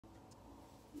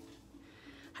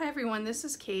Hi everyone, this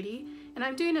is Katie, and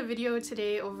I'm doing a video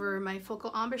today over my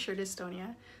focal embouchure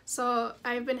dystonia. So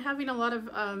I've been having a lot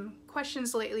of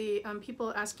questions lately,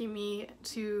 people asking me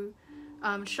to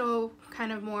show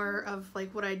kind of more of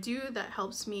like what I do that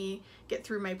helps me get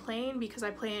through my playing, because I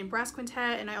play in brass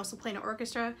quintet and I also play in an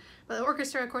orchestra. But the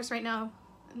orchestra, of course, right now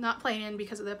not playing in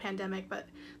because of the pandemic, but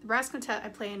the brass quintet I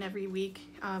play in every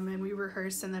week, and we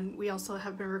rehearse, and then we also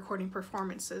have been recording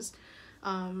performances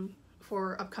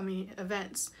for upcoming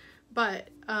events. But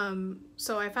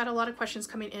so I've had a lot of questions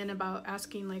coming in about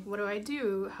asking like, what do I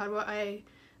do? How do I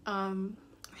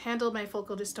handle my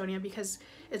focal dystonia? Because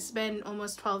it's been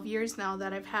almost 12 years now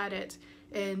that I've had it.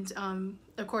 And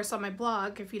of course on my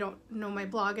blog, if you don't know my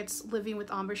blog, it's Living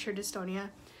with Embouchure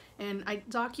Dystonia. And I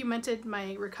documented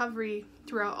my recovery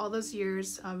throughout all those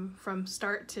years, from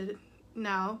start to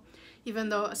now, even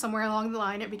though somewhere along the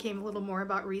line it became a little more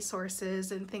about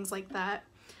resources and things like that.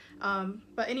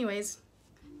 But anyways,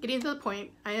 getting to the point,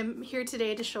 I am here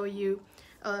today to show you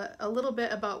a little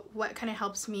bit about what kind of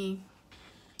helps me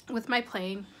with my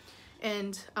playing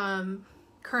and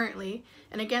currently.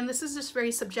 And again, this is just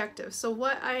very subjective. So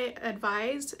what I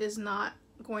advise is not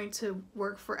going to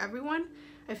work for everyone.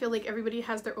 I feel like everybody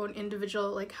has their own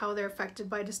individual, like how they're affected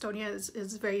by dystonia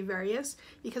is very various,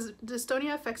 because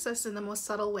dystonia affects us in the most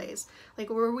subtle ways,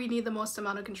 like where we need the most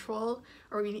amount of control,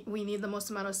 or we need the most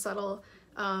amount of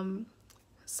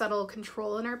subtle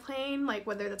control in our playing, like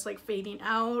whether that's like fading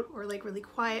out or like really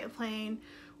quiet playing,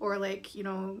 or like, you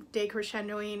know,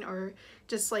 decrescendoing, or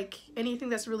just like anything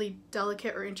that's really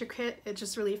delicate or intricate. It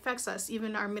just really affects us.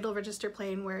 Even our middle register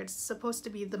playing, where it's supposed to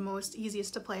be the most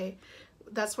easiest to play,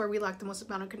 that's where we lack the most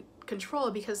amount of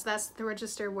control, because that's the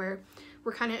register where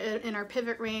we're kind of in our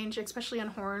pivot range, especially on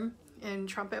horn and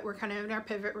trumpet. We're kind of in our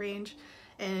pivot range,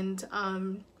 and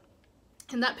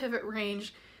in that pivot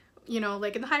range, you know,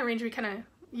 like in the high range, we kind of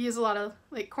use a lot of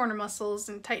like corner muscles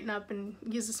and tighten up and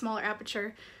use a smaller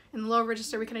aperture. In the low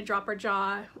register, we kind of drop our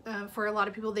jaw. For a lot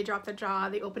of people, they drop their jaw,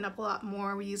 they open up a lot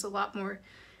more. We use a lot more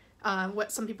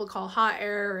what some people call hot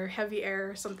air or heavy air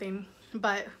or something.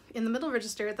 But in the middle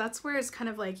register, that's where it's kind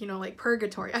of like, you know, like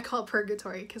purgatory. I call it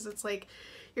purgatory because it's like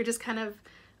you're just kind of,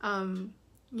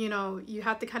 you know, you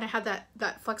have to kind of have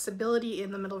that flexibility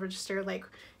in the middle register. Like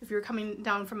if you're coming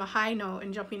down from a high note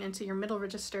and jumping into your middle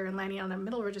register and landing on a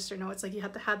middle register note, it's like you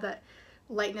have to have that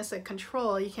lightness and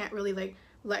control. You can't really like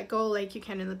let go like you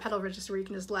can in the pedal register, where you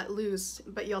can just let loose,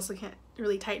 but you also can't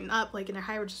really tighten up like in a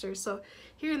high register. So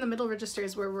here in the middle register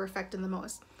is where we're affected the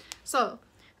most. So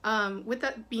with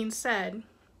that being said,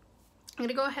 I'm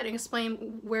gonna go ahead and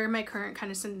explain where my current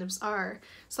kind of symptoms are.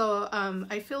 So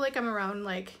I feel like I'm around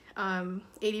like 80%,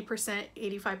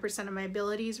 85% of my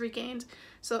abilities regained.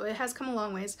 So it has come a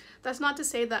long ways. That's not to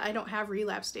say that I don't have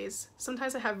relapse days.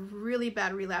 Sometimes I have really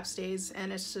bad relapse days,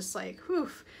 and it's just like, whew.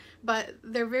 But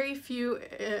they're very few.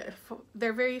 There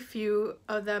are very few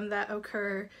of them that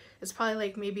occur. It's probably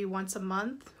like maybe once a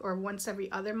month or once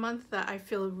every other month that I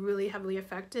feel really heavily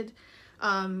affected.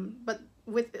 But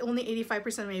with only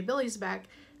 85% of my abilities back,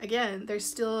 again,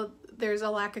 there's a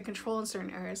lack of control in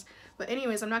certain areas. But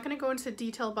anyways, I'm not going to go into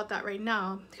detail about that right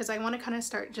now, because I want to kind of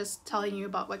start just telling you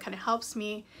about what kind of helps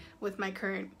me with my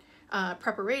current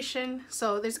preparation.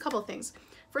 So there's a couple things.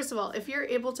 First of all, if you're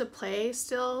able to play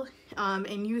still,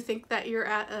 and you think that you're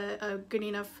at a good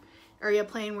enough area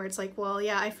playing where it's like, well,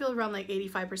 yeah, I feel around like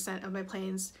 85% of my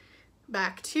playing's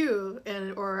back too,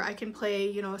 and or I can play,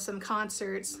 you know, some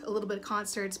concerts, a little bit of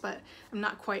concerts, but I'm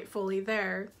not quite fully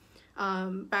there,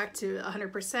 back to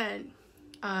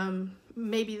 100%,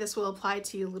 maybe this will apply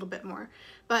to you a little bit more.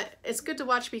 But it's good to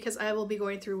watch, because I will be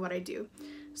going through what I do.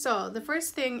 So the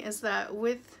first thing is that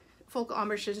with focal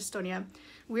embouchure dystonia,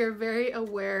 we are very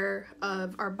aware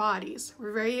of our bodies.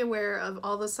 We're very aware of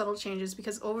all the subtle changes,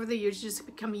 because over the years you just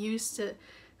become used to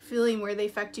feeling where they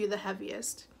affect you the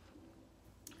heaviest.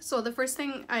 So the first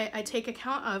thing I take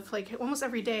account of, like almost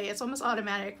every day, it's almost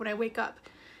automatic when I wake up.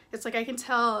 It's like I can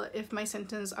tell if my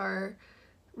symptoms are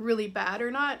really bad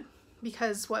or not,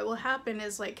 because what will happen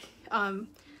is like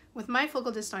with my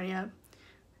focal dystonia,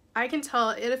 I can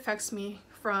tell it affects me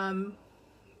from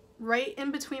right in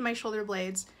between my shoulder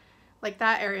blades, like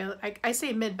that area. I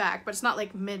say mid-back, but it's not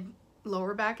like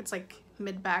mid-lower back, it's like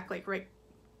mid-back, like right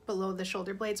below the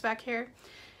shoulder blades back here.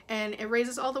 And it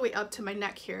raises all the way up to my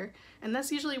neck here. And that's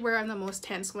usually where I'm the most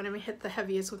tense, when I hit the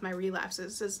heaviest with my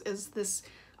relapses, is this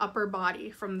upper body,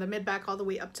 from the mid-back all the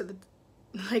way up to the,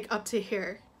 like up to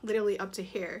here, literally up to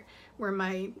here, where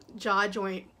my jaw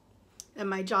joint and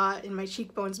my jaw and my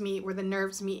cheekbones meet, where the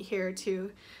nerves meet here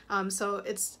too. So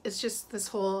it's just this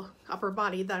whole upper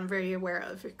body that I'm very aware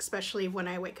of, especially when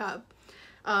I wake up.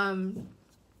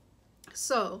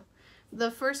 So the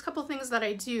first couple things that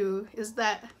I do is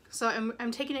that, so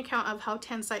I'm taking account of how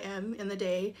tense I am in the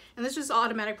day, and this is just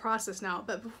automatic process now,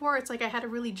 but before it's like I had to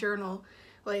really journal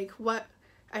like what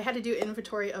I had to do,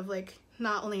 inventory of like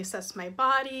not only assess my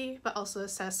body but also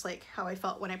assess like how I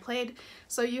felt when I played.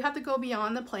 So you have to go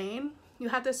beyond the playing. You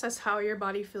have to assess how your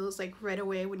body feels like right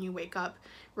away when you wake up,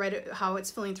 right, how it's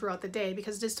feeling throughout the day,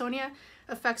 because dystonia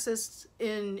affects us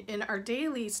in our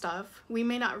daily stuff. We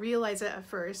may not realize it at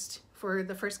first. For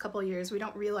the first couple of years we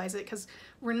don't realize it because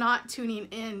we're not tuning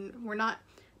in, we're not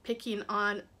picking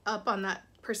up on that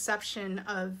perception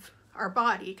of our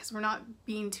body, because we're not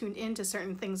being tuned into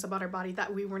certain things about our body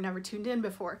that we were never tuned in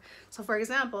before. So for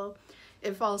example,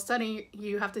 if all of a sudden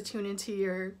you have to tune into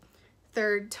your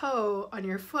third toe on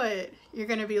your foot, you're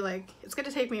gonna be like, it's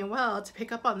gonna take me a while to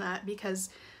pick up on that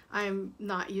because I'm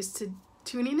not used to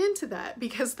tuning into that,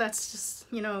 because that's just,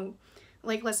 you know,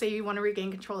 like let's say you want to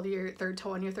regain control of your third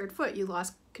toe on your third foot, you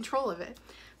lost control of it,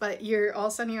 but you're all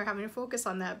of a sudden you're having to focus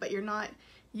on that, but you're not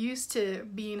used to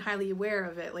being highly aware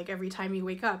of it. Like every time you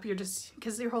wake up, you're just,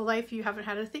 because your whole life you haven't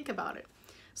had to think about it.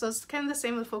 So it's kind of the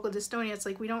same with focal dystonia. It's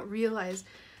like we don't realize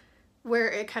where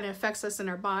it kind of affects us in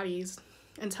our bodies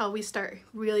until we start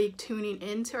really tuning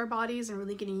into our bodies and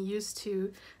really getting used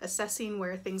to assessing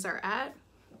where things are at.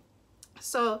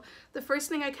 So the first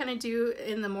thing I kind of do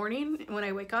in the morning when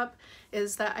I wake up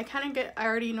is that I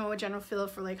already know a general feel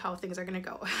for like how things are going to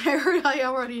go. I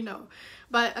already know.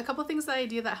 But a couple things that I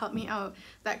do that help me out,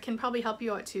 that can probably help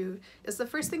you out too, is the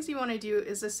first things you want to do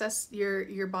is assess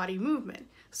your body movement.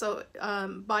 So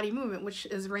body movement, which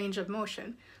is range of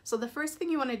motion. So the first thing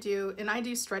you want to do, and I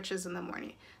do stretches in the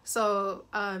morning. So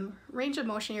range of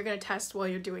motion you're going to test while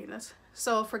you're doing this.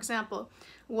 So for example,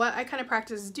 what I kind of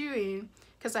practice doing,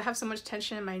 because I have so much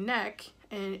tension in my neck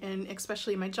and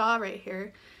especially my jaw right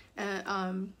here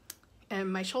and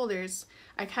my shoulders,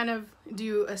 I kind of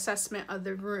do assessment of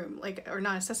the room, like, or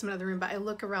not assessment of the room, but I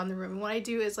look around the room. And what I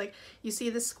do is like, you see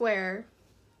the square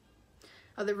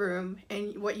of the room,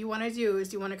 and what you want to do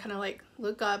is you want to kind of like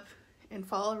look up and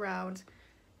follow around,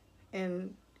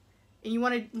 and you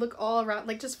want to look all around,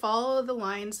 like just follow the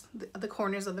lines, the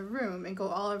corners of the room and go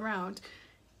all around.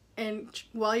 And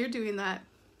while you're doing that,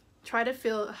 try to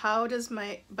feel how does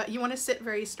but you want to sit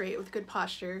very straight with good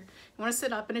posture. You want to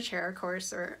sit up in a chair, of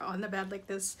course, or on the bed like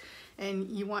this, and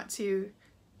you want to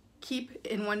keep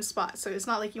in one spot. So it's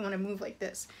not like you want to move like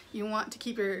this. You want to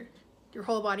keep your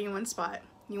whole body in one spot.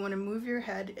 You want to move your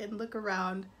head and look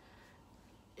around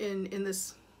in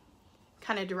this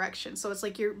kind of direction. So it's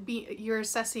like you're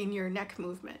assessing your neck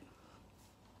movement.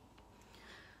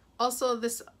 Also,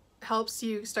 this helps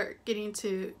you start getting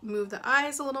to move the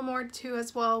eyes a little more too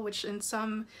as well, which in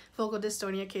some focal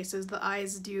dystonia cases the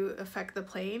eyes do affect the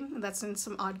playing. That's in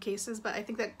some odd cases, but I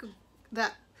think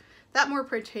that more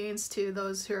pertains to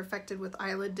those who are affected with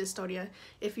eyelid dystonia,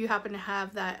 if you happen to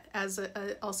have that as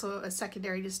also a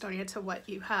secondary dystonia to what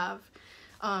you have.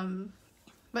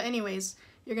 But anyways,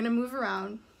 you're gonna move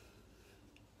around,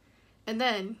 and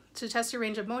then to test your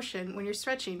range of motion when you're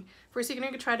stretching, first you're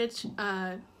gonna try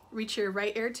to reach your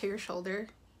right ear to your shoulder,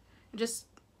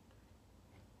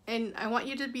 and I want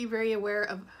you to be very aware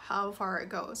of how far it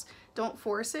goes. Don't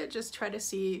force it, just try to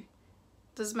see,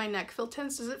 does my neck feel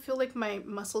tense? Does it feel like my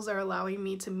muscles are allowing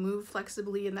me to move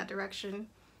flexibly in that direction?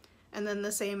 And then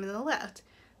the same in the left.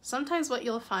 Sometimes what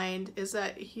you'll find is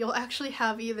that you'll actually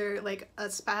have either like a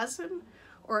spasm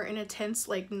or an intense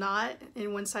like knot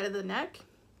in one side of the neck.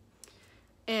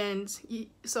 And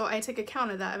so I take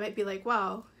account of that. I might be like,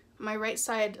 wow, my right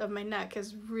side of my neck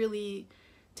is really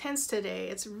tense today.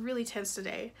 It's really tense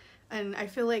today. And I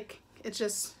feel like it's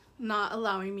just not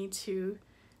allowing me to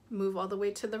move all the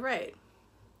way to the right.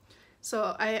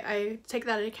 So I take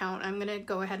that into account. I'm gonna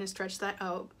go ahead and stretch that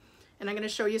out. And I'm gonna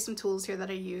show you some tools here that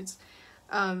I use.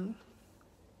 The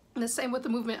same with the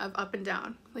movement of up and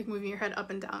down, like moving your head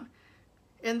up and down.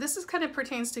 And this is kind of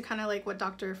pertains to kind of like what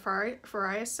Dr.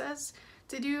 Farias says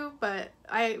to do, but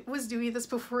I was doing this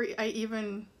before I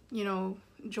even, you know,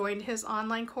 joined his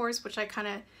online course, which I kind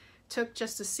of took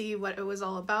just to see what it was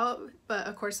all about. But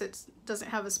of course it doesn't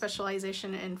have a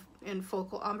specialization in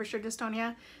focal embouchure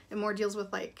dystonia. It more deals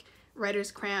with like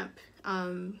writer's cramp,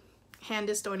 hand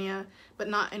dystonia, but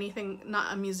not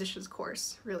a musician's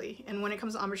course really. And when it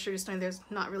comes to embouchure dystonia, there's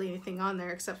not really anything on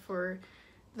there except for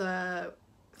the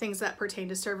things that pertain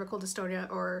to cervical dystonia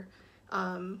or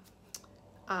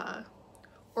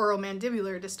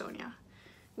oromandibular dystonia,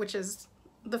 which is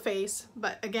the face,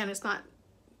 but again, it's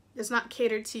not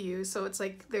catered to you, so it's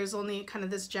like there's only kind of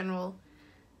this general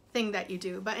thing that you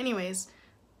do. But anyways,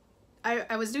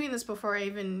 I was doing this before I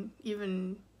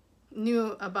even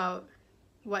knew about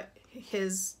what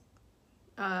his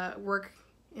work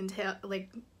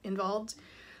involved.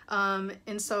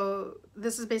 And so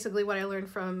this is basically what I learned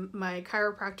from my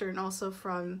chiropractor and also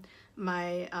from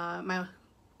my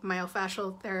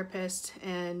myofascial therapist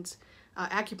and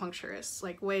acupuncturist,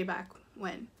 like way back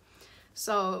when.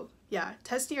 So yeah,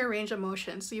 testing your range of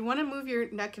motion. So you want to move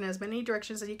your neck in as many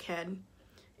directions as you can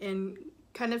and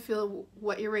kind of feel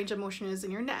what your range of motion is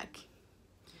in your neck.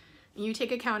 And you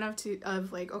take account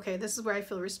of like, okay, this is where I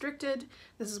feel restricted.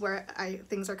 This is where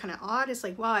things are kind of odd. It's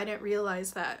like, wow, I didn't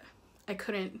realize that I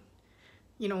couldn't,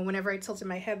 you know, whenever I tilted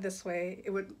my head this way, it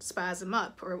would spasm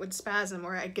up, or it would spasm,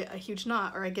 or I get a huge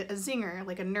knot, or I get a zinger,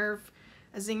 like a nerve.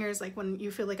 A zinger is like when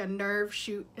you feel like a nerve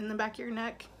shoot in the back of your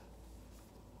neck.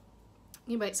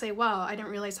 You might say, wow, I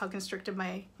didn't realize how constricted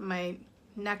my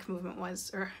neck movement was,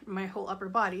 or my whole upper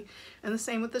body. And the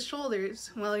same with the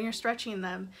shoulders. While you're stretching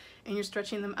them and you're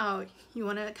stretching them out, you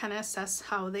want to kind of assess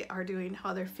how they are doing,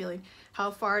 how they're feeling,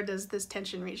 how far does this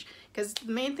tension reach. Because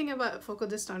the main thing about focal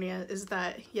dystonia is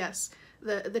that, yes,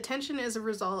 the tension is a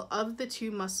result of the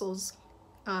two muscles.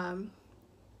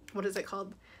 What is it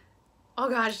called? Oh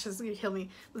gosh, this is gonna kill me.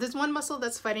 There's one muscle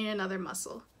that's fighting another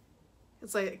muscle.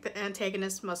 It's like the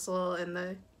antagonist muscle and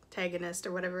the antagonist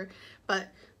or whatever, but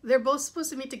they're both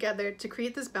supposed to meet together to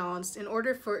create this balance in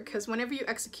order for, because whenever you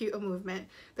execute a movement,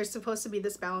 there's supposed to be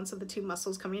this balance of the two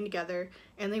muscles coming together,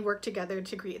 and they work together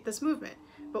to create this movement.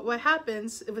 But what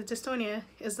happens with dystonia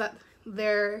is that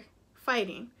they're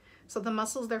fighting. So the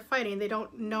muscles they're fighting, they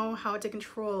don't know how to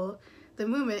control the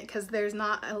movement because there's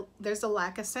a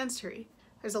lack of sensory.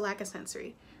 There's a lack of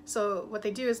sensory. So what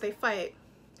they do is they fight,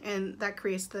 and that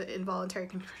creates the involuntary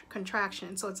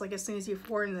contraction. So it's like as soon as you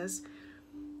form this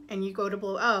and you go to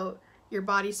blow out, your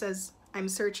body says, I'm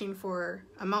searching for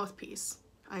a mouthpiece.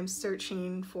 I'm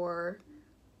searching for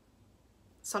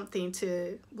something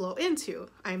to blow into.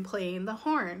 I'm playing the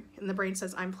horn. And the brain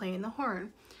says, I'm playing the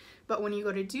horn. But when you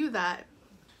go to do that,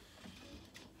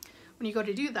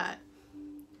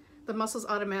 the muscles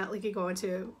automatically go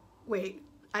into, wait,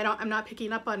 I'm not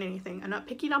picking up on anything. I'm not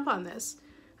picking up on this.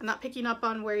 I'm not picking up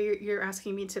on where you're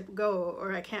asking me to go,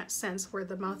 or I can't sense where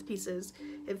the mouthpiece is.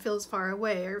 It feels far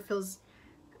away, or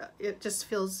it just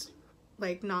feels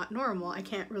like not normal. I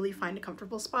can't really find a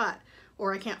comfortable spot,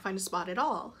 or I can't find a spot at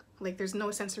all. Like there's no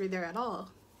sensory there at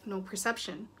all, no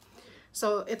perception.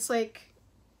 So it's like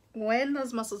when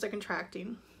those muscles are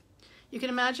contracting, you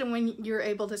can imagine when you're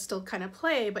able to still kind of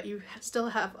play, but you still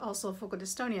have also focal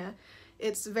dystonia.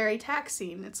 It's very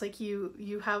taxing. It's like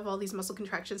you have all these muscle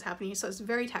contractions happening, so it's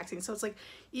very taxing. So it's like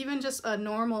even just a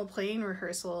normal playing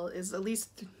rehearsal is at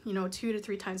least, you know, 2 to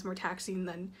 3 times more taxing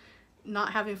than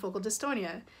not having focal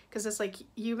dystonia, because it's like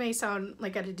you may sound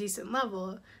like at a decent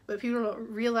level, but people don't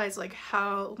realize like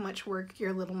how much work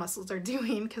your little muscles are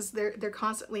doing, because they're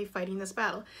constantly fighting this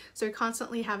battle. So you're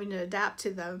constantly having to adapt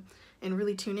to them and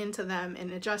really tune into them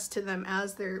and adjust to them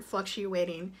as they're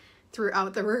fluctuating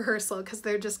throughout the rehearsal, because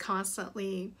they're just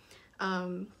constantly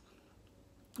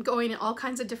going in all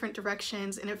kinds of different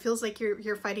directions, and it feels like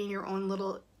you're fighting your own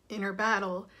little inner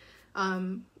battle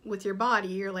with your body.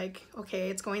 You're like, okay,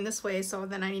 it's going this way, so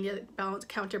then I need to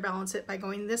counterbalance it by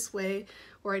going this way,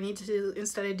 or I need to,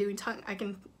 instead of doing tongue, I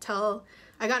can tell,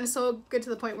 I've gotten so good to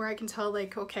the point where I can tell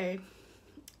like, okay,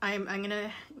 I'm gonna,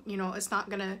 you know,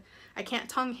 I can't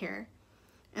tongue here.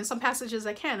 And some passages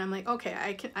I can. I'm like, okay,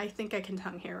 I think I can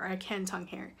tongue here, or I can tongue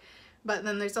here. But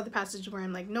then there's other passages where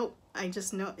I'm like, nope, I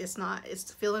just know it's not.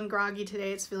 It's feeling groggy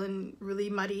today. It's feeling really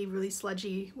muddy, really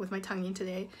sludgy with my tonguing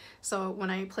today. So when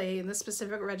I play in this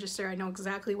specific register, I know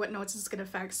exactly what notes it's going to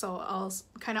affect. So I'll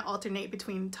kind of alternate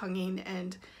between tonguing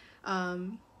and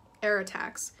air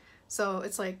attacks. So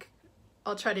it's like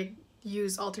I'll try to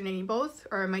use alternating both,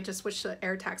 or I might just switch to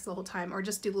air attacks the whole time, or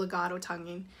just do legato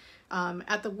tonguing.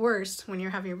 At the worst, when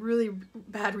you're having a really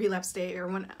bad relapse day, or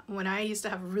when I used to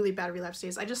have really bad relapse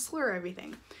days, I just slur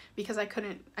everything because I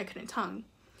couldn't tongue.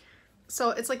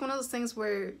 So it's like one of those things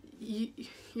where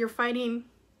you're fighting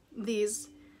these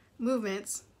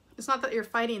movements. It's not that you're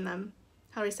fighting them.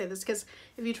 How do I say this? Because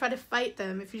if you try to fight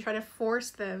them, if you try to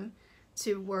force them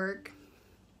to work,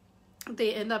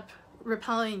 they end up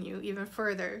repelling you even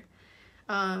further.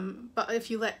 But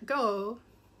if you let go,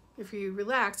 if you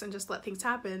relax and just let things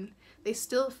happen, they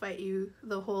still fight you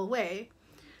the whole way.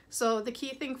 So the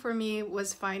key thing for me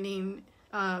was finding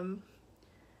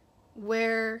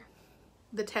where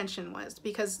the tension was,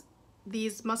 because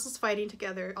these muscles fighting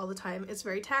together all the time is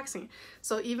very taxing.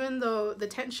 So even though the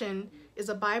tension is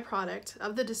a byproduct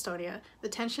of the dystonia, the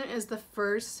tension is the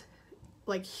first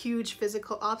like huge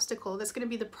physical obstacle. That's going to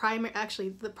be the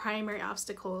primary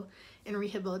obstacle in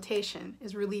rehabilitation,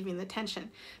 is relieving the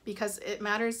tension, because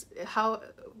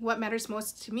what matters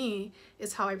most to me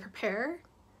is how I prepare,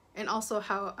 and also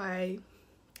how I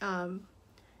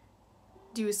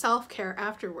do self-care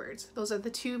afterwards. Those are the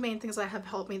two main things that have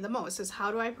helped me the most, is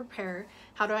how do I prepare,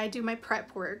 how do I do my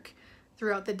prep work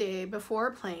throughout the day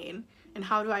before playing, and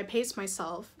how do I pace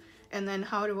myself, and then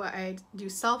how do I do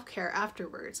self-care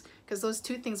afterwards, because those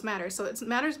two things matter. So it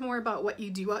matters more about what you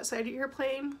do outside of your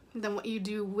playing than what you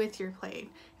do with your playing,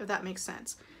 if that makes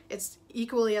sense. It's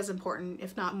equally as important,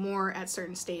 if not more, at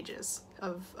certain stages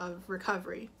of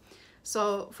recovery.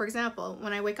 So for example,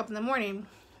 when I wake up in the morning,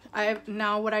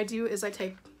 what I do is I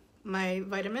take my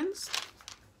vitamins.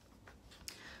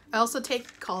 I also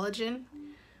take collagen.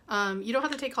 You don't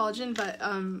have to take collagen, but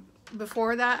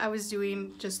before that I was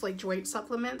doing just like joint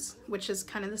supplements, which is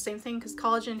kind of the same thing, because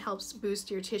collagen helps boost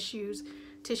your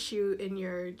tissue in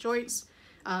your joints.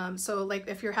 So like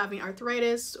if you're having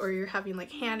arthritis, or you're having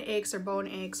like hand aches or bone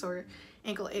aches or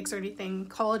ankle aches or anything,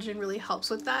 collagen really helps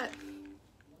with that.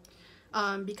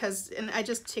 And I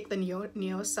just take the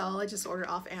Neocell, I just order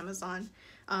off Amazon,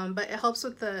 but it helps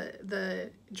with the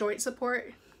joint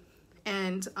support,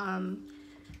 and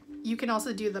you can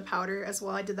also do the powder as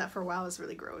well. I did that for a while. It's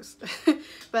really gross.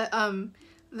 But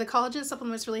the collagen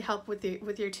supplements really help with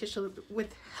your tissue,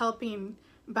 with helping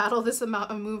battle this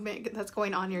amount of movement that's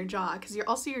going on in your jaw, because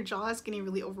your jaw is getting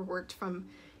really overworked from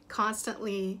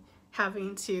constantly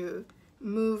having to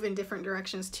move in different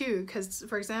directions too. Because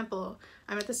for example,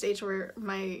 I'm at the stage where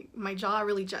my jaw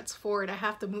really jets forward. I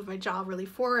have to move my jaw really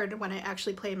forward when I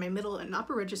actually play in my middle and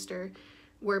upper register,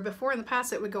 where before in the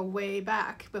past it would go way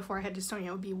back. Before I had dystonia,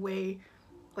 it would be way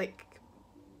like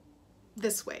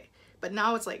this way, but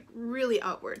now it's like really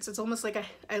outwards. It's almost like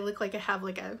I look like I have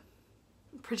like a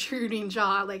protruding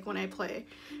jaw, like when I play,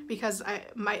 because I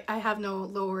have no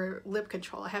lower lip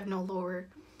control. I have no lower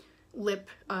lip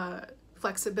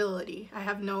flexibility. I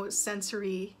have no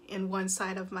sensory in one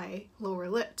side of my lower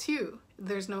lip too.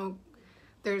 There's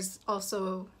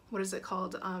also, what is it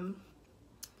called,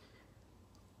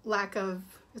 lack of,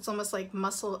 it's almost like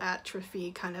muscle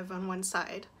atrophy kind of on one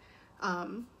side,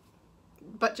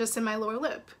 but just in my lower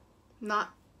lip, not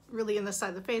really in the side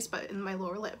of the face, but in my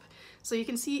lower lip. So you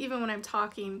can see even when I'm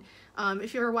talking,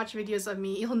 if you ever watch videos of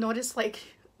me, you'll notice like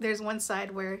there's one side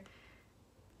where,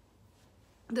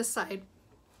 this side,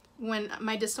 when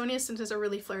my dystonia symptoms are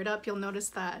really flared up, you'll notice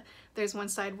that there's one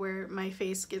side where my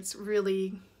face gets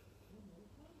really,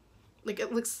 like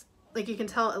it looks like, you can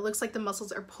tell it looks like the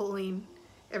muscles are pulling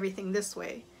everything this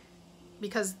way,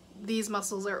 because these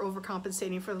muscles are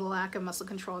overcompensating for the lack of muscle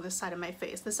control on this side of my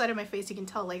face. This side of my face, you can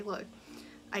tell, like, look,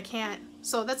 I can't.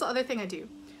 So that's the other thing I do.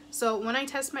 So when I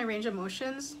test my range of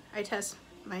motions, I test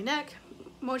my neck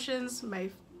motions, my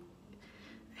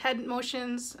head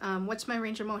motions, what's my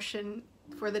range of motion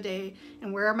for the day,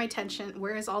 and where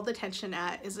is all the tension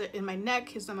at? Is it in my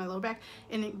neck? Is it in my lower back?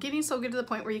 And getting so good to the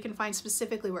point where you can find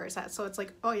specifically where it's at. So it's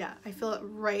like, oh yeah, I feel it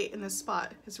right in this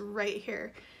spot. It's right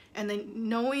here. And then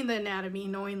knowing the anatomy,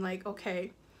 knowing like,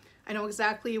 okay, I know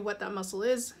exactly what that muscle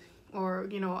is, or,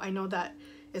 you know, I know that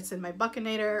it's in my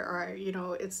buccinator, or, you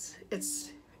know, it's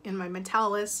in my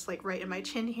mentalis, like right in my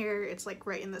chin here. It's like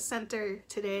right in the center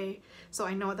today. So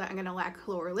I know that I'm gonna lack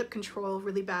lower lip control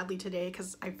really badly today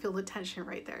because I feel the tension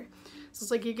right there. So it's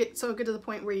like you get so good to the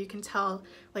point where you can tell,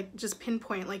 like just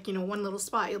pinpoint, like, you know, one little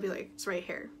spot, you'll be like, it's right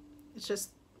here. It's just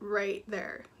right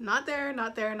there. Not there,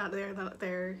 not there, not there, not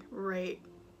there, right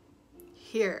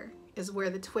here is where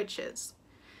the twitch is.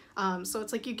 So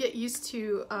it's like you get used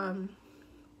to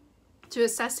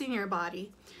assessing your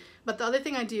body. But the other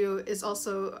thing I do is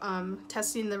also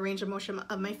testing the range of motion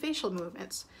of my facial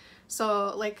movements.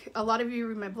 So like a lot of you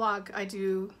read my blog, I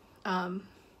do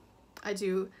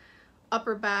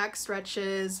upper back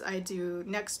stretches, I do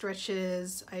neck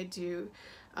stretches, I do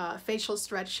facial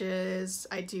stretches,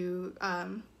 I do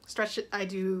I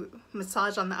do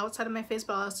massage on the outside of my face,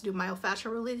 but I also do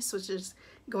myofascial release, which is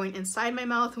going inside my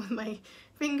mouth with my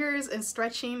fingers and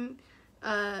stretching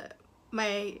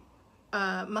my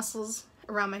muscles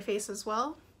around my face as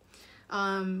well.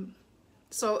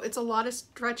 So it's a lot of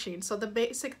stretching. So the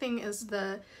basic thing is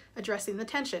addressing the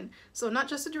tension. So not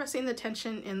just addressing the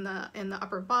tension in the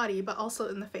upper body, but also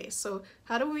in the face. So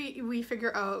how do we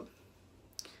figure out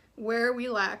where we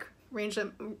lack range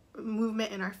of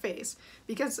movement in our face?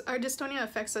 Because our dystonia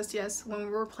affects us, yes,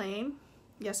 when we're playing.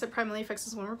 Yes, it primarily affects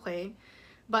us when we're playing,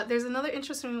 But there's another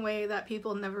interesting way that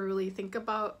people never really think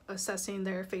about assessing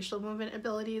their facial movement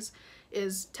abilities,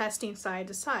 is testing side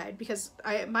to side, because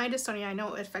my dystonia, I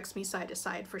know it affects me side to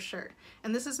side for sure.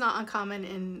 And this is not uncommon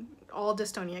in all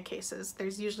dystonia cases.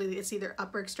 There's usually, it's either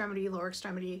upper extremity, lower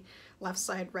extremity, left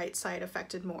side, right side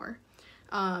affected more.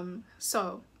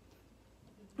 So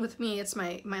with me, it's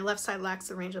my left side lacks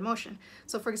the range of motion.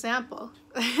 So for example,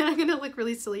 I'm gonna look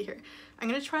really silly here. I'm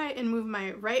gonna try and move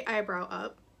my right eyebrow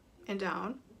up and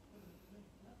down.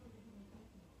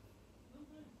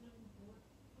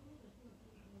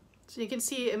 So you can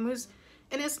see it moves,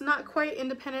 and it's not quite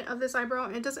independent of this eyebrow,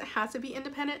 and it doesn't have to be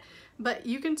independent, but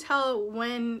you can tell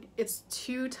when it's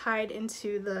too tied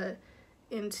into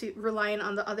relying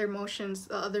on the other motions,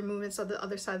 the other movements of the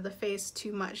other side of the face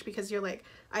too much, because you're like,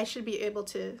 I should be able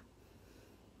to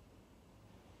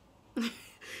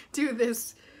do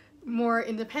this more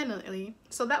independently.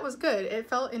 So that was good. It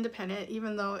felt independent,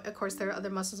 even though of course there are other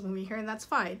muscles moving here, and that's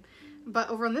fine. But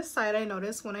over on this side, I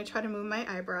noticed when I try to move my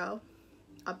eyebrow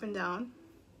up and down,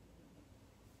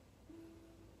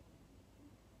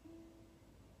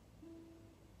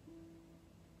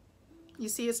 you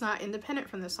see it's not independent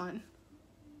from this one.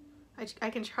 I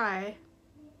can try.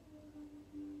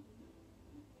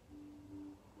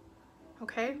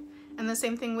 Okay, and the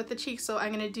same thing with the cheek. So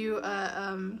I'm gonna do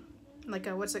a like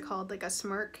a, what's it called, like a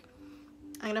smirk.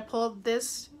 I'm gonna pull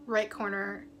this right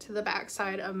corner to the back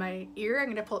side of my ear. I'm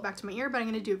gonna pull it back to my ear, but I'm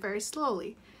gonna do it very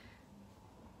slowly.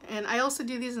 And I also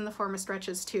do these in the form of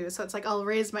stretches too. So it's like I'll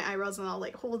raise my eyebrows and I'll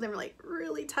like hold them like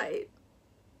really tight,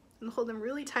 and hold them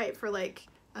really tight for like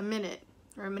a minute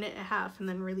or a minute and a half, and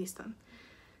then release them.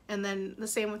 And then the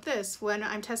same with this, when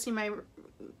I'm testing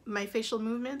my facial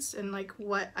movements and like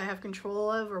what I have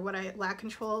control of or what I lack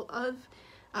control of,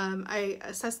 I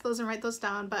assess those and write those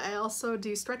down, but I also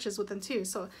do stretches with them too.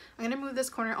 So I'm gonna move this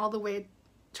corner all the way,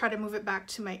 try to move it back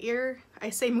to my ear. I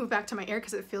say move back to my ear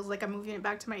because it feels like I'm moving it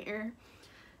back to my ear.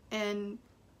 And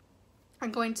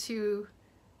I'm going to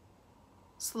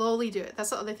slowly do it. That's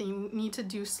the other thing, you need to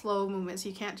do slow movements.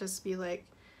 You can't just be like,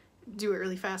 do it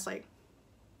really fast, like,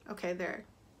 okay, there,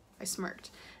 I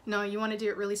smirked. No, you want to do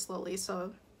it really slowly.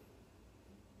 So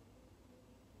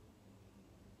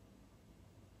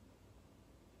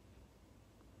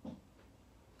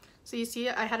you see,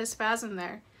 I had a spasm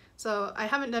there. So I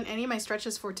haven't done any of my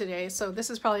stretches for today, so this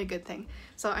is probably a good thing.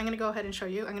 So I'm gonna go ahead and show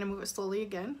you. I'm gonna move it slowly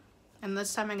again, and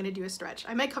this time I'm gonna do a stretch.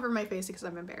 I might cover my face because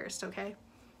I'm embarrassed, okay?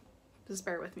 Just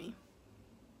bear with me.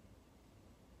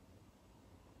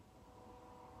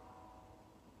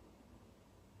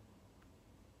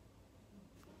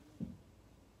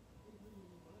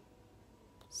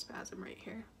 Spasm right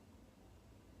here.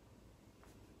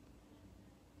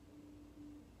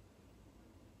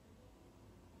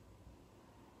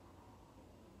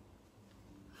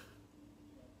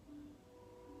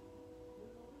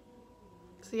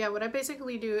 So yeah, what I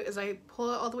basically do is I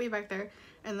pull it all the way back there,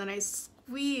 and then I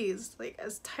squeeze like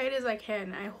as tight as I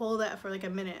can. I hold that for like a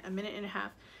minute and a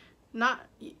half. Not,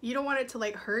 you don't want it to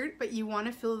like hurt, but you want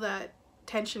to feel that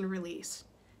tension release.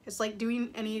 It's like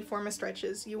doing any form of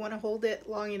stretches. You want to hold it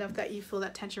long enough that you feel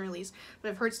that tension release. But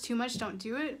if it hurts too much, don't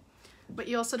do it. But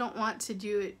you also don't want to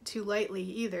do it too lightly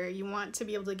either. You want to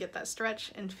be able to get that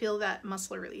stretch and feel that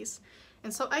muscle release.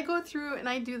 And so I go through and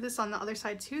I do this on the other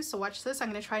side too. So watch this. I'm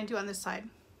going to try and do it on this side.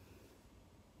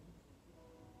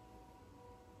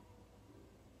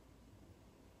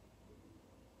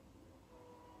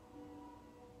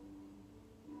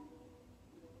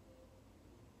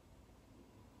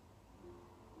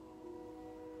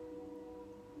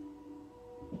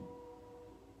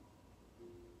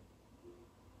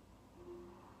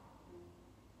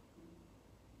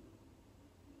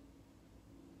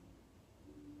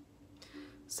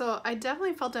 So I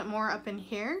definitely felt it more up in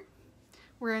here,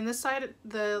 where in this side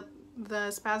the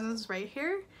spasms right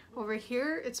here. Over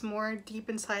here it's more deep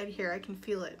inside here. I can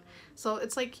feel it. So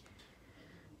it's like,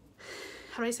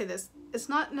 how do I say this? It's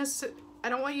not necessarily, I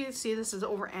don't want you to see this as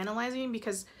overanalyzing,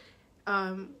 because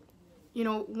you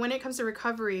know, when it comes to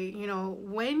recovery, you know,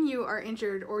 when you are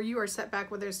injured or you are set back,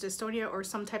 whether it's dystonia or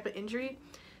some type of injury,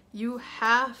 you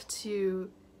have to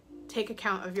take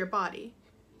account of your body.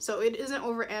 So it isn't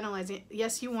over analyzing.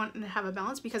 Yes, you want to have a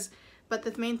balance, but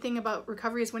the main thing about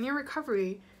recovery is when you're in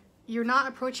recovery, you're not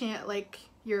approaching it like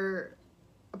you're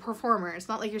a performer. It's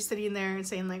not like you're sitting there and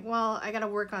saying like, well, I gotta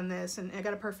work on this and I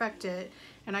gotta perfect it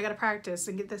and I gotta practice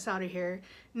and get this out of here.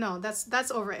 No,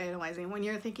 that's over analyzing. When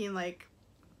you're thinking like,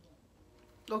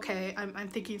 okay, I'm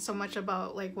thinking so much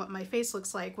about like what my face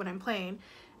looks like when I'm playing.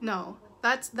 No,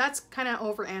 that's kind of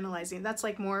over analyzing. That's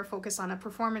like more focused on a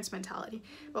performance mentality.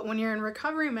 But when you're in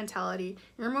recovery mentality,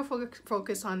 you're more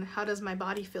focused on how does my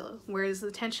body feel? Where does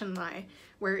the tension lie?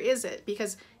 Where is it?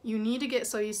 Because you need to get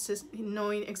so used to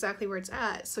knowing exactly where it's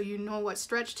at, so you know what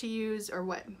stretch to use or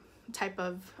what type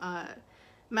of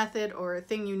method or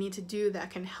thing you need to do that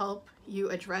can help you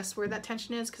address where that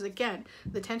tension is. Because again,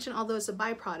 the tension, although it's a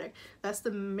byproduct, that's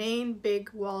the main big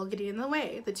wall getting in the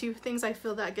way. The two things I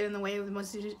feel that get in the way with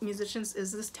most musicians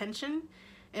is this tension,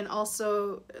 and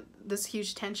also this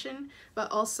huge tension, but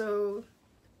also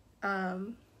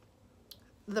the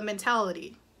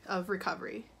mentality of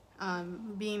recovery.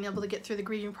 Being able to get through the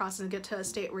grieving process and get to a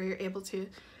state where you're able to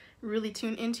really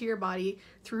tune into your body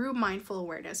through mindful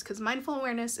awareness. Because mindful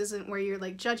awareness isn't where you're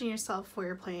like judging yourself while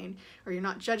you're playing, or you're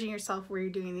not judging yourself where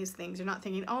you're doing these things. You're not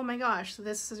thinking, oh my gosh,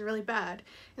 this is really bad.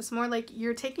 It's more like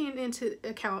you're taking into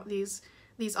account these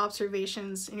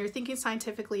observations, and you're thinking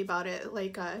scientifically about it.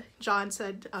 Like John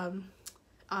said,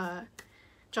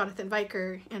 Jonathan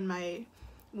Viker, in my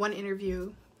one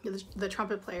interview, the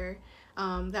trumpet player,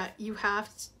 that you have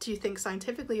to think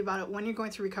scientifically about it when you're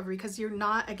going through recovery, because you're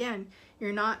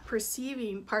not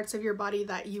perceiving parts of your body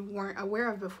that you weren't aware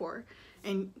of before.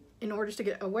 And in order to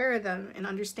get aware of them and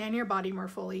understand your body more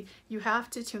fully, you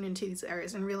have to tune into these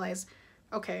areas and realize,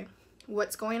 okay,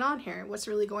 what's going on here? What's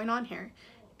really going on here?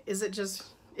 Is it just,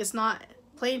 it's not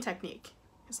playing technique.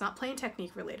 It's not playing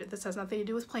technique related. This has nothing to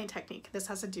do with playing technique. This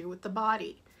has to do with the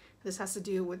body. This has to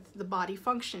do with the body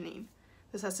functioning.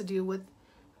 This has to do with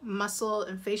muscle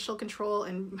and facial control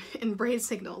and brain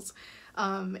signals.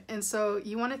 And so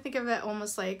you want to think of it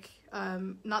almost like,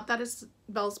 not that it's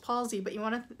Bell's palsy, but you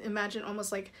want to imagine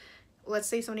almost like, let's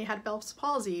say somebody had Bell's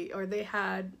palsy, or they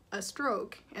had a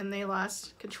stroke and they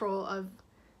lost control of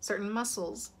certain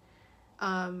muscles.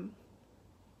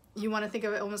 You want to think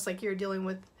of it almost like you're dealing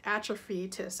with atrophy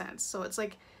to a sense. So it's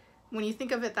like, when you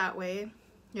think of it that way,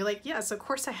 you're like, yes, of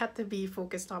course I have to be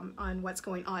focused on what's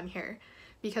going on here,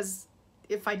 because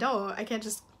if I don't, I can't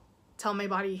just tell my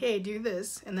body, hey, do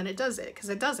this, and then it does it, because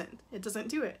it doesn't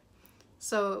do it.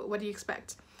 So what do you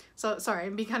expect? So sorry,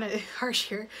 I'm being kind of harsh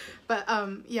here, but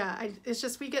yeah, it's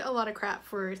just, we get a lot of crap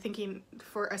for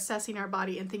assessing our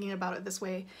body and thinking about it this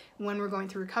way when we're going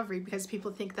through recovery, because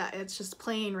people think that it's just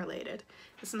playing related.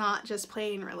 It's not just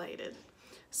playing related.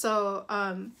 So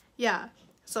yeah.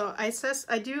 So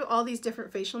I do all these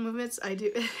different facial movements. I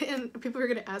do, and people are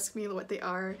going to ask me what they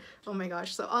are. Oh my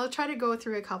gosh. So I'll try to go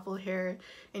through a couple here,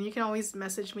 and you can always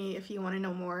message me if you want to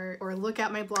know more, or look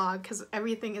at my blog, because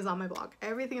everything is on my blog.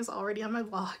 Everything is already on my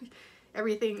blog.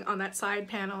 Everything on that side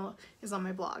panel is on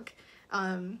my blog.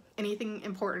 Anything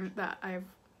important that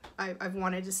I've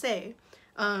wanted to say.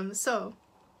 So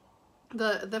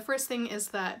the first thing is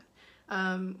that,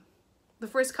 the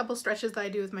first couple stretches that I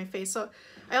do with my face. So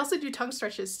I also do tongue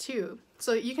stretches too.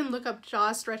 So you can look up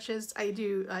jaw stretches. I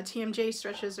do TMJ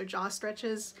stretches or jaw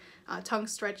stretches, tongue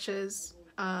stretches,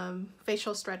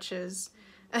 facial stretches,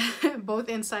 both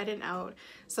inside and out.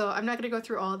 So I'm not going to go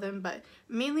through all of them, but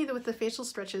mainly with the facial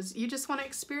stretches, you just want to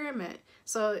experiment.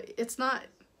 So it's not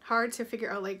hard to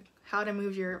figure out like how to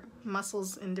move your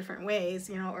muscles in different ways,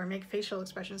 you know, or make facial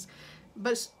expressions.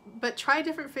 But try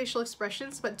different facial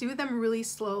expressions, but do them really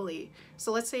slowly.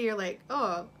 So let's say you're like,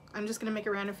 oh, I'm just gonna make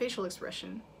a random facial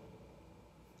expression,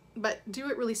 but do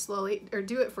it really slowly, or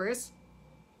do it first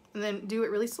and then do it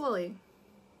really slowly.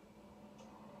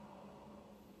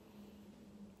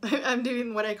 I'm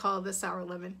doing what I call the sour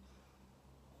lemon.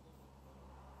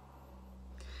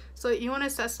 So you want to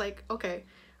assess like, okay,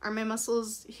 are my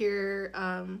muscles here,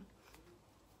 how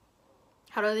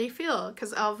do they feel?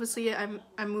 Because obviously I'm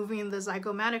moving the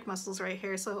zygomatic muscles right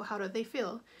here, so how do they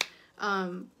feel?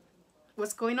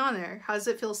 What's going on there? How does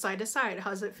it feel side to side?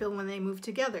 How does it feel when they move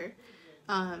together?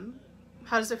 How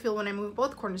does it feel when I move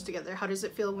both corners together? How does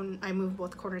it feel when I move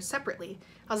both corners separately?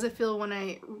 How does it feel when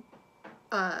I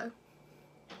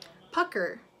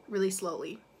pucker really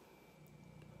slowly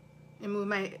and move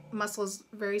my muscles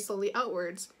very slowly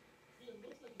outwards?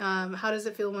 How does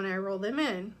it feel when I roll them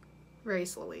in very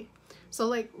slowly? So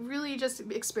like really just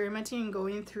experimenting and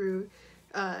going through,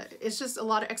 it's just a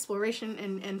lot of exploration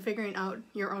and figuring out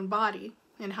your own body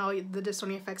and how the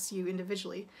dystonia affects you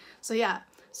individually. So yeah,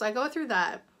 so I go through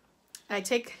that. I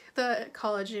take the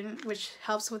collagen, which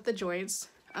helps with the joints,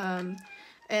 and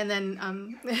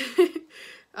then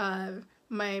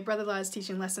my brother-in-law is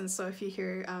teaching lessons, so if you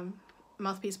hear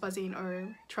mouthpiece buzzing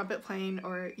or trumpet playing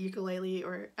or ukulele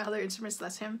or other instruments,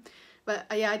 that's him. But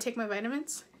yeah, I take my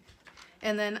vitamins.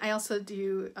 And then I also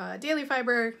do daily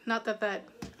fiber. Not that that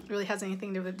really has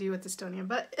anything to do with dystonia,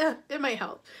 but it might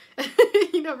help.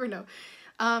 You never know.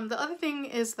 The other thing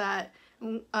is that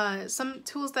some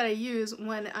tools that I use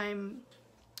when I'm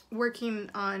working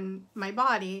on my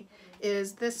body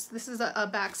is this is a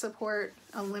back support,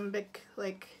 a limbic,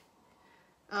 like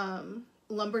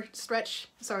lumbar stretch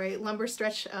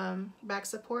back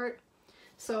support.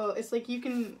 So it's like you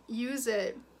can use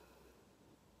it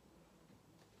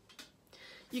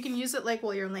like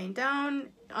while you're laying down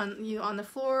on the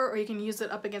floor, or you can use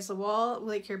it up against the wall,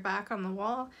 like your back on the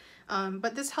wall.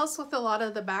 But this helps with a lot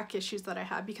of the back issues that I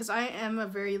have, because I am a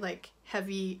very like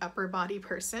heavy upper body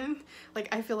person.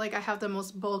 Like I feel like I have the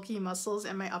most bulky muscles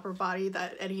in my upper body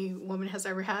that any woman has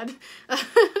ever had.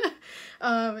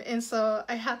 And so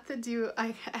I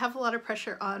have a lot of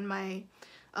pressure on my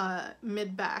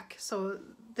mid back. So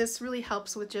this really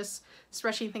helps with just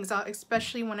stretching things out,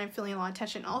 especially when I'm feeling a lot of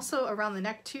tension. Also around the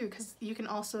neck too, because you can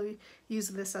also use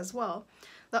this as well.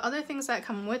 The other things that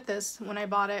come with this when I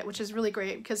bought it, which is really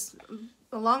great, because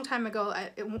a long time ago,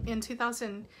 in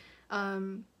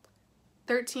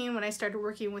 2013, when I started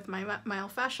working with my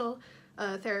myofascial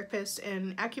therapist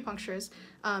and acupuncturist,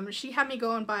 she had me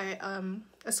go and buy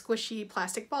a squishy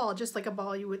plastic ball, just like a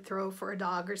ball you would throw for a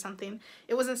dog or something.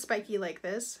 It wasn't spiky like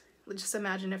this. Just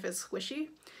imagine if it's squishy.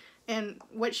 And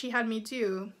what she had me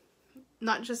do,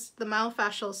 not just the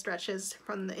myofascial stretches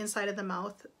from the inside of the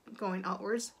mouth going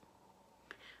outwards,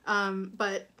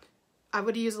 but I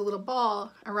would use a little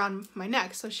ball around my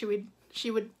neck. So she would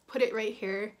put it right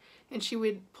here, and she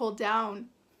would pull down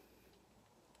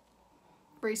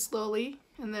very slowly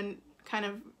and then kind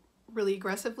of really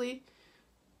aggressively,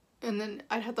 and then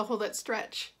I'd have to hold that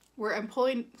stretch where I'm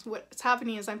pulling. What's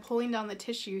happening is I'm pulling down the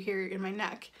tissue here in my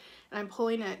neck, and I'm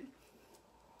pulling it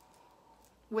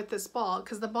with this ball,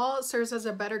 because the ball serves as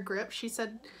a better grip, she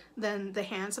said, than the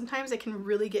hand. Sometimes it can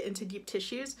really get into deep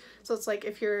tissues. So it's like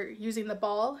if you're using the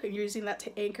ball and you're using that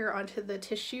to anchor onto the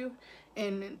tissue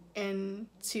and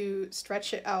to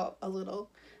stretch it out a little.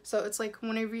 So it's like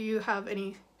whenever you have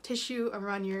any tissue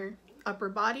around your upper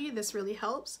body, this really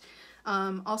helps.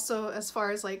 Also, as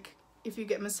far as like if you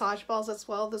get massage balls as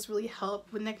well, this really help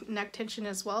with neck tension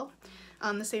as well.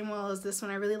 The same well as this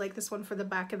one. I really like this one for the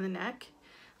back of the neck.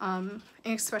 And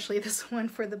especially this one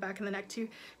for the back of the neck too,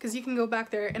 because you can go back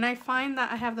there, and I find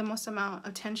that I have the most amount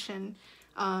of tension,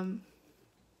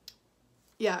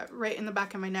 yeah, right in the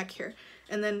back of my neck here.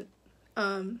 And then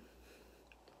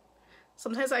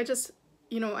sometimes I just,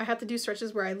 I have to do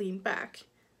stretches where I lean back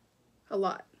a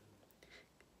lot.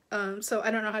 So I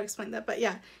don't know how to explain that, but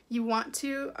yeah, you want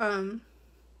to, and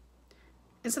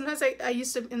sometimes I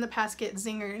used to in the past get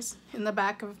zingers in the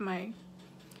back of my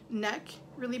neck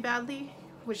really badly,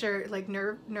 which are like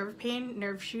nerve pain,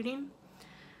 nerve shooting.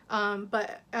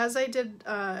 But as I did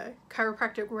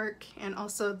chiropractic work and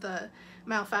also the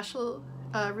myofascial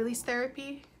release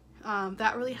therapy,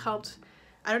 that really helped.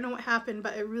 I don't know what happened,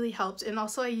 but it really helped. And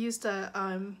also I used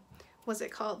a, what's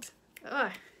it called?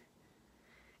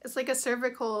 It's like a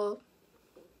cervical,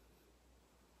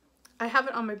 I have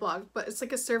it on my blog, but it's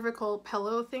like a cervical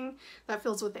pillow thing that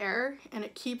fills with air, and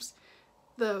it keeps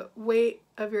the weight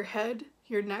of your head,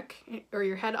 your neck, or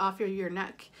your head off your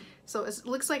neck. So it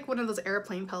looks like one of those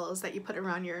airplane pillows that you put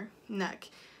around your neck,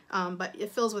 but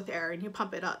it fills with air and you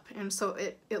pump it up, and so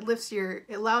it lifts it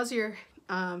allows your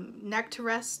neck to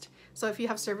rest. So if you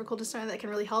have cervical dystonia, that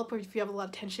can really help, or if you have a lot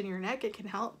of tension in your neck, it can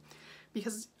help.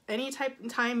 Because any time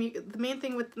the main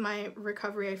thing with my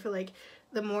recovery, I feel like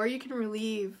the more you can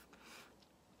relieve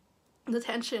the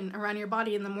tension around your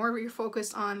body, and the more you're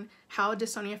focused on how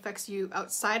dystonia affects you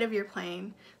outside of your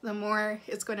plane, the more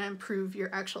it's going to improve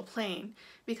your actual plane.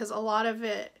 Because a lot of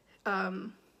it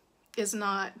is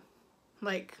not,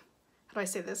 like, how do I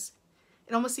say this?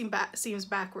 It almost seems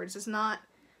backwards. It's not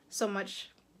so much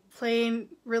plane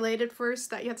related first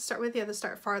that you have to start with. You have to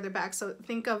start farther back. So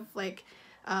think of like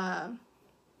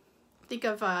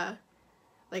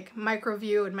like micro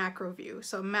view and macro view.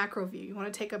 So macro view, you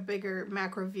want to take a bigger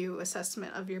macro view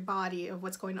assessment of your body, of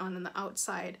what's going on in the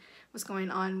outside, what's going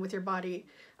on with your body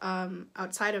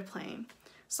outside of plane.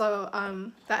 So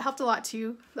that helped a lot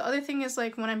too. The other thing is,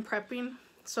 like, when I'm prepping,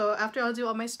 so after I'll do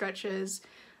all my stretches,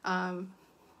 I'll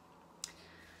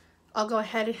go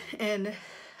ahead and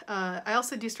I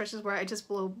also do stretches where I just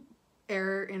blow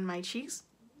air in my cheeks,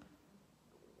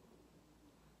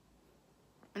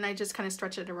 and I just kind of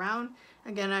stretch it around.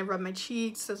 Again, I rub my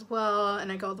cheeks as well,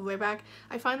 and I go all the way back.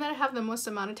 I find that I have the most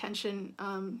amount of tension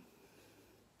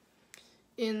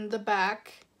in the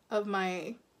back of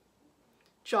my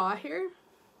jaw here,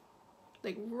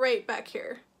 like right back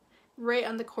here, right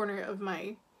on the corner of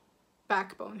my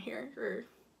backbone here, or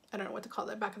I don't know what to call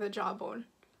that, back of the jawbone.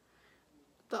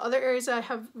 The other areas that I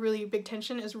have really big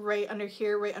tension is right under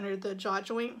here, right under the jaw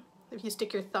joint, If you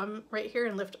stick your thumb right here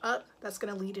and lift up, that's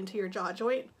going to lead into your jaw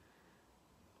joint,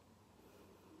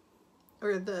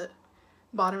 or the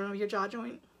bottom of your jaw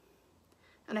joint.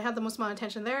 And I have the most amount of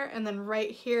tension there, and then right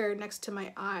here next to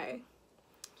my eye,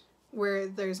 where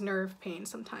there's nerve pain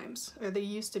sometimes, or there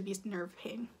used to be nerve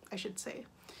pain, I should say.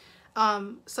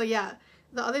 So yeah,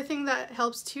 the other thing that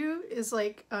helps too is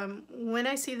like when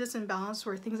I see this imbalance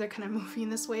where things are kind of moving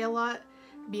this way a lot,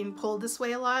 being pulled this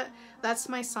way a lot, that's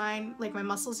my sign. Like my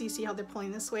muscles, you see how they're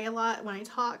pulling this way a lot when I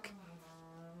talk.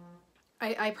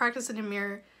 I practice in a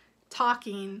mirror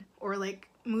talking, or like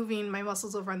moving my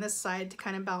muscles over on this side to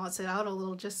kind of balance it out a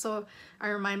little, just so I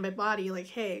remind my body like,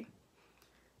 hey,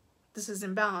 this is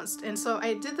imbalanced. And so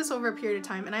I did this over a period of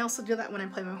time, and I also do that when I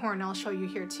play my horn. I'll show you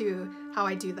here too how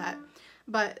I do that.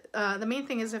 But the main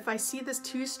thing is if I see this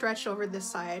too stretched over this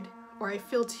side, or I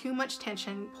feel too much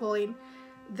tension pulling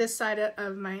this side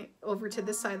of my over to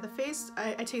this side of the face,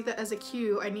 I take that as a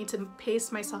cue. I need to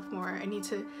pace myself more. I need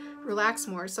to relax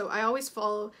more. So I always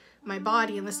follow my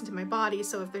body and listen to my body.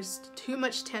 So if there's too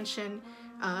much tension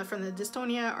from the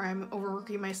dystonia, or I'm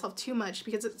overworking myself too much,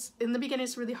 because it's in the beginning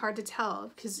it's really hard to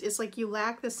tell, because it's like you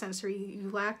lack the sensory, you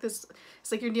lack this,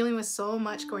 it's like you're dealing with so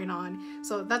much going on.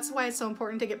 So that's why it's so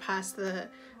important to get past the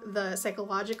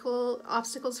psychological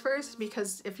obstacles first,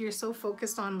 because if you're so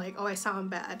focused on like, oh, I sound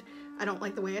bad, I don't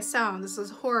like the way I sound, this is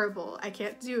horrible, I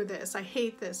can't do this, I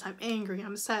hate this, I'm angry,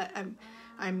 I'm upset,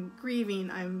 I'm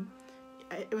grieving,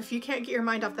 if you can't get your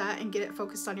mind off that and get it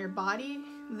focused on your body,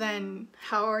 then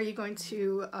how are you going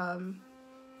to,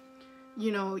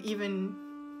 you know, even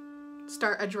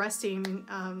start addressing,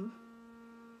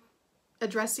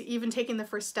 even taking the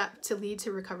first step to lead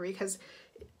to recovery? Because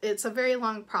it's a very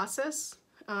long process,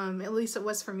 at least it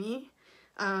was for me,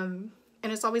 and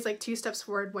it's always like 2 steps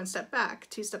forward, 1 step back,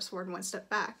 2 steps forward, 1 step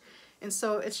back. And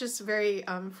so it's just very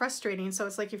frustrating. So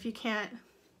it's like if you can't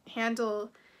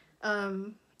handle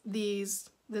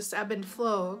this ebb and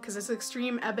flow, because it's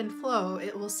extreme ebb and flow,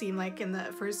 it will seem like in the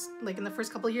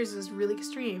first couple of years is really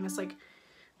extreme. It's like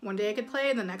one day I could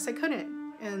play and the next I couldn't,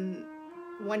 and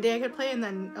one day I could play and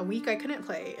then a week I couldn't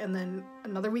play, and then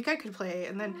another week I could play,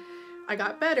 and then I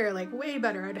got better, like way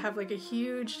better. I'd have like a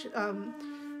huge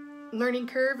learning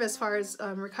curve as far as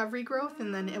recovery growth,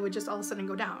 and then it would just all of a sudden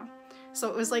go down. So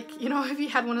it was like, you know, if you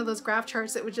had one of those graph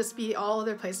charts, it would just be all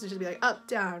over places, just be like up,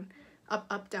 down, up,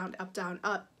 up, down, up, down,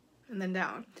 up, and then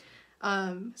down.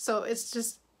 So it's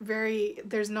just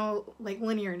there's no like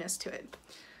linearness to it.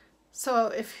 So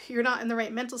if you're not in the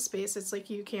right mental space, it's like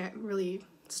you can't really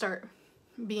start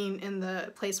being in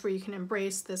the place where you can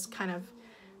embrace this kind of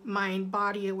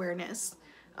mind-body awareness.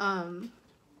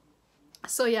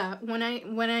 So yeah, when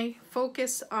I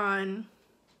focus on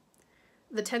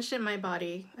the tension in my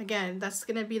body, again, that's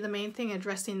going to be the main thing,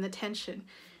 addressing the tension.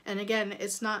 And again,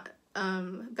 it's not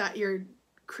that you're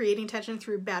creating tension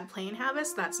through bad playing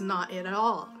habits. That's not it at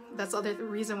all. That's the other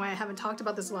reason why I haven't talked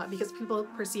about this a lot, because people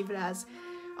perceive it as,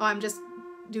 oh, I'm just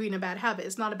doing a bad habit.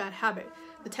 It's not a bad habit.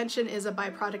 The tension is a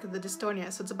byproduct of the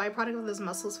dystonia. So it's a byproduct of those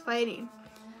muscles fighting.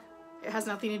 It has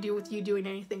nothing to do with you doing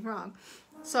anything wrong.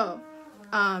 So,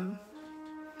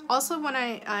 also when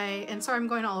and sorry I'm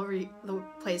going all over the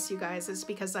place, you guys, it's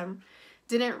because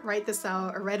didn't write this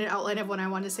out or write an outline of what I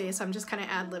wanted to say, so I'm just kind of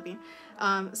ad-libbing.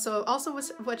 So also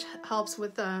what helps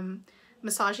with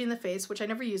massaging the face, which I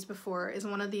never used before, is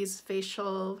one of these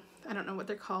facial, I don't know what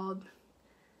they're called,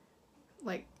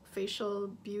 like facial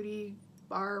beauty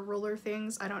bar roller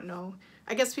things, I don't know.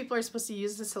 I guess people are supposed to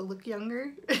use this to look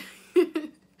younger.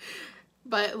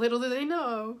 But little do they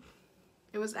know,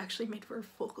 it was actually made for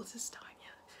vocal dystonia,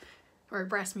 or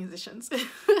brass musicians.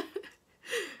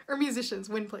 Or musicians,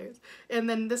 wind players. And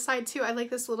then this side too, I like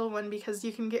this little one because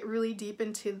you can get really deep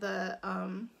into the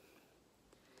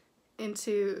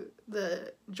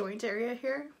joint area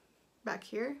here, back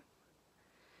here.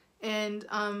 And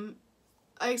I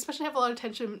especially have a lot of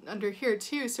tension under here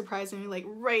too, surprisingly, like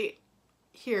right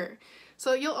here.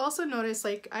 So you'll also notice,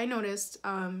 like I noticed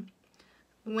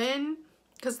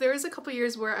because there was a couple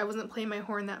years where I wasn't playing my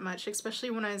horn that much, especially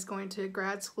when I was going to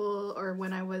grad school or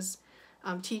when I was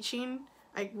teaching.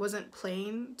 I wasn't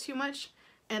playing too much,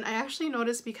 and I actually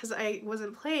noticed because I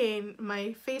wasn't playing,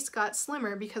 my face got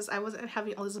slimmer because I wasn't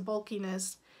having all this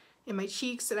bulkiness in my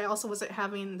cheeks, and I also wasn't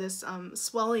having this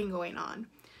swelling going on.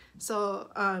 So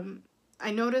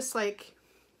I noticed, like,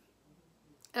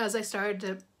 as I started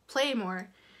to play more,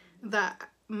 that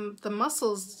the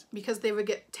muscles, because they would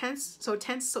get tense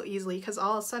so easily, because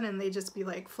all of a sudden they just be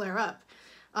like flare up.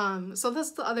 So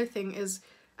that's the other thing is,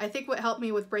 I think what helped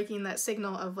me with breaking that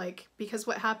signal of like, because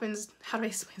what happens, how do I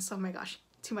explain this? Oh my gosh,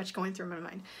 too much going through my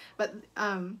mind. But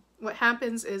what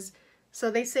happens is So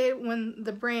they say when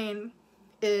the brain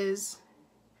is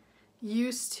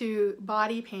used to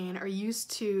body pain or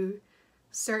used to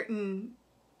certain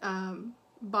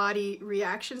body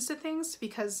reactions to things,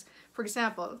 because, for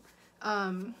example,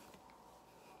 how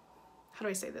do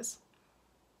I say this?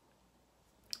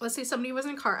 Let's say somebody was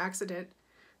in a car accident,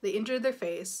 they injured their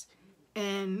face,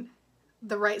 and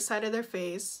the right side of their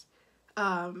face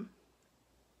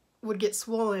would get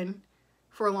swollen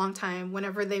for a long time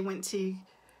whenever they went to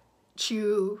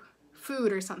chew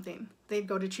food or something. They'd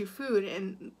go to chew food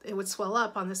and it would swell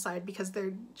up on the side because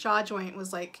their jaw joint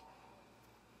was like,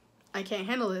 I can't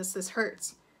handle this, this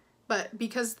hurts. But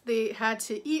because they had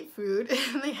to eat food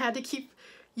and they had to keep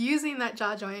using that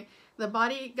jaw joint, the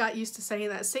body got used to sending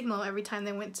that signal every time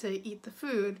they went to eat the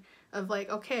food of like,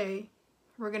 okay,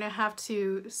 we're gonna have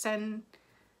to send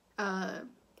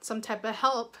some type of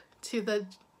help to the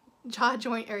jaw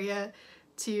joint area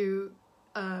to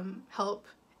help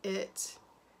it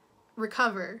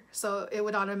recover. So it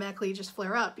would automatically just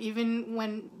flare up. Even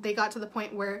when they got to the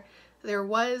point where there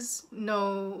was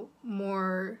no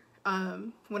more,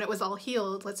 when it was all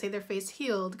healed, let's say their face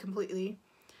healed completely,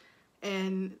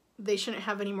 and they shouldn't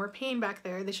have any more pain back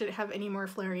there, they shouldn't have any more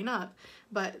flaring up,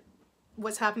 but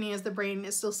what's happening is the brain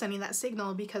is still sending that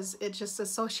signal because it just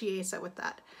associates it with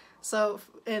that. So,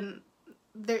 and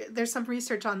there's some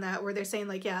research on that where they're saying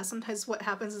like, yeah, sometimes what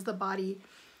happens is the body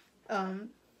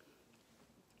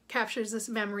captures this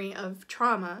memory of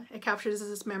trauma. It captures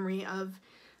this memory of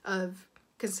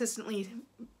consistently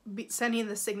sending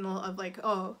the signal of like,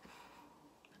 oh,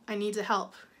 I need to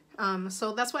help.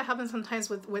 So that's what happens sometimes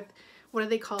with what do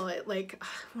they call it? Like,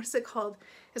 what is it called?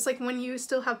 It's like when you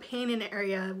still have pain in an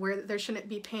area where there shouldn't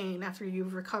be pain after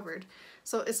you've recovered.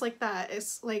 So it's like that.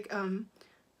 It's like,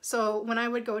 so when I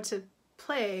would go to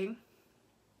play,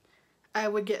 I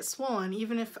would get swollen.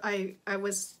 Even if I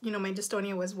was, you know, my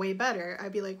dystonia was way better,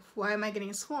 I'd be like, why am I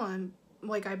getting swollen?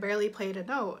 Like, I barely played a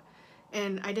note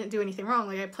and I didn't do anything wrong.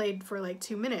 Like, I played for like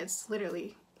 2 minutes,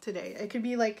 literally, today. It could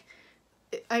be like,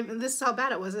 this is how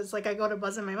bad it was. It's like I go to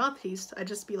buzz in my mouthpiece, I'd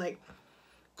just be like,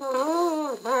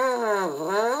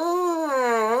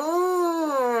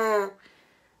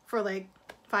 for like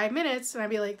 5 minutes, and I'd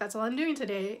be like, that's all I'm doing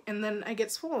today, and then I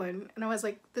get swollen, and I was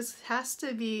like, this has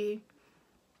to be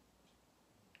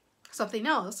something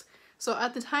else. So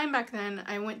at the time back then,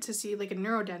 I went to see like a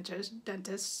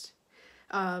dentist,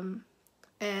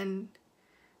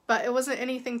 but it wasn't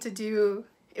anything to do,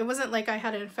 it wasn't like I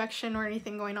had an infection or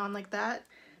anything going on like that.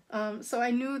 So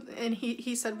I knew, and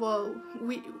he said, well,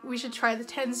 we should try the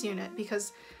TENS unit,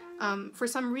 because for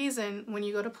some reason, when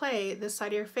you go to play, this side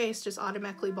of your face just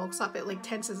automatically bulks up. It like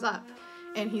tenses up.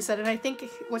 And he said, and I think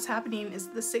what's happening is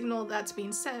the signal that's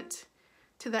being sent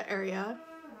to that area,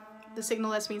 is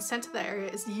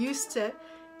used to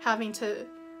having to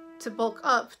bulk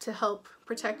up to help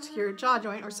protect your jaw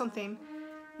joint or something.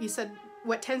 He said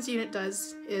what TENS unit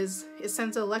does is it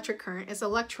sends an electric current. It's an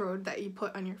electrode that you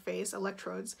put on your face,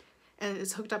 electrodes, and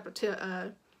it's hooked up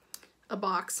to a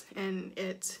box, and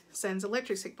it sends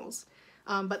electric signals.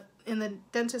 But in the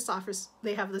dentist's office,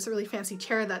 they have this really fancy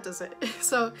chair that does it.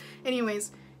 So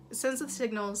anyways, it sends the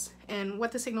signals, and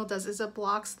what the signal does is it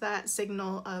blocks that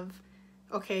signal of,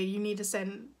 okay, you need to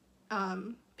send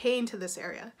pain to this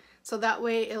area. So that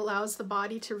way it allows the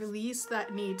body to release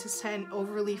that need to send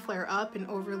overly flare up and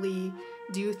overly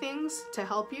do things to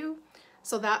help you.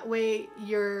 So that way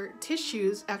your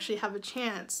tissues actually have a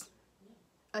chance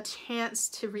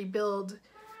to rebuild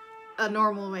a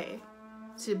normal way,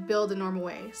 So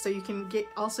you can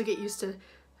also get used to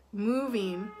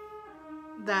moving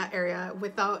that area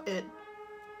without it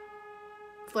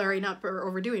flaring up or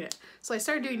overdoing it. So I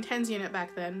started doing TENS unit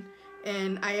back then,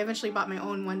 and I eventually bought my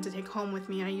own one to take home with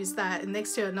me, and I used that. And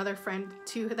next to another friend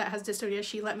too that has dystonia,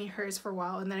 she let me hers for a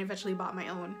while, and then I eventually bought my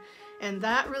own. And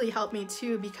that really helped me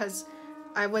too, because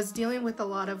I was dealing with a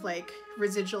lot of like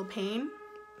residual pain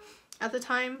at the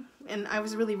time, and I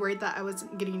was really worried that I was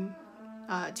getting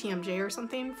TMJ or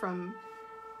something from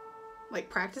like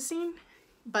practicing.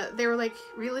 But they were like,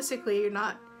 realistically, you're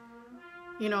not,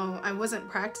 you know, I wasn't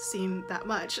practicing that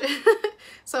much.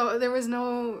 So there was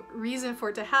no reason for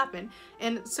it to happen.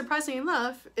 And surprisingly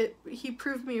enough, he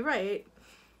proved me right,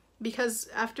 because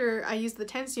after I used the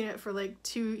TENS unit for like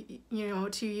 2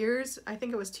 years, I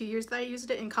think it was 2 years that I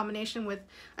used it in combination with,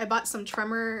 I bought some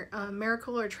tremor,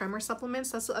 Miracle or tremor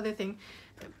supplements. That's the other thing.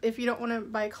 If you don't want to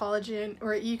buy collagen,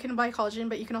 or you can buy collagen,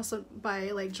 but you can also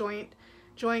buy like joint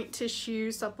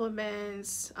tissue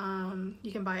supplements.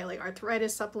 You can buy like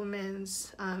arthritis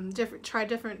supplements, try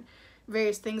different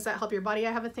various things that help your body.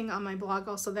 I have a thing on my blog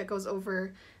also that goes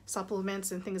over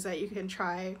supplements and things that you can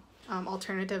try,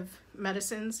 alternative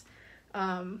medicines.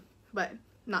 But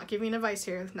not giving advice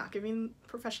here, not giving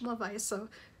professional advice, so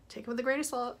take it with a grain of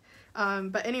salt.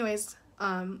 But anyways,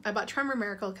 I bought Tremor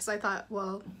Miracle because I thought,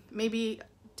 well, maybe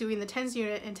doing the TENS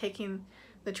unit and taking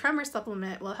the tremor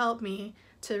supplement will help me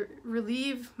to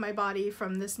relieve my body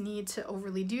from this need to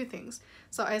overly do things.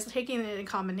 So I was taking it in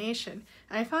combination,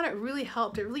 and I found it really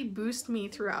helped. It really boosted me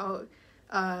throughout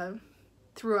the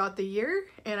year,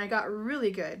 and I got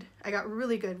really good.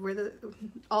 Where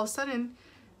all of a sudden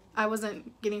I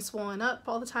wasn't getting swollen up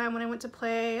all the time when I went to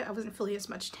play. I wasn't feeling as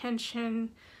much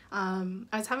tension. I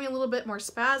was having a little bit more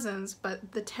spasms,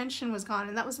 but the tension was gone,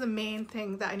 and that was the main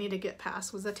thing that I need to get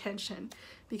past, was the tension.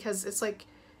 Because it's like,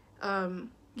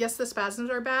 yes, the spasms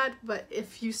are bad, but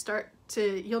if you start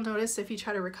to, you'll notice if you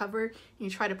try to recover and you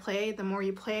try to play, the more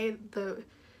you play,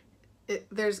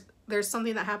 there's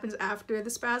something that happens after the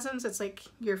spasms. It's like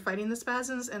you're fighting the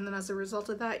spasms, and then as a result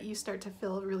of that, you start to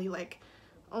feel really like,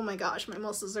 oh my gosh, my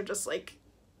muscles are just like,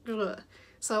 ugh.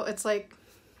 So it's like,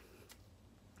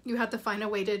 you have to find a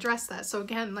way to address that. So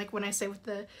again, like when I say with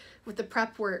the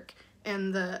prep work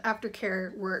and the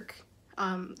aftercare work,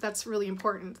 that's really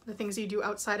important. The things you do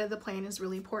outside of the plane is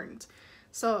really important.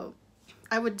 So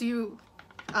I would do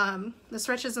the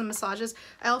stretches and massages.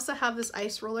 I also have this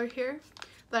ice roller here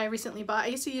that I recently bought. I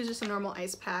used to use just a normal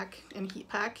ice pack and heat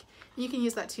pack. You can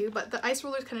use that too, but the ice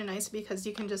roller is kind of nice because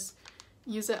you can just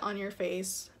use it on your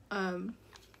face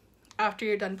after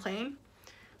you're done playing.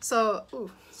 So,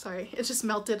 ooh, sorry, it just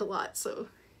melted a lot, so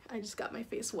I just got my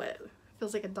face wet. It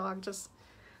feels like a dog just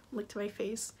licked my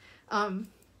face.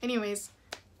 Anyways,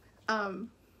 yeah,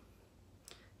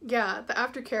 the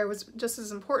aftercare was just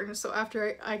as important. So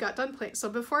after I got done playing, so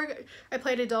before I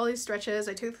played, I did all these stretches,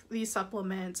 I took these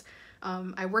supplements,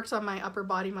 I worked on my upper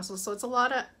body muscles, so it's a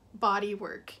lot of body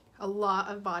work,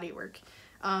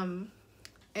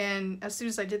 and as soon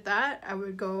as I did that, I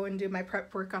would go and do my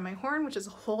prep work on my horn, which is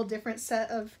a whole different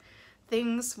set of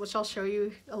things, which I'll show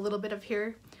you a little bit of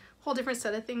here. Whole different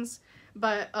set of things.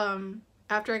 But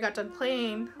after I got done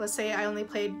playing, let's say I only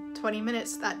played 20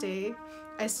 minutes that day,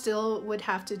 I still would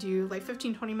have to do like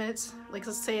 15-20 minutes. Like,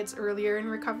 let's say it's earlier in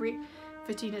recovery,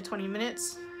 15 to 20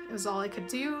 minutes. It was all I could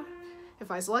do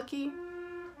if I was lucky.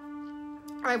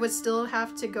 I would still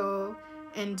have to go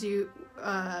and do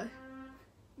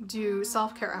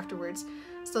self-care afterwards.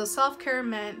 So self-care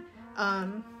meant,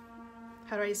 how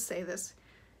do I say this?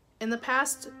 In the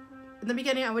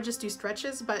beginning, I would just do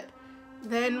stretches, but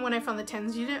then when I found the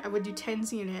TENS unit, I would do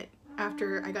TENS unit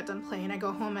after I got done playing. I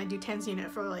go home, I do TENS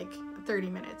unit for like 30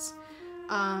 minutes.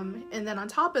 And then on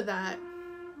top of that,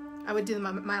 I would do the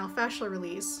myofascial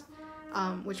release,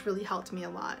 which really helped me a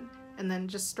lot. And then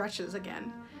just stretches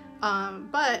again.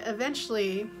 But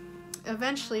eventually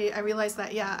I realized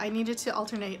that, yeah, I needed to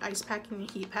alternate ice packing and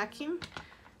heat packing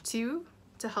too,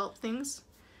 to help things.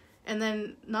 And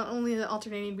then not only the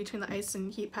alternating between the ice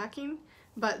and heat packing,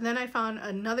 but then I found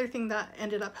another thing that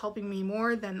ended up helping me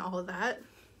more than all of that,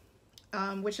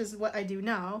 which is what I do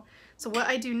now. So what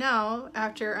I do now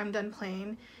after I'm done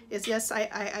playing is, yes, I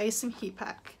ice and heat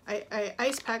pack. I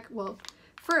ice pack, well,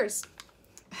 first,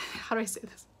 how do I say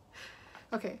this?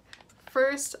 Okay,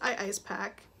 first I ice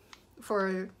pack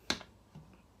for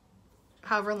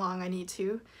however long I need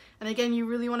to. And again, you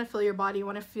really want to feel your body. You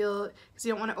want to feel, because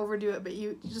you don't want to overdo it, but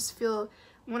you just feel,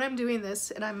 when I'm doing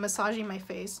this and I'm massaging my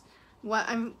face, what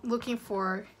I'm looking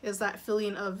for is that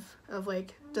feeling of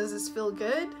like, does this feel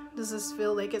good? Does this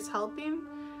feel like it's helping?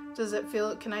 Does it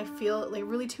feel, can I feel, like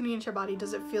really tuning into your body?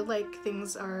 Does it feel like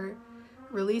things are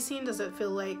releasing? Does it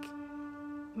feel like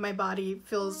my body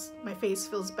feels, my face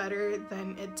feels better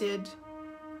than it did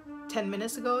 10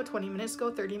 minutes ago, 20 minutes ago,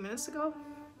 30 minutes ago?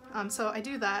 So I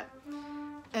do that,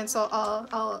 and so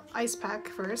I'll ice pack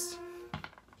first.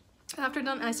 After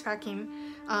done ice packing,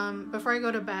 before I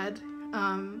go to bed,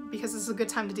 because this is a good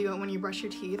time to do it when you brush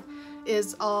your teeth,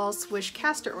 is I'll swish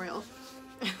castor oil.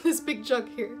 This big jug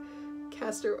here,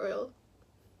 castor oil.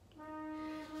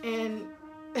 And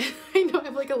I know I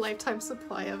have like a lifetime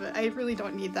supply of it. I really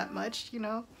don't need that much, you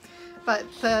know? But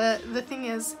the thing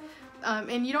is,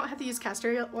 and you don't have to use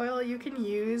castor oil, you can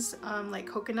use like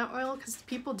coconut oil, because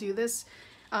people do this.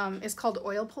 It's called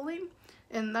oil pulling,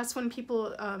 and that's when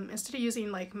people, instead of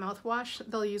using like mouthwash,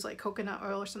 they'll use like coconut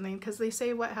oil or something, because they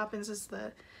say what happens is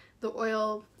the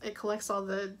oil, it collects all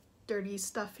the dirty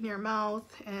stuff in your mouth,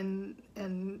 and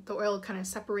the oil kind of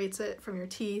separates it from your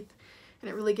teeth, and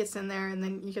it really gets in there, and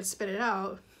then you can spit it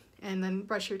out and then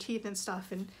brush your teeth and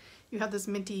stuff, and you have this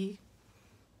minty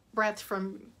breath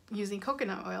from using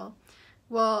coconut oil.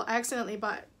 Well, I accidentally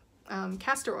bought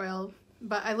castor oil,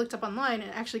 but I looked up online,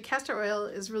 and actually castor oil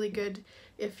is really good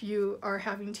if you are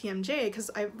having TMJ,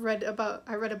 because I read a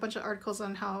bunch of articles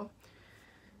on how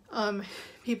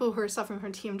people who are suffering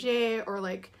from TMJ or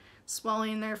like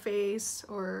swelling their face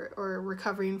or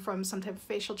recovering from some type of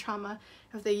facial trauma,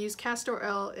 if they use castor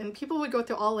oil, and people would go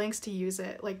through all lengths to use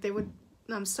it, like they would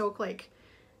soak like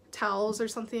towels or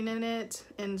something in it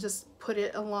and just put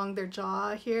it along their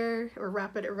jaw here or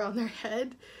wrap it around their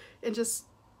head and just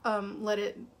let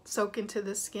it soak into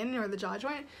the skin or the jaw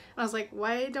joint. And I was like,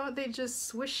 why don't they just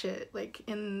swish it like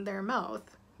in their mouth?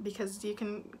 Because you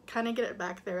can kind of get it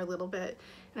back there a little bit.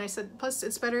 And I said, plus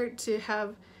it's better to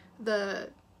have the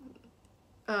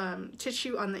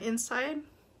tissue on the inside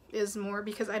is more,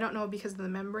 because I don't know, because of the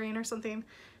membrane or something,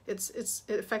 it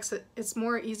affects it. It's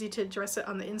more easy to dress it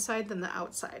on the inside than the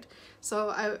outside. So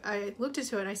I looked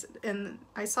into it and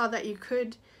I saw that you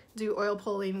could do oil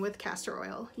pulling with castor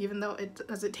oil, even though it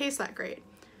doesn't taste that great,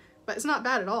 but it's not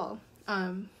bad at all.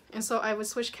 And so I would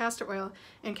switch castor oil,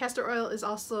 and castor oil is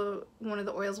also one of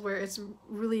the oils where it's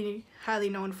really highly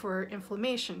known for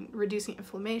inflammation, reducing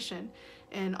inflammation,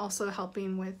 and also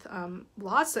helping with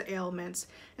lots of ailments.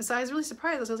 And so I was really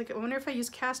surprised. I was like, I wonder if I use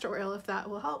castor oil, if that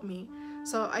will help me.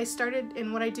 So I started,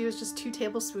 and what I do is just 2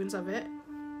 tablespoons of it,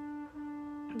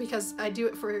 because I do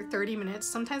it for 30 minutes.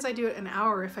 Sometimes I do it an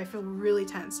hour if I feel really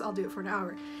tense. I'll do it for an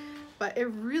hour. But it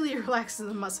really relaxes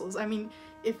the muscles. I mean,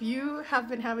 if you have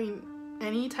been having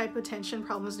any type of tension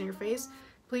problems in your face,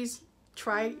 please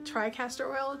try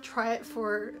castor oil. Try it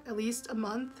for at least a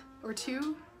month or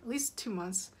 2, at least 2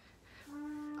 months,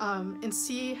 and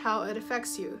see how it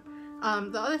affects you.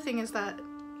 The other thing is that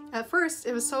at first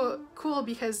it was so cool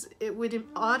because it would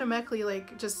automatically,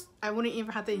 like, just, I wouldn't even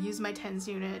have to use my TENS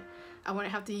unit. I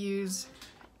wouldn't have to use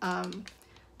the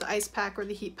ice pack or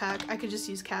the heat pack. I could just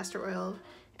use castor oil,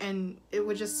 and it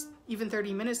would just, even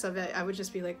 30 minutes of it, I would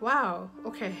just be like, wow,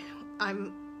 okay,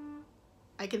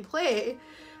 I can play.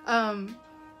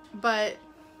 But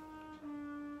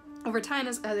over time,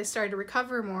 as I started to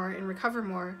recover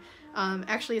more,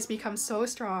 actually it's become so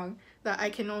strong that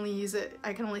I can only use it,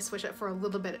 I can only switch it for a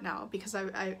little bit now, because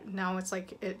now it's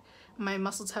like my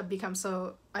muscles have become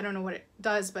so, I don't know what it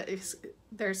does, but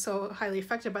they're so highly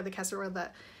affected by the castor oil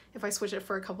that if I switch it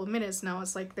for a couple of minutes, now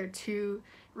it's like they're too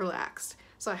relaxed.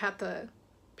 So I have to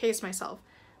pace myself,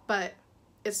 but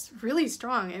it's really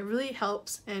strong. It really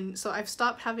helps. And so I've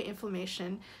stopped having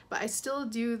inflammation, but I still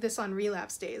do this on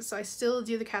relapse days. So I still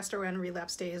do the castor oil on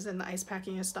relapse days and the ice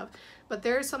packing and stuff. But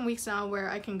there are some weeks now where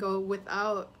I can go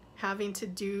without having to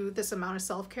do this amount of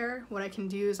self-care. What I can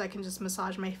do is I can just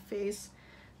massage my face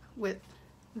with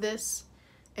this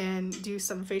and do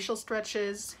some facial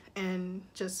stretches and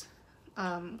just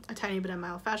a tiny bit of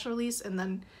myofascial release, and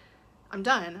then I'm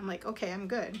done. I'm like, okay, I'm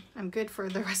good. I'm good for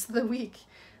the rest of the week.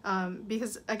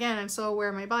 Because again, I'm so aware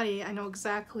of my body, I know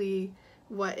exactly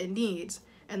what it needs.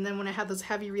 And then when I have those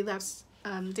heavy relapse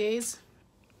days,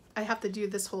 I have to do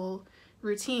this whole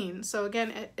routine. So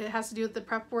again, it has to do with the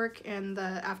prep work and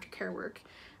the aftercare work.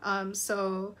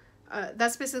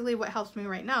 That's basically what helps me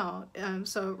right now.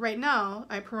 So right now,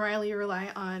 I primarily rely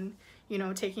on,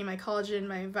 taking my collagen,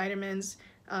 my vitamins,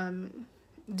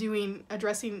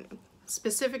 addressing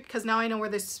specific, because now I know where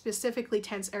there's specifically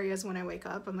tense areas when I wake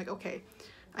up. I'm like, okay,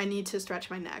 I need to stretch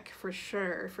my neck for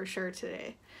sure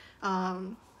today.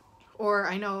 Or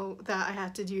I know that I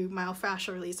have to do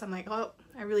myofascial release. I'm like, oh,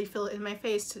 I really feel it in my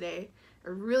face today. I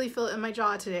really feel it in my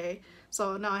jaw today.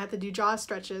 So now I have to do jaw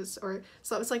stretches.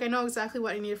 So it's like I know exactly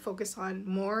what I need to focus on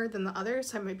more than the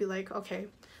others. So I might be like, okay,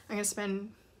 I'm gonna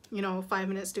spend 5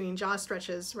 minutes doing jaw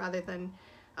stretches rather than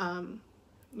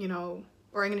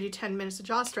or I'm gonna do 10 minutes of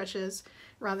jaw stretches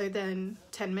rather than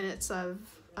 10 minutes of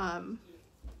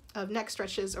neck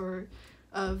stretches or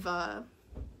of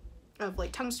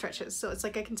like tongue stretches. So it's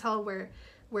like I can tell where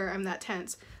I'm that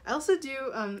tense. I also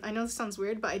do, I know this sounds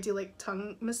weird, but I do like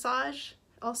tongue massage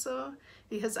also,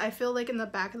 because I feel like in the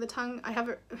back of the tongue,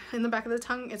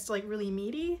 it's like really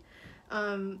meaty.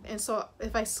 And so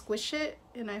if I squish it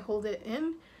and I hold it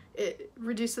in, it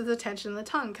reduces the tension in the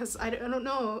tongue. Because I don't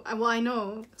know, well, I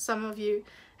know some of you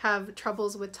have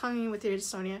troubles with tonguing with your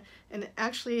dystonia, and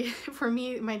actually for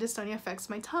me, my dystonia affects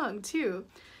my tongue too.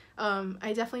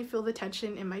 I definitely feel the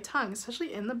tension in my tongue,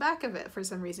 especially in the back of it for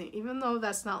some reason, even though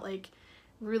that's not like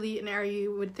really an area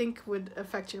you would think would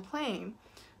affect your playing,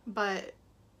 but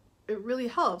it really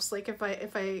helps. Like if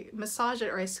I massage it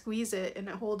or I squeeze it and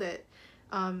I hold it,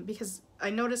 because I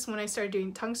noticed when I started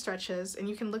doing tongue stretches, and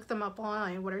you can look them up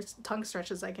online, what are tongue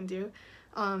stretches I can do,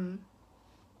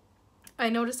 I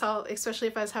noticed how, especially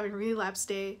if I was having a relapse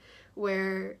day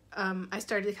where I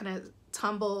started to kind of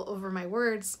tumble over my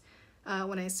words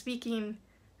when I was speaking,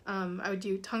 I would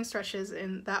do tongue stretches,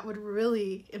 and that would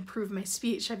really improve my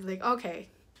speech. I'd be like, okay,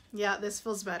 yeah, this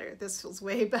feels better. This feels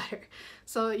way better.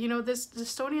 So, you know, this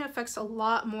dystonia affects a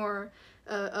lot more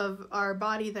of our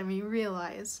body than we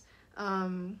realize.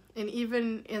 And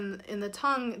even in the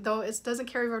tongue, though it doesn't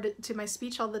carry over to my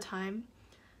speech all the time,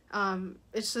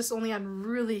 it's just only on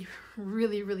really,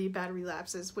 really, really bad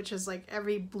relapses, which is like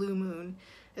every blue moon.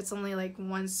 It's only like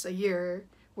once a year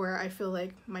where I feel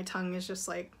like my tongue is just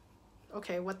like,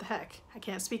 okay, what the heck? I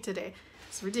can't speak today.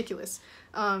 It's ridiculous.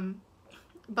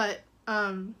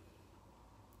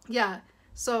 Yeah,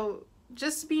 so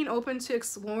just being open to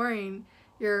exploring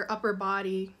your upper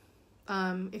body,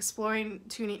 exploring,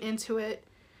 tuning into it,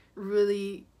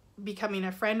 really becoming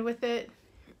a friend with it,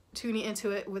 tuning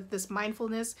into it with this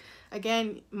mindfulness.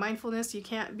 Again, mindfulness, you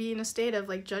can't be in a state of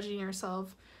like judging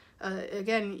yourself.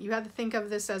 Again, you have to think of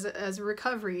this as a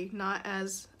recovery, not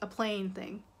as a playing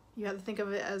thing. You have to think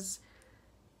of it as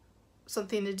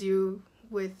something to do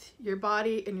with your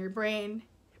body and your brain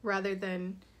rather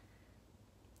than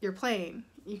your playing.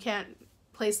 You can't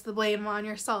place the blame on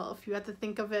yourself. You have to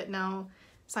think of it now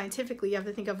scientifically. You have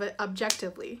to think of it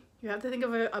objectively. You have to think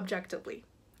of it objectively.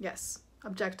 Yes,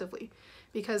 objectively.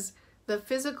 Because the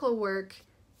physical work,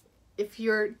 if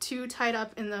you're too tied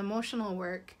up in the emotional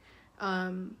work,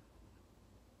 and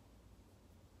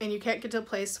you can't get to a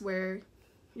place where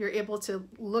you're able to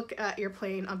look at your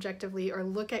playing objectively, or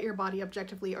look at your body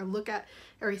objectively, or look at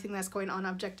everything that's going on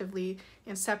objectively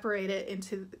and separate it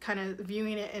into kind of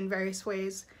viewing it in various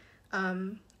ways,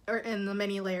 or in the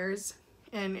many layers,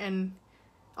 and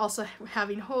also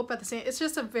having hope at the same. It's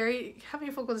just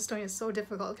having focal dystonia is so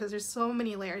difficult because there's so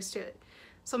many layers to it.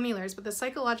 So many layers, but the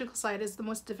psychological side is the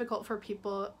most difficult for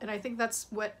people, and I think that's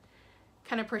what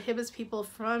kind of prohibits people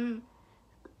from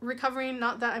recovering.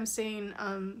 Not that I'm saying,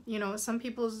 you know, some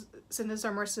people's symptoms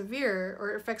are more severe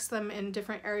or affects them in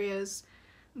different areas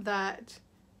that,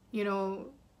 you know,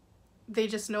 they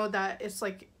just know that it's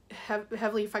like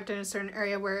heavily affected in a certain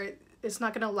area where it's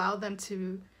not going to allow them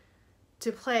to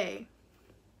play,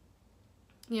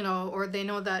 you know, or they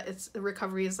know that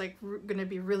recovery is like going to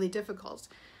be really difficult.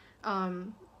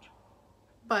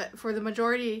 But for the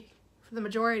majority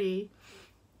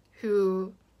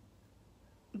who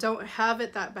don't have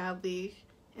it that badly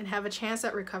and have a chance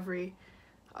at recovery,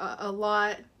 a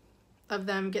lot of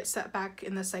them get set back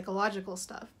in the psychological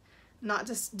stuff. Not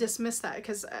just dismiss that,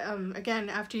 because again,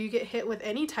 after you get hit with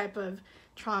any type of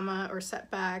trauma or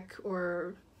setback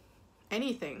or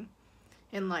anything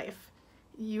in life,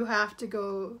 you have to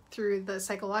go through the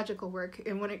psychological work.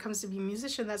 And when it comes to being a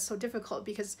musician, that's so difficult,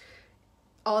 because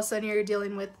all of a sudden you're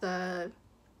dealing with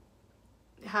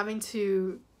having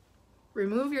to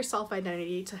remove your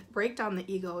self-identity to break down the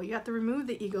ego. You have to remove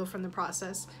the ego from the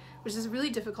process, which is really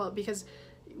difficult, because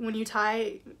when you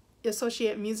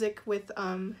associate music with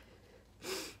who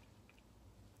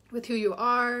you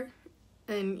are,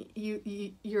 and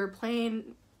you're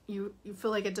playing, you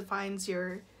feel like it defines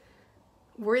your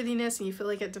worthiness, and you feel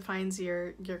like it defines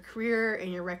your career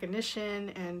and your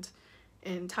recognition, and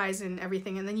ties in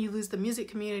everything, and then you lose the music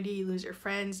community, you lose your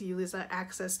friends, you lose that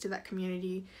access to that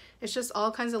community. It's just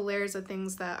all kinds of layers of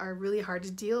things that are really hard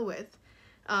to deal with.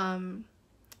 And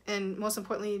most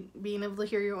importantly, being able to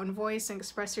hear your own voice and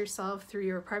express yourself through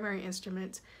your primary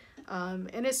instrument.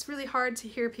 And it's really hard to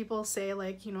hear people say,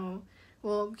 like, you know,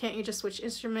 well, can't you just switch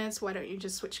instruments? Why don't you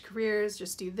just switch careers?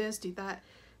 Just do this, do that.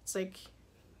 It's like,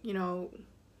 you know,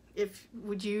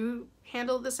 would you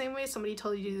handle it the same way somebody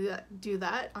told you to do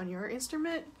that on your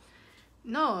instrument?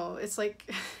 No, it's like,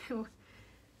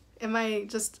 am I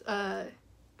just a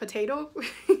potato?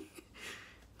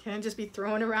 Can I just be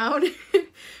thrown around?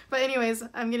 But anyways,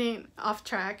 I'm getting off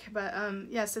track, but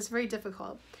yes, it's very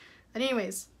difficult. But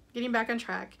anyways, getting back on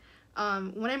track,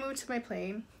 when I moved to my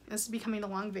playing, this is becoming a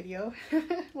long video,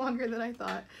 longer than I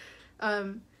thought.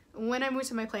 When I moved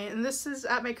to my playing, and this is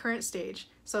at my current stage,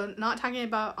 so not talking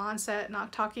about onset,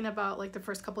 not talking about like the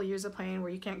first couple years of playing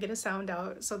where you can't get a sound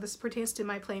out, so this pertains to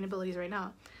my playing abilities right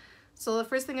now. So the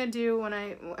first thing I do when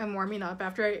I'm warming up,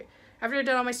 after I did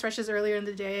all my stretches earlier in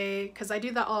the day, because I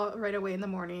do that all right away in the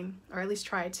morning, or at least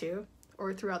try to,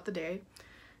 or throughout the day,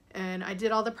 and I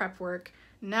did all the prep work.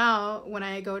 Now when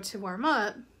I go to warm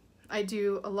up, I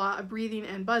do a lot of breathing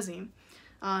and buzzing,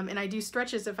 and I do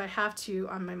stretches if I have to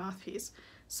on my mouthpiece.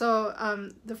 So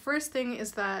the first thing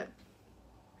is that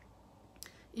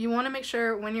you want to make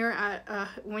sure when you're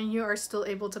when you are still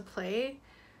able to play,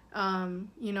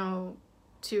 you know,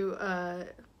 to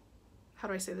how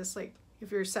do I say this, like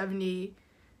if you're 90%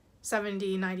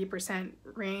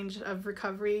 range of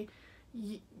recovery,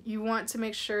 you want to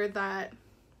make sure that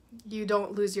you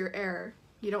don't lose your air,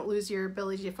 you don't lose your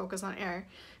ability to focus on air,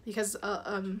 because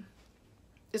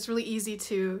it's really easy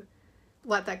to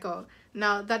let that go.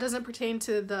 Now, that doesn't pertain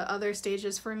to the other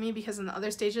stages for me, because in the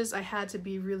other stages, I had to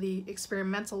be really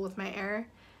experimental with my air.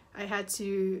 I had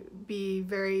to be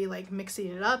very, like, mixing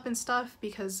it up and stuff,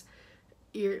 because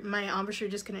my embouchure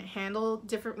just couldn't handle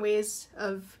different ways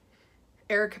of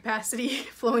air capacity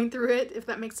flowing through it, if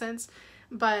that makes sense.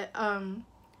 But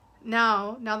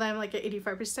now that I'm like at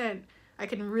 85%, I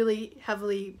can really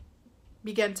heavily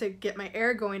begin to get my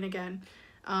air going again.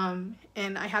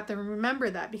 And I have to remember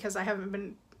that, because I haven't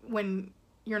been, when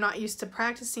you're not used to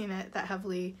practicing it that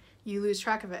heavily, you lose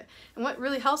track of it. And what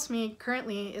really helps me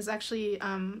currently is actually,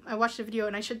 I watched a video,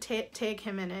 and I should tag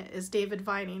him in it, is David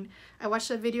Vining. I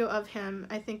watched a video of him,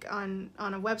 I think on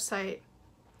a website,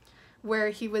 where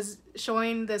he was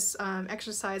showing this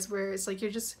exercise where it's like you're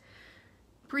just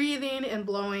breathing and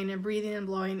blowing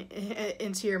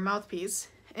into your mouthpiece.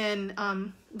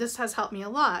 And this has helped me a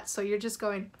lot. So you're just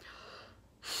going,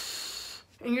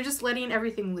 and you're just letting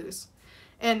everything loose.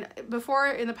 And before,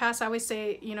 in the past, I always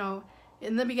say, you know,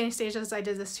 in the beginning stages, I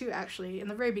did this too, actually, in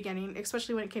the very beginning,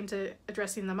 especially when it came to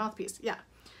addressing the mouthpiece. Yeah.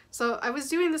 So I was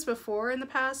doing this before in the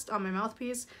past on my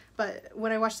mouthpiece, but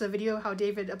when I watched the video how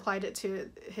David applied it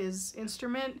to his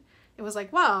instrument, it was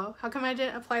like, wow, how come I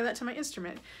didn't apply that to my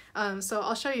instrument? So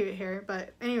I'll show you it here,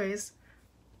 but anyways,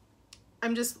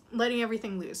 I'm just letting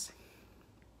everything loose.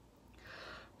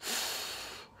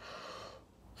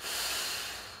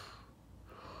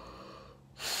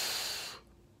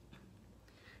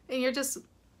 And you're just,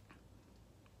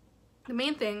 the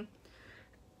main thing,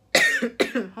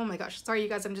 oh my gosh, sorry you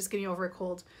guys, I'm just getting over a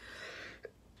cold.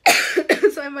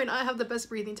 So I might not have the best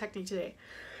breathing technique today.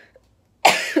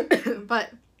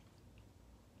 But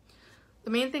the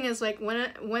main thing is, like,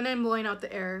 when I'm blowing out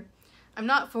the air, I'm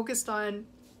not focused on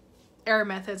air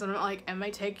methods. I'm not like, am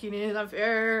I taking in enough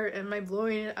air? Am I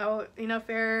blowing out enough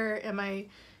air? Am I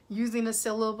using a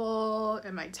syllable?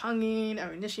 Am I tonguing? Am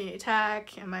I initiating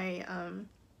attack? Am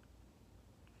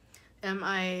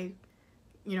I,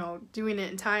 you know, doing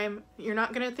it in time? You're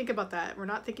not going to think about that. We're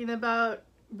not thinking about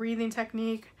breathing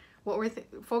technique. What we're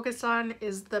focused on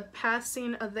is the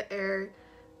passing of the air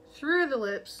through the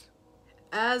lips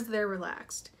as they're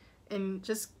relaxed, and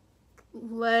just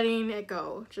letting it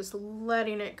go,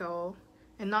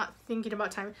 and not thinking about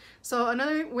time. So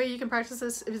another way you can practice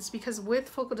this is, because with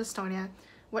focal dystonia,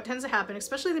 what tends to happen,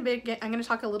 especially the big, I'm going to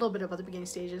talk a little bit about the beginning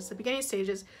stages. The beginning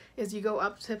stages is you go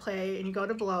up to play and you go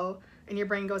to blow, and your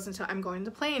brain goes into, I'm going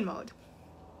into playing mode.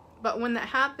 But when that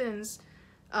happens,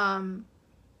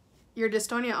 your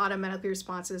dystonia automatically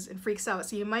responds and freaks out.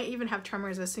 So you might even have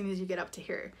tremors as soon as you get up to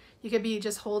here. You could be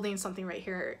just holding something right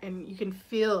here, and you can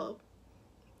feel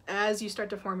as you start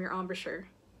to form your embouchure,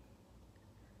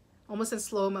 almost in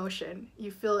slow motion, you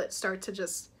feel it start to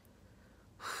just,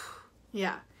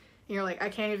 yeah. And you're like, I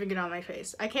can't even get on my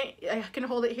face. I can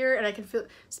hold it here, and I can feel,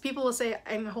 so people will say,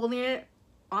 I'm holding it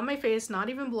on my face, not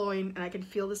even blowing, and I can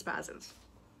feel the spasms.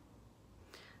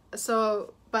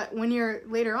 So, but when you're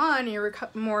later on, you're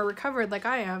more recovered like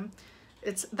I am,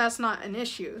 that's not an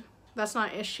issue. That's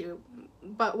not an issue.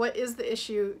 But what is the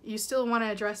issue? You still want to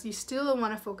address, you still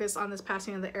want to focus on this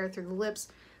passing of the air through the lips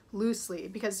loosely,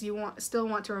 because you still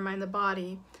want to remind the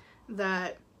body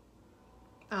that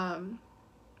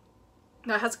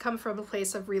that has come from a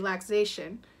place of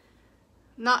relaxation.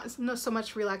 Not so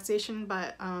much relaxation,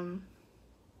 but how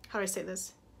do I say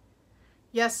this?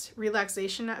 Yes,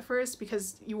 relaxation at first,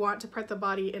 because you want to put the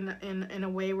body in a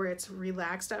way where it's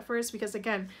relaxed at first, because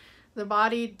again, the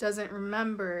body doesn't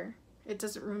remember. It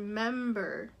doesn't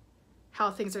remember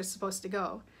how things are supposed to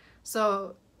go.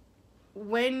 So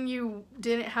when you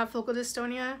didn't have focal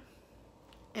dystonia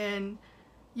and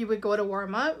you would go to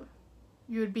warm up,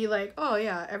 you would be like, oh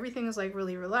yeah, everything is like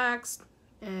really relaxed,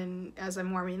 and as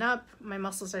I'm warming up, my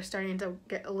muscles are starting to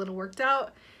get a little worked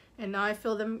out, and now I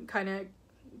feel them kind of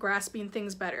grasping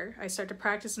things better. I start to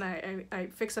practice, and I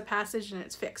fix a passage and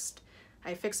it's fixed.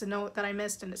 I fix a note that I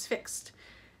missed and it's fixed.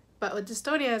 But with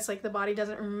dystonia, it's like the body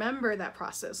doesn't remember that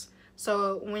process.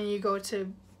 So when you go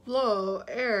to blow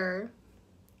air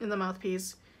in the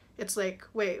mouthpiece, it's like,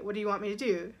 wait, what do you want me to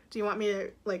do? Do you want me to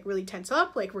like really tense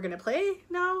up? Like we're gonna play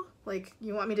now? Like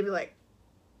you want me to be like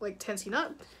tensing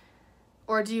up?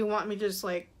 Or do you want me to just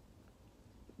like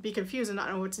be confused and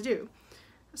not know what to do?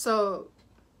 So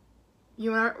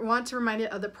you want to remind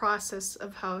it of the process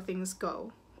of how things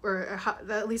go, or how,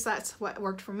 at least that's what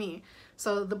worked for me.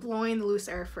 So the blowing the loose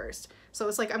air first. So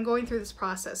it's like I'm going through this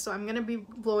process. So I'm going to be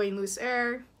blowing loose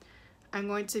air. I'm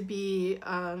going to be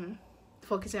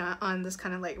focusing on this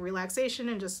kind of like relaxation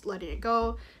and just letting it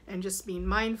go and just being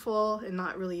mindful and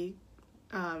not really,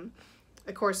 of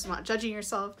course, not judging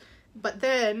yourself. But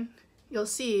then you'll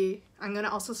see I'm gonna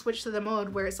also switch to the mode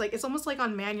where it's like, it's almost like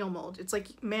on manual mode. It's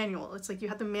like manual. It's like you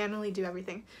have to manually do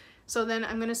everything. So then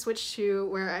I'm gonna switch to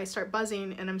where I start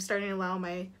buzzing and I'm starting to allow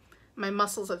my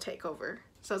muscles to take over.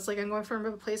 So it's like I'm going from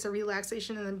a place of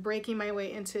relaxation and then breaking my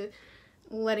way into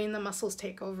letting the muscles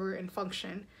take over and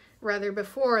function. Rather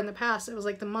before, in the past, it was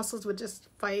like the muscles would just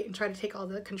fight and try to take all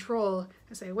the control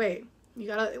and say, wait, you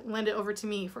gotta lend it over to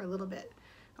me for a little bit.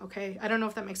 Okay, I don't know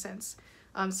if that makes sense.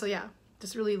 So yeah,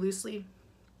 just really loosely.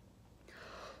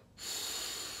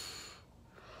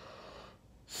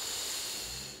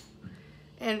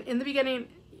 And in the beginning,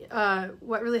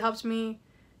 what really helped me,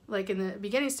 like in the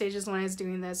beginning stages when I was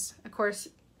doing this, of course,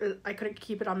 I couldn't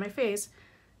keep it on my face,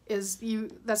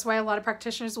 that's why a lot of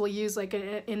practitioners will use like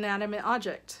an inanimate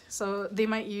object. So they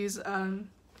might use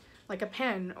like a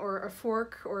pen or a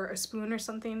fork or a spoon or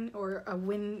something, or a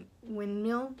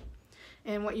windmill.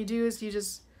 And what you do is you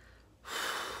just,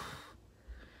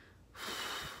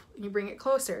 you bring it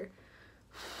closer.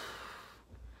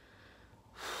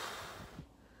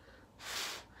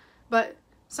 But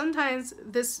sometimes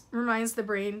this reminds the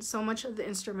brain so much of the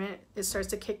instrument, it starts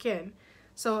to kick in.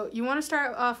 So you want to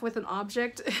start off with an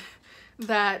object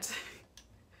that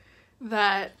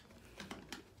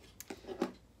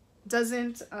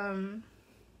doesn't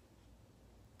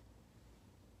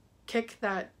kick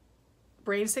that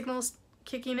brain signals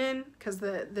kicking in, because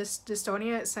this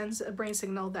dystonia, it sends a brain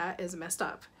signal that is messed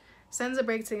up. It sends a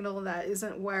brain signal that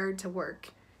isn't wired to work.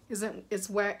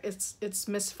 It's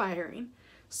misfiring.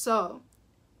 So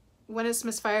when it's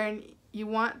misfiring, you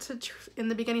want to, in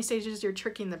the beginning stages, you're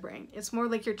tricking the brain. It's more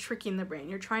like you're tricking the brain.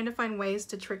 You're trying to find ways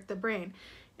to trick the brain.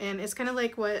 And it's kind of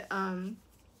like what,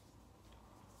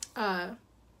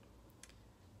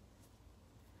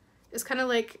 it's kind of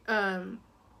like when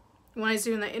I was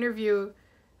doing that interview,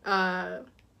 I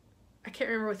can't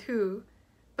remember with who,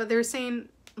 but they were saying,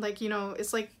 like, you know,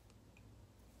 it's like,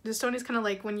 dystonia is kind of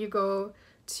like when you go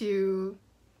to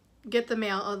get the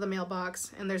mail out of the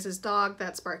mailbox and there's this dog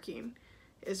that's barking.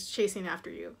 Is chasing after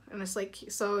you, and it's like,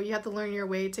 so you have to learn your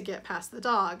way to get past the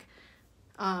dog.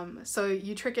 So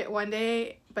you trick it one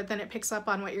day, but then it picks up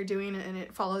on what you're doing and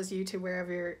it follows you to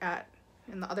wherever you're at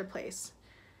in the other place.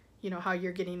 You know, how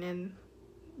you're getting in,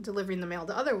 delivering the mail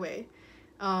the other way.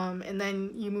 And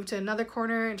then you move to another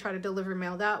corner and try to deliver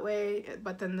mail that way,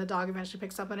 but then the dog eventually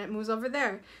picks up and it moves over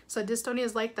there. So dystonia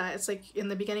is like that. It's like in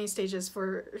the beginning stages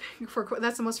for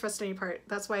that's the most frustrating part.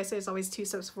 That's why I say it's always 2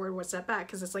 steps forward, 1 step back,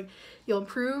 because it's like you'll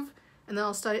improve and then all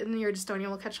of a sudden your dystonia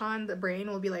will catch on. The brain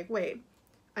will be like, wait,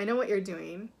 I know what you're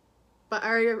doing, but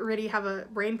I already have a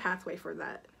brain pathway for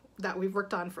that we've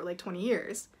worked on for like 20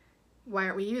 years. Why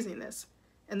aren't we using this?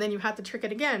 And then you have to trick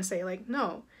it again, say like,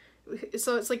 no.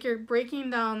 So it's like you're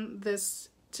breaking down this,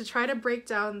 to try to break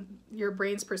down your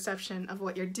brain's perception of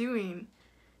what you're doing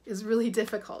is really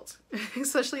difficult.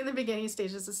 Especially in the beginning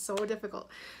stages, it's so difficult.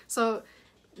 So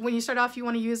when you start off, you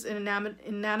want to use an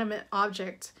inanimate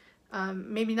object,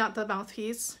 maybe not the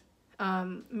mouthpiece,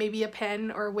 maybe a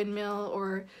pen or a windmill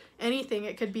or anything.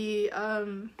 It could be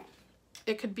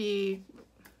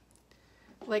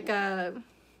like a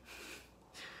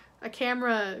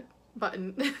camera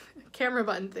button, camera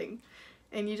button thing,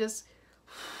 and you just,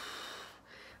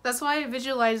 that's why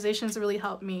visualizations really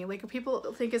help me. Like,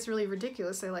 people think it's really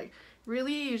ridiculous. They're like,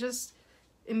 really, you just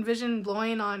envision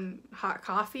blowing on hot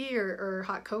coffee or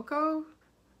hot cocoa?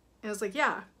 And it's like,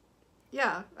 yeah,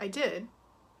 I did,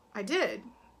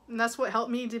 and that's what helped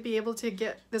me to be able to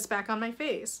get this back on my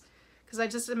face, because I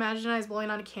just imagined I was blowing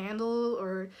on a candle.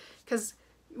 Or because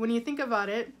when you think about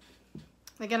it,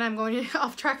 again, I'm going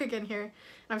off track again here.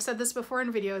 And I've said this before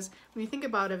in videos. When you think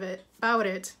about it,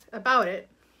 oh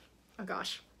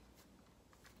gosh.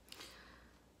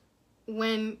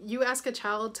 When you ask a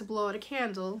child to blow out a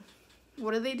candle,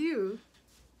 what do?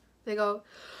 They go,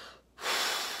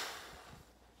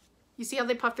 you see how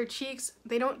they puff their cheeks?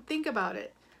 They don't think about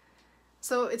it.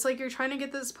 So it's like you're trying to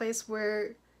get to this place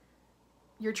where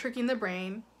you're tricking the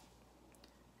brain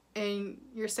and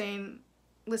you're saying,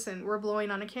 listen, we're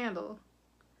blowing on a candle.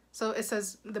 So it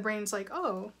says, the brain's like,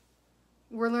 oh,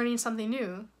 we're learning something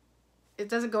new. It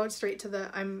doesn't go straight to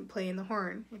the, I'm playing the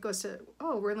horn. It goes to,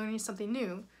 oh, we're learning something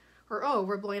new. Or, oh,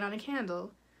 we're blowing on a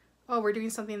candle. Oh, we're doing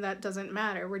something that doesn't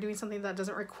matter. We're doing something that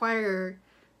doesn't require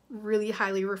really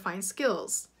highly refined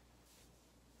skills.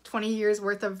 20 years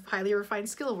worth of highly refined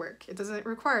skill work. It doesn't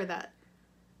require that.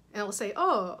 And it'll say,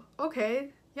 oh, okay,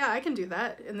 yeah, I can do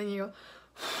that. And then you go,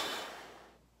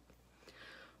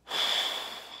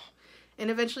 and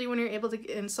eventually when you're able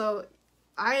to, and so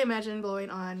I imagine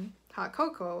blowing on hot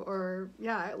cocoa, or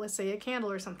yeah, let's say a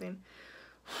candle or something.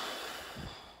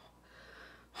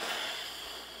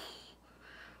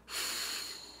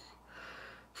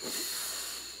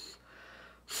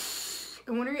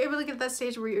 And when you're able to get that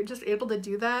stage where you're just able to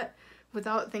do that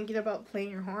without thinking about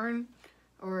playing your horn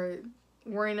or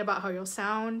worrying about how you'll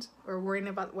sound or worrying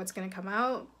about what's going to come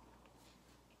out,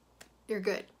 you're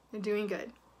good. You're doing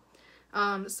good.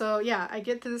 So yeah, I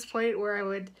get to this point where I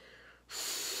would,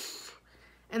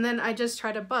 and then I just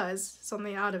try to buzz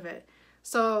something out of it.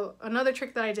 So another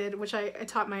trick that I did, which I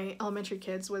taught my elementary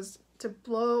kids, was to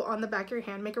blow on the back of your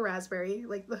hand, make a raspberry,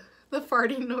 like the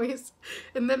farting noise,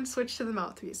 and then switch to the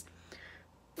mouthpiece.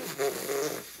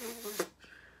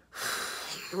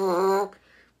 So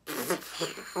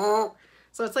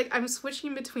it's like I'm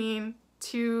switching between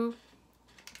two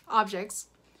objects.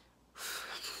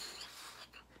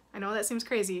 I know that seems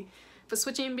crazy, but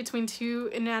switching between two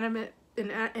inanimate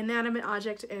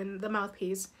object and the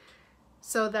mouthpiece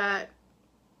so that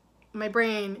my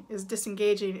brain is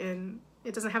disengaging and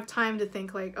it doesn't have time to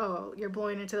think like, oh, you're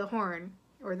blowing into the horn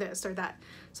or this or that.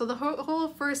 So the whole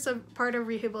first part of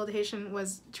rehabilitation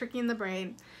was tricking the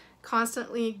brain,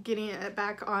 constantly getting it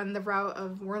back on the route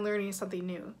of we're learning something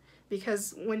new.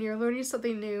 Because when you're learning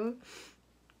something new,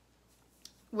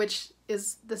 which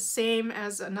is the same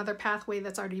as another pathway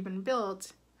that's already been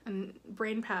built, a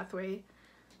brain pathway,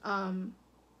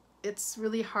 it's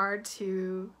really hard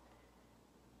to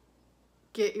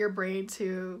get your brain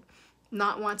to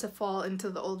not want to fall into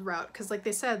the old route. Because like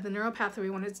they said, the neural pathway,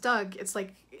 when it's dug, it's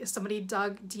like if somebody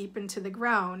dug deep into the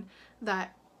ground,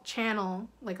 that channel,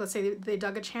 like let's say they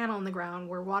dug a channel in the ground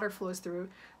where water flows through,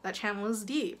 that channel is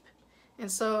deep.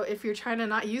 And so if you're trying to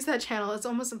not use that channel, it's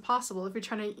almost impossible. If you're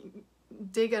trying to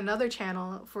dig another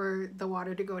channel for the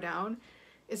water to go down,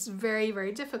 it's very,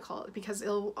 very difficult because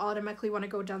it'll automatically want to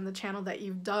go down the channel that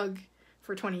you've dug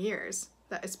for 20 years,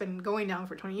 that it's been going down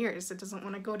for 20 years. It doesn't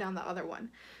want to go down the other one.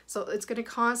 So it's going to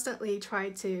constantly try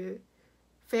to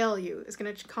fail you. It's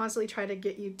going to constantly try to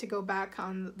get you to go back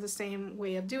on the same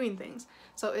way of doing things.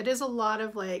 So it is a lot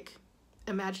of like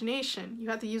imagination. You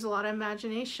have to use a lot of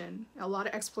imagination, a lot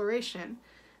of exploration,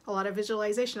 a lot of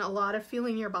visualization, a lot of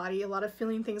feeling your body, a lot of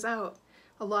feeling things out,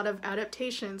 a lot of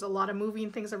adaptations, a lot of moving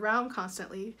things around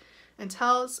constantly,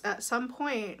 until at some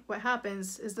point what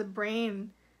happens is the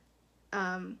brain,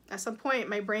 at some point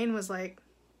my brain was like,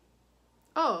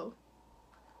 oh,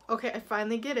 okay, I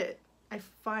finally get it. I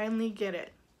finally get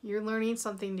it. You're learning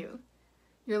something new.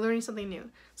 You're learning something new.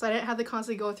 So I didn't have to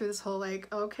constantly go through this whole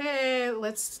like, okay,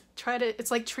 let's try to, it's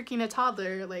like tricking a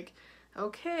toddler, like,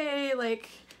 okay, like,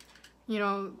 you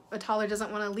know, a toddler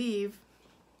doesn't want to leave.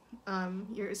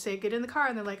 You say, get in the car,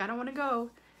 and they're like, I don't want to go.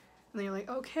 And then you're like,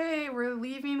 okay, we're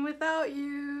leaving without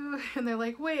you. And they're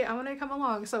like, wait, I want to come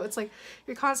along. So it's like,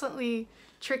 you're constantly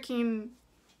tricking.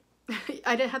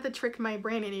 I didn't have to trick my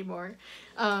brain anymore.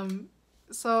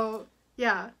 So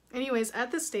yeah, anyways,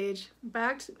 at this stage,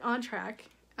 back on track,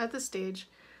 at this stage,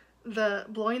 the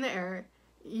blowing the air,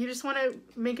 you just want to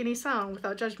make any sound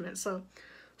without judgment. So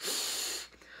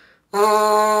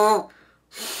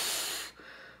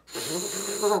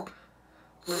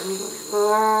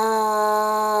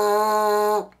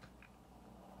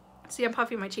see, I'm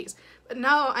puffing my cheeks, but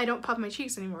now I don't puff my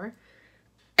cheeks anymore.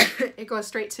 It goes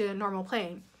straight to normal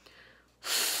playing.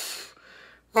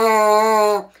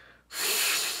 Now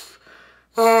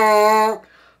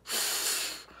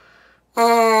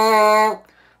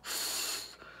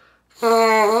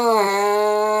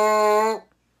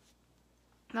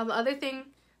the other thing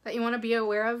that you want to be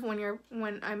aware of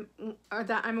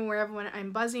that I'm aware of when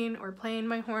I'm buzzing or playing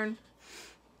my horn.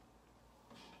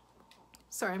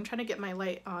 Sorry, I'm trying to get my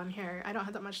light on here. I don't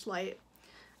have that much light.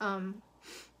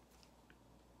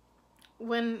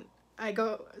 When I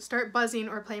start buzzing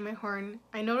or playing my horn,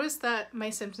 I notice that my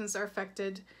symptoms are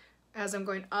affected as I'm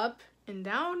going up and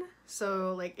down.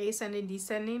 So like ascending,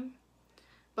 descending,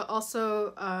 but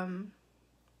also, how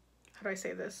do I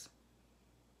say this?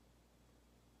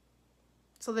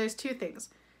 So there's two things.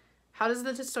 How does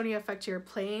the dystonia affect your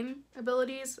playing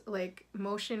abilities, like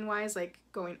motion-wise, like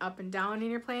going up and down in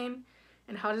your playing?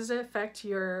 And how does it affect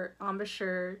your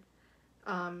embouchure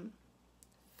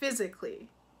physically?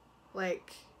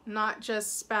 Like, not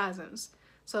just spasms.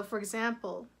 So for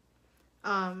example,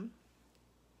 you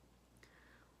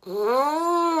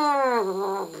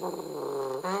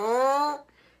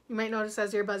might notice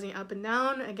as you're buzzing up and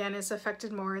down, again, it's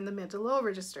affected more in the mid to low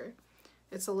register.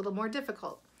 It's a little more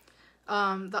difficult.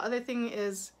 The other thing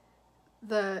is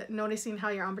the noticing how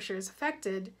your embouchure is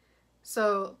affected.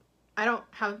 So I don't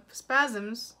have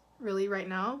spasms really right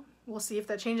now. We'll see if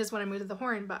that changes when I move to the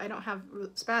horn, but I don't have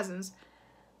spasms.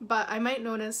 But I might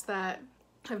notice that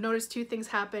I've noticed two things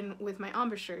happen with my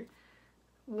embouchure.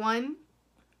 One,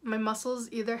 my muscles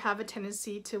either have a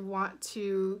tendency to want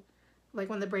to, like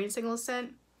when the brain signal is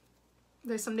sent,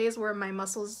 there's some days where my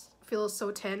muscles feel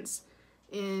so tense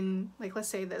in, like, let's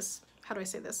say this. How do I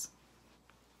say this?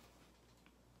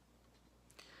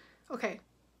 Okay.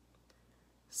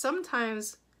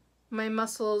 Sometimes my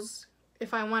muscles,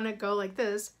 if I want to go like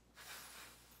this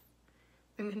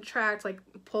and contract, like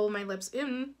pull my lips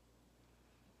in,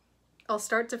 I'll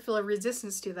start to feel a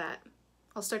resistance to that.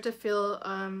 I'll start to feel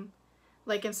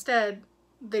like instead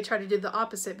they try to do the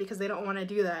opposite because they don't want to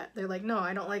do that. They're like, no,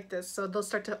 I don't like this. So they'll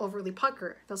start to overly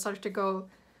pucker. They'll start to go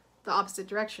the opposite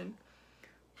direction.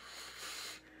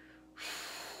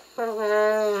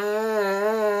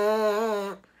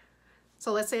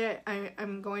 So let's say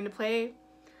I'm going to play.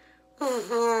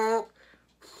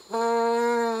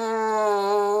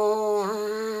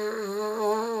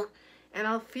 And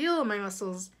I'll feel my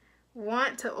muscles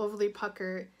want to overly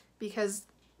pucker because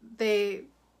they're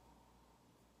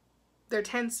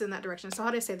tense in that direction. So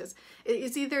how do I say this?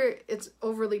 It's either it's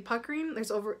overly puckering,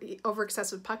 there's over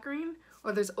excessive puckering,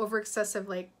 or there's over excessive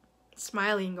like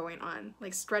smiling going on,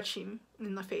 like stretching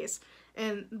in the face.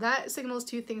 And that signals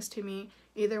two things to me.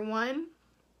 Either one,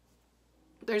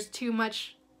 there's too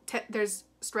much, there's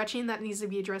stretching that needs to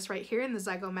be addressed right here in the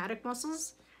zygomatic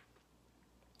muscles,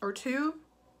 or two,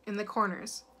 in the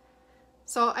corners.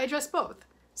 So I address both.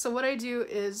 So what I do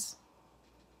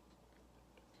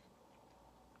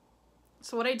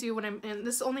when I'm, and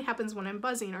this only happens when I'm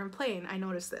buzzing or I'm playing, I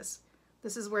notice this.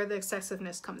 This is where the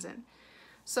excessiveness comes in.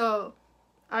 So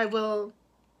I will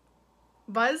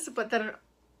buzz, but then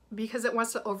because it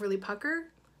wants to overly pucker,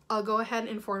 I'll go ahead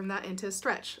and form that into a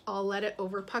stretch. I'll let it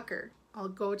over pucker. I'll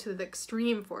go to the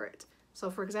extreme for it.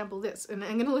 So for example, this, and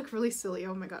I'm gonna look really silly.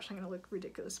 Oh my gosh, I'm gonna look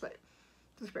ridiculous, but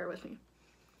just bear with me.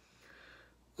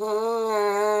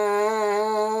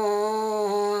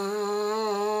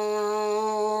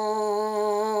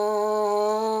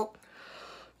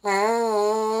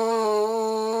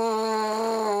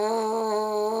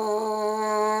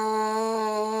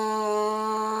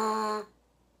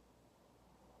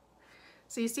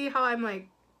 So you see how I'm like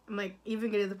even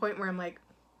getting to the point where I'm like,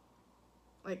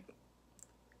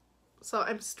 so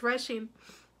I'm stretching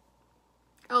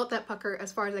out that pucker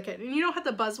as far as I can. And you don't have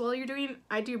to buzz while you're doing it.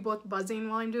 I do both buzzing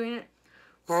while I'm doing it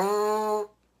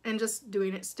and just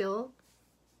doing it still.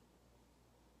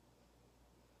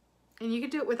 And you can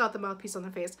do it without the mouthpiece on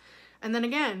the face. And then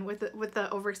again, with the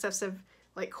over excessive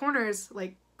like corners,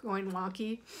 like going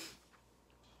wonky,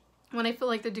 when I feel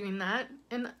like they're doing that,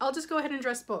 and I'll just go ahead and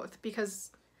address both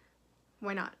because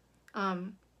why not?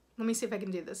 Let me see if I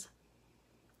can do this.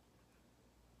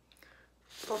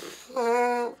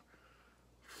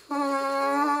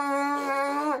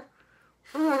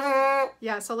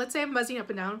 Yeah, so let's say I'm buzzing up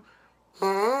and down. And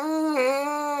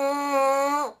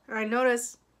I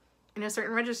notice in a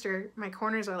certain register, my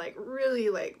corners are like really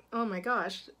like, oh my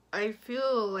gosh, I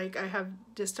feel like I have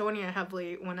dystonia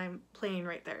heavily when I'm playing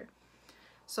right there.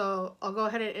 So I'll go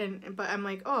ahead and but I'm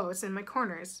like, oh, it's in my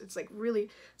corners. It's like really,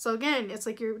 so again, it's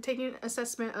like you're taking an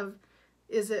assessment of,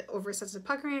 is it over excessive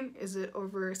puckering? Is it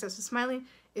over excessive smiling?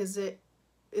 Is it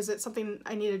something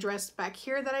I need to address back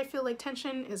here that I feel like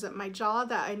tension? Is it my jaw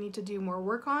that I need to do more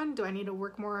work on? Do I need to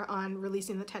work more on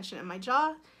releasing the tension in my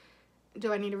jaw?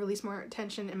 Do I need to release more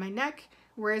tension in my neck?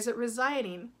 Where is it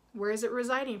residing? Where is it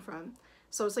residing from?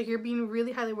 So it's like you're being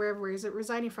really highly aware of where is it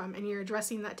residing from, and you're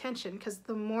addressing that tension, because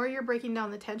the more you're breaking down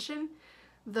the tension,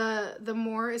 the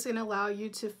more it's going to allow you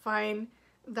to find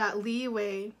that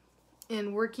leeway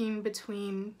in working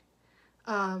between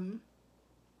a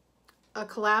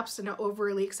collapse and an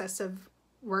overly excessive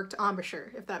worked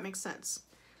embouchure, if that makes sense.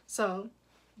 So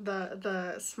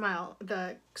the smile,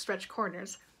 the stretch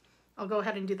corners, I'll go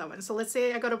ahead and do that one. So let's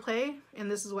say I go to play,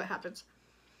 and this is what happens.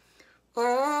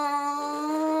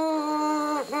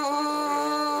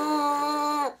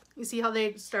 You see how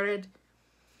they started?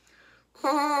 So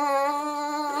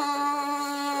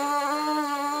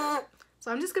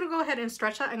I'm just going to go ahead and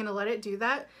stretch that. I'm going to let it do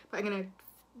that, but I'm going to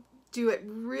do it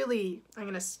really, I'm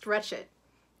going to stretch it.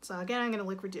 So again, I'm going to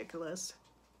look ridiculous.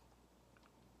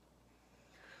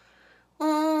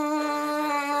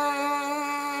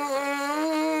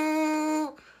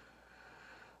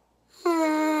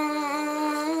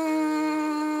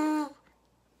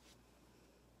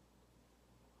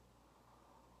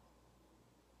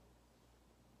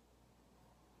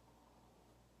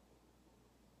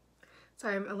 So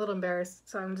I'm a little embarrassed,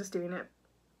 so I'm just doing it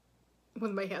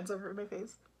with my hands over my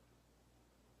face.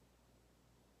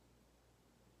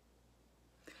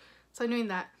 So I'm doing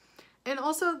that. And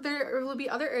also there will be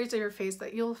other areas of your face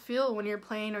that you'll feel when you're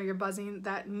playing or you're buzzing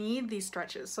that need these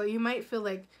stretches. So you might feel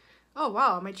like, oh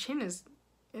wow, my chin is,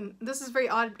 and this is very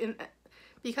odd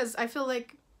because I feel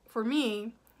like for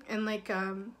me, and like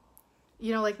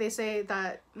you know, like they say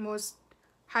that most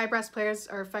high brass players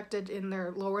are affected in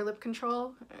their lower lip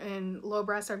control, and low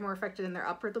brass are more affected in their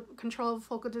upper lip control of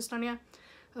focal dystonia.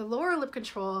 The lower lip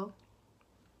control,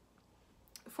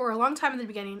 for a long time in the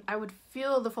beginning, I would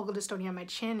feel the focal dystonia in my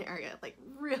chin area, like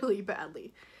really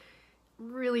badly.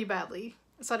 Really badly.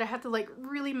 So I had to like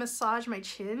really massage my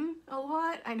chin a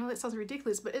lot. I know that sounds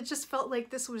ridiculous, but it just felt like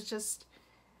this was just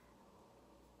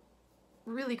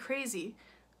really crazy.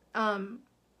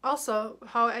 Also,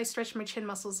 how I stretched my chin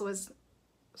muscles was,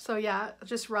 so yeah,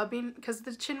 just rubbing, because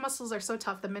the chin muscles are so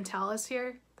tough. The mentalis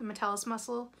here, the mentalis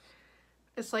muscle,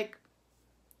 it's like,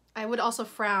 I would also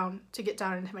frown to get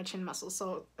down into my chin muscles,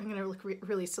 so I'm gonna look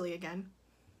really silly again.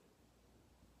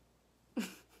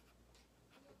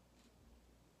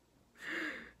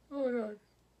 Oh my god.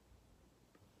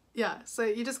 Yeah, so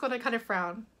you just want to kind of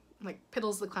frown, like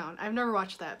Piddles the Clown. I've never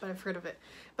watched that, but I've heard of it.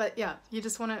 But yeah, you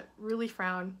just want to really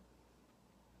frown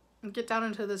and get down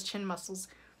into those chin muscles.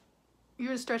 You're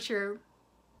gonna stretch your...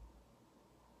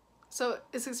 So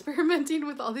it's experimenting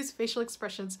with all these facial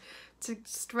expressions to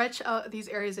stretch out these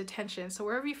areas of tension. So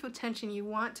wherever you feel tension, you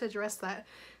want to address that,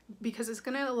 because it's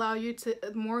going to allow you to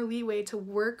more leeway to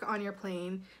work on your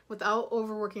playing without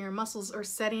overworking your muscles or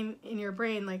setting in your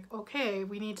brain like, okay,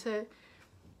 we need to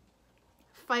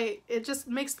fight. It just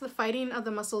makes the fighting of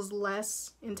the muscles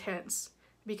less intense,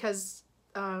 because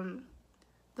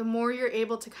the more you're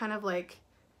able to kind of like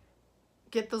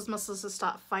get those muscles to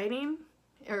stop fighting,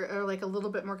 or like a little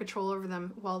bit more control over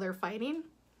them while they're fighting,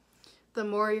 the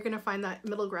more you're going to find that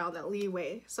middle ground, that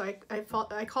leeway. So I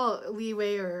call it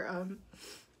leeway, or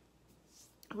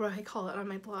what do I call it on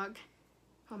my blog?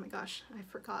 Oh my gosh, I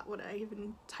forgot what I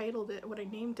even titled it, what I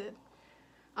named it.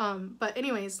 But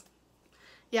anyways,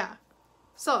 yeah.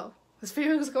 So this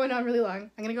video is going on really long.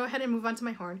 I'm going to go ahead and move on to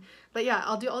my horn. But yeah,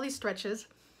 I'll do all these stretches.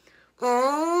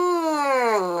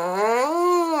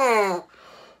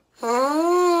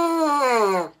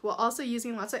 While also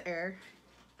using lots of air.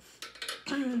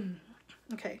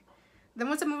 Okay. Then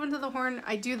once I move into the horn,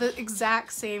 I do the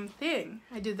exact same thing.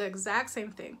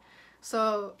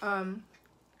 So,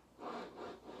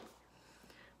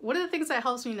 one of the things that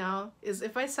helps me now is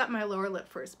if I set my lower lip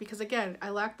first, because again, I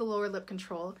lack the lower lip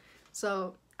control.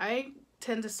 So I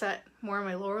tend to set more on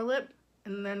my lower lip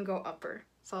and then go upper.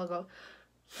 So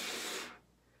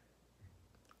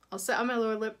I'll set on my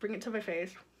lower lip, bring it to my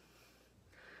face.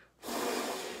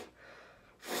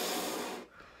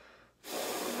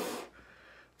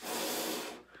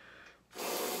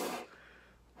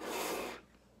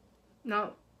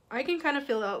 Now, I can kind of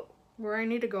feel out where I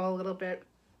need to go a little bit.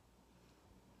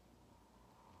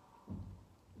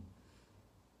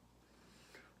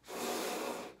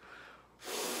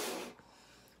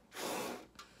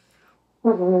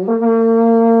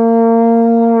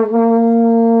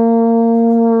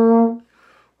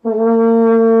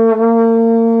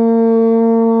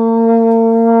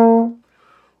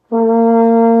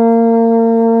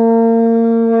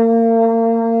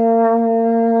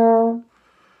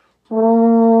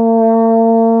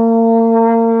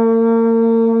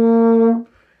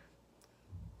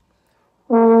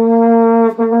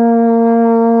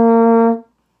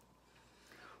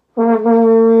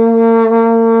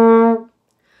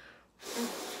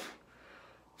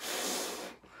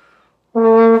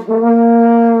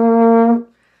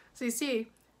 So you see,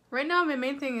 right now my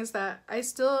main thing is that I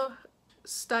still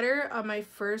stutter on my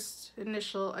first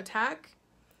initial attack,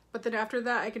 but then after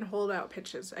that I can hold out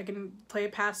pitches. I can play a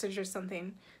passage or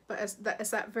something, but it's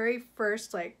that very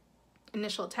first like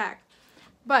initial attack.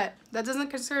 But that doesn't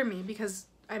concern me, because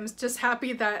I'm just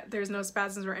happy that there's no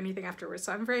spasms or anything afterwards.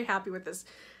 So I'm very happy with this.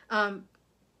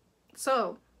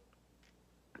 So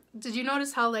did you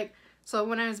notice how like, so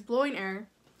when I was blowing air,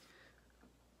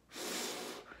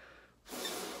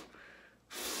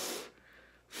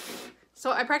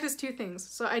 so I practice two things.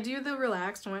 So I do the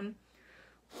relaxed one.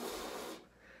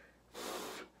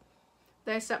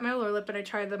 Then I set my lower lip, and I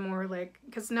try the more like,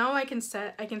 because now I can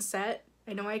set,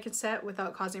 I know I can set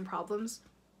without causing problems.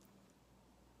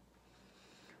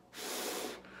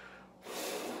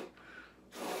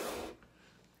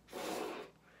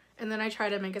 And then I try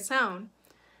to make a sound.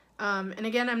 And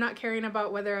again, I'm not caring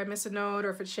about whether I miss a note or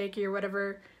if it's shaky or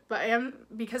whatever. But I am,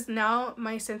 because now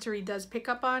my sensory does pick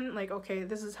up on, like, okay,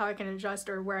 this is how I can adjust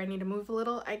or where I need to move a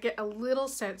little. I get a little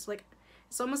sense, like,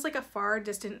 it's almost like a far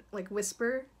distant, like,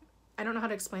 whisper. I don't know how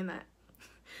to explain that.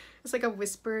 It's like a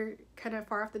whisper kind of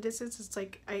far off the distance. It's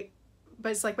like,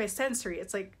 but it's like my sensory.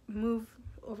 It's like, move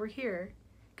over here.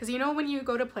 Because you know when you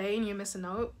go to play and you miss a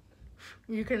note,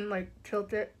 you can, like,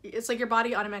 tilt it. It's like your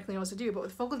body automatically knows what to do. But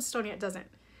with focal dystonia, it doesn't.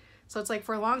 So it's like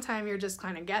for a long time, you're just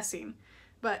kind of guessing.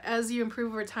 but as you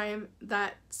improve over time,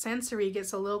 that sensory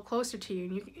gets a little closer to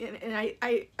you. And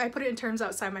I put it in terms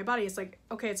outside my body. It's like,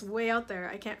 okay, it's way out there.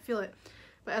 I can't feel it.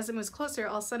 But as it moves closer,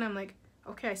 all of a sudden I'm like,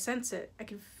 okay, I sense it. I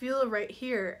can feel it right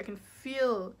here. I can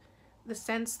feel the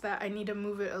sense that I need to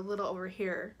move it a little over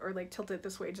here, or like tilt it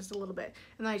this way just a little bit.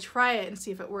 And then I try it and see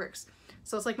if it works.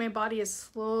 So it's like my body is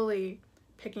slowly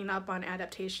picking up on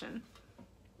adaptation.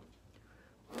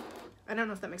 I don't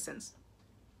know if that makes sense.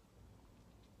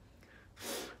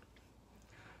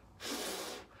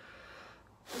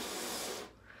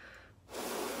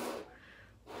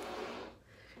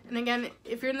 And again,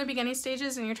 if you're in the beginning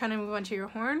stages and you're trying to move onto your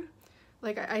horn,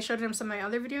 like I showed in some of my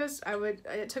other videos,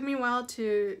 it took me a while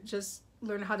to just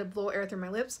learn how to blow air through my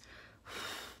lips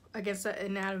against an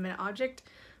inanimate object,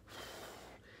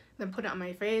 then put it on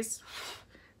my face,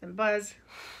 then buzz,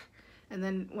 and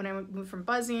then when I moved from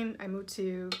buzzing, I moved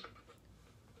to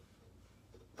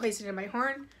placing it in my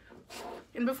horn.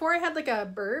 And before I had like a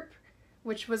burp,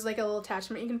 which was like a little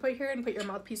attachment you can put here and put your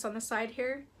mouthpiece on the side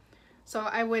here. So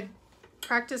I would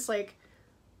practice like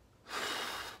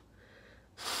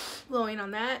blowing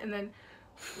on that, and then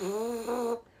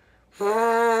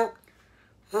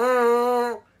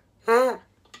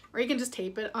or you can just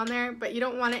tape it on there, but you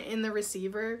don't want it in the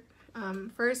receiver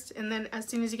first. And then as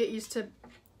soon as you get used to,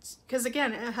 because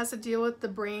again, it has to deal with the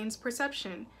brain's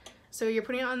perception. So you're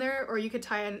putting it on there, or you could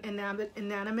tie an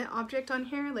inanimate object on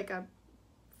here, like a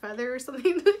feather or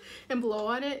something, and blow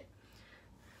on it.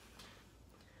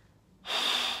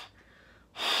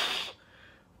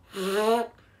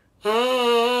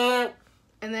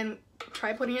 And then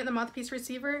try putting it in the mouthpiece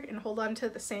receiver and hold on to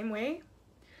it the same way.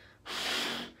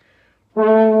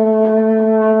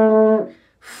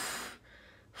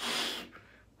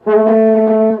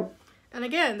 And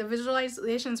again, the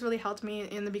visualizations really helped me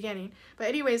in the beginning. But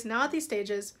anyways, now at these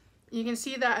stages, you can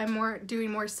see that I'm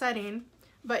doing more setting.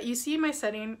 But you see my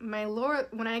setting, my lower,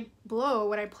 when I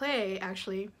play,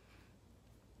 actually,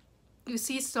 you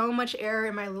see so much air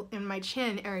in my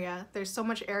chin area. There's so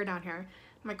much air down here.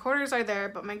 My corners are there,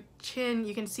 but my chin,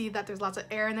 you can see that there's lots of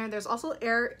air in there. There's also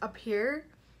air up here.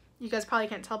 You guys probably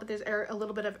can't tell, but there's a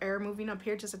little bit of air moving up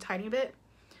here, just a tiny bit.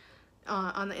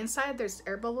 On the inside, there's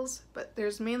air bubbles, but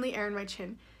there's mainly air in my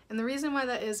chin. And the reason why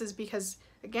that is because,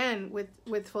 again, with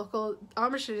focal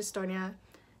embouchure dystonia,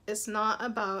 it's not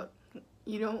about,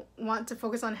 you don't want to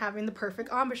focus on having the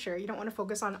perfect embouchure. You don't want to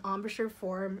focus on embouchure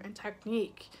form and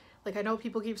technique. Like, I know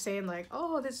people keep saying like,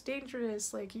 oh, that's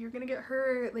dangerous, like you're gonna get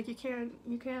hurt, like you can't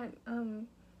do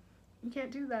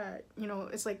that. You know,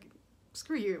 it's like,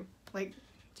 screw you. Like,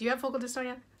 do you have focal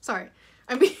dystonia? Sorry,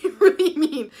 I'm being really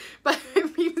mean, but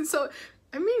I'm being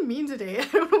mean today. I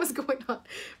don't know what's going on,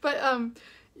 but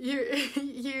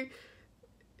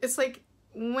it's like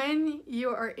when you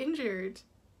are injured,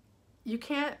 you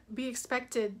can't be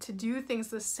expected to do things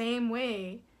the same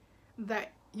way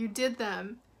that you did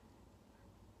them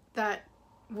that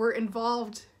were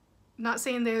involved, not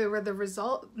saying they were the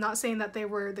result, not saying that they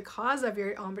were the cause of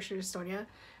your embouchure dystonia,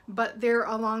 but they're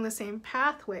along the same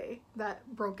pathway, that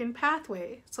broken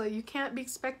pathway. So you can't be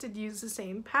expected to use the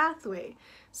same pathway.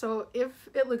 So if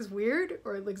it looks weird,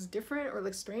 or it looks different, or it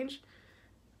looks strange,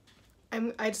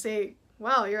 I'd say,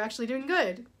 wow, you're actually doing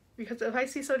good. Because if I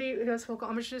see somebody who has focal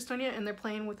embouchure dystonia and they're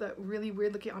playing with a really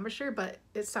weird looking embouchure, but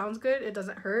it sounds good, it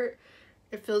doesn't hurt,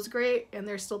 it feels great, and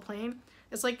they're still playing.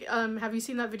 It's like, have you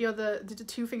seen that video of the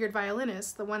two-fingered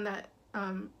violinist? The one that,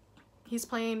 he's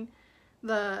playing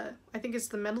I think it's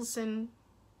the Mendelssohn,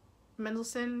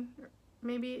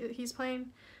 maybe he's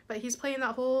playing, but he's playing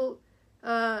that whole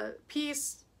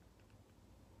piece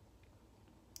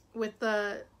with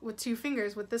two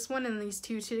fingers, with this one and these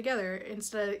two together,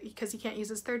 instead, because he can't use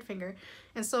his third finger.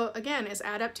 And so again, it's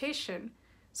adaptation.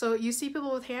 So you see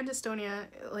people with hand dystonia,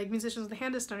 like musicians with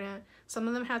hand dystonia, some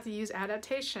of them have to use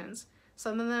adaptations.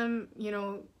 Some of them, you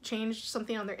know, change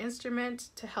something on their instrument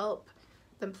to help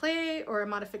them play, or a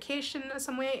modification in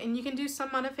some way. And you can do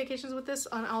some modifications with this,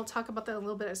 and I'll talk about that a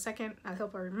little bit in a second. I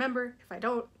hope I remember. If I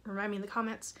don't, remind me in the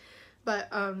comments.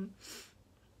 But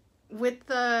with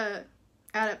the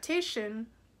adaptation,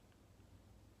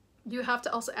 you have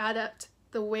to also adapt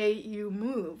the way you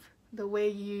move, the way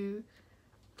you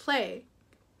play.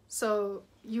 So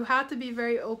you have to be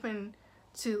very open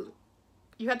to,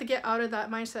 you have to get out of that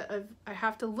mindset of, I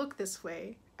have to look this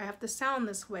way, I have to sound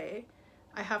this way,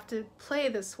 I have to play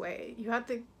this way. You have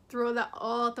to throw that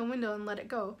all out the window and let it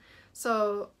go.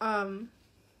 So,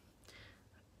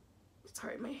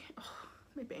 sorry, my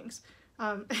bangs.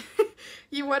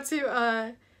 You want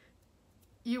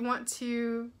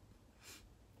to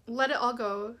let it all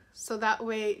go, so that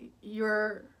way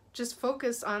you're just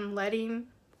focused on letting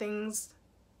things,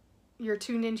 you're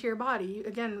tuned into your body.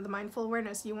 Again, the mindful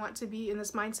awareness, you want to be in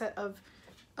this mindset of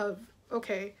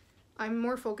okay, I'm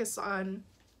more focused on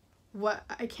what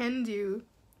I can do,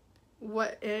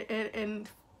 and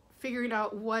figuring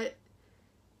out what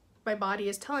my body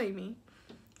is telling me.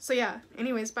 So yeah,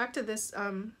 anyways, back to this,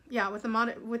 yeah,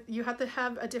 with you have to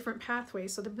have a different pathway.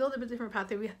 So to build up a different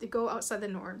pathway, we have to go outside the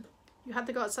norm. You have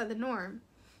to go outside the norm.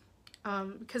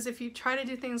 Because if you try to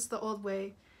do things the old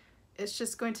way, it's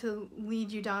just going to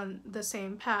lead you down the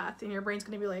same path, and your brain's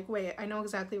going to be like, wait, I know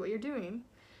exactly what you're doing.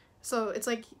 So it's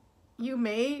like, you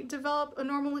may develop a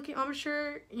normal looking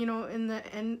embouchure, you know,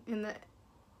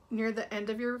 near the end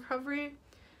of your recovery,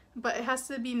 but it has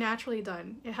to be naturally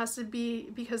done. It has to be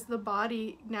because the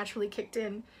body naturally kicked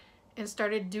in and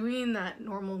started doing that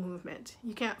normal movement.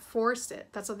 You can't force it.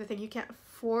 That's the other thing. You can't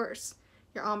force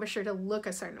your embouchure to look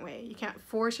a certain way. You can't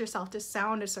force yourself to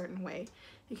sound a certain way.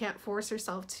 You can't force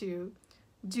yourself to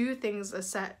do things a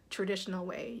set traditional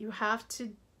way. You have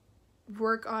to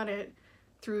work on it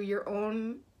through your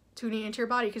own tuning into your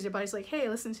body, because your body's like, hey,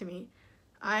 listen to me.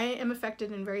 I am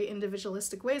affected in very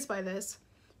individualistic ways by this,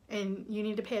 and you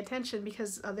need to pay attention,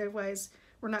 because otherwise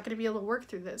we're not going to be able to work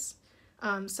through this.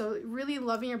 So really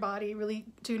loving your body, really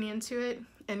tuning into it,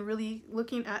 and really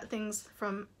looking at things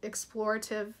from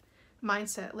explorative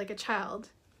mindset, like a child.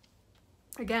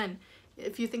 Again,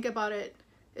 if you think about it,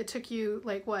 it took you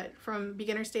like what, from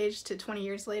beginner stage to 20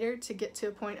 years later to get to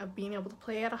a point of being able to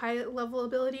play at a high level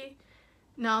ability.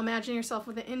 Now imagine yourself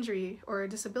with an injury or a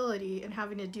disability and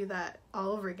having to do that all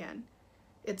over again.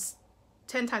 It's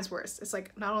 10 times worse. It's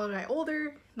like, not only am I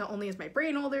older, not only is my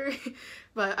brain older,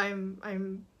 but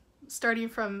I'm starting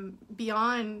from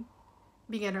beyond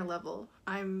beginner level.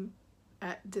 I'm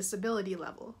at disability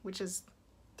level, which is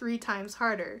 3 times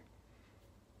harder.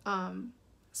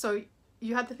 So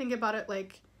you have to think about it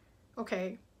like,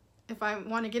 okay, if I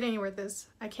want to get anywhere with this,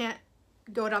 I can't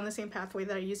go down the same pathway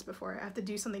that I used before. I have to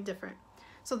do something different.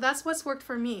 So that's what's worked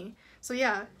for me. So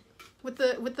yeah, with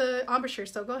the embouchure,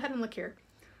 so go ahead and look here.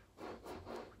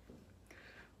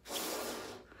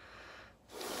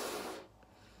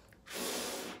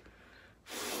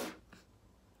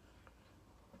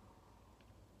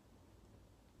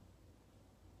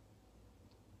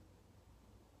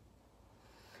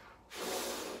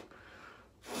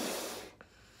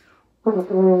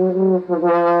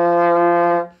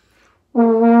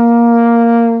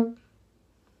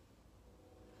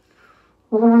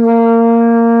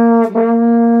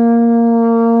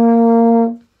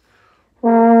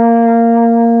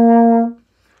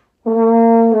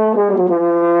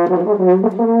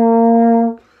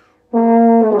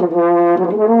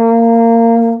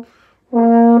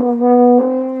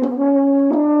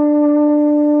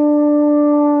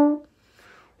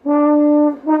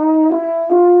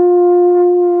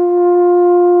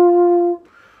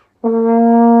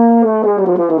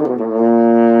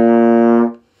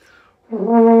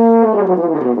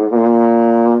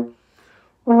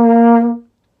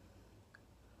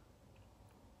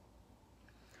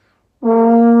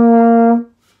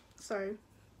 Sorry,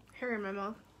 hair in my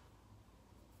mouth.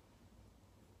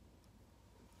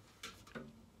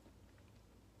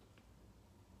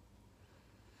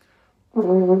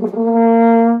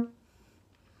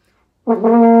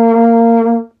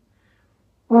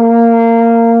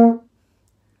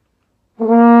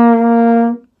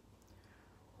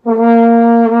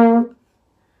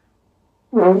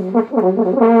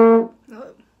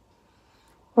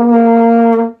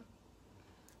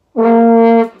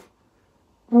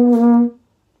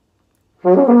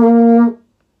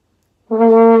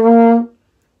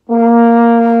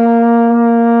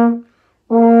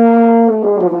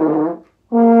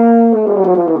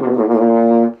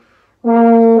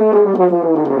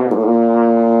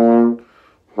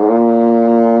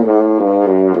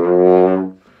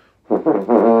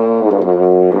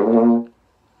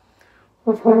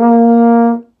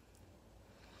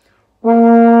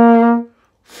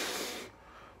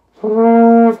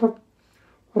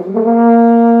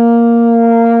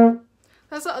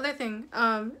 That's the other thing.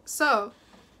 So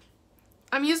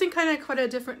I'm using kind of quite a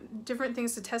different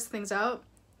things to test things out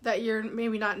that you're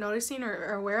maybe not noticing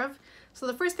or aware of. So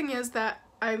the first thing is that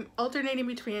I'm alternating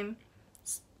between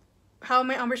how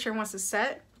my embouchure wants to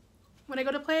set when I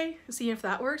go to play, see if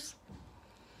that works.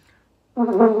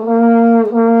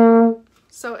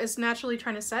 So it's naturally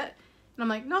trying to set, and I'm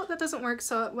like, no, that doesn't work.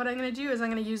 So what I'm going to do is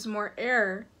I'm going to use more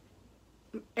air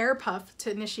puff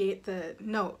to initiate the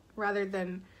note rather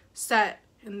than set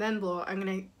and then blow. I'm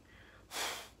going to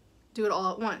do it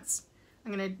all at once.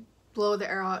 I'm going to blow the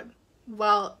air out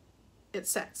while it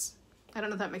sets. I don't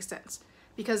know if that makes sense,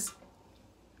 because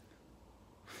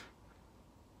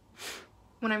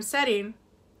when I'm setting,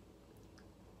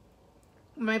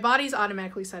 my body's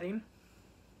automatically setting.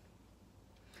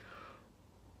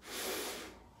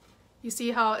 You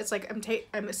see how it's like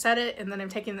I'm set it and then I'm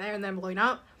taking the air and then I'm blowing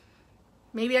out?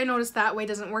 Maybe I noticed that way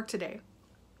doesn't work today.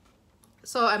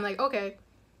 So I'm like, okay,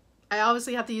 I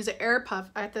obviously have to use an air puff.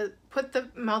 I have to put the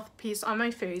mouthpiece on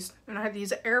my face and I have to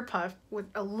use an air puff with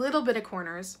a little bit of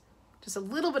corners, just a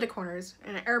little bit of corners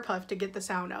and an air puff to get the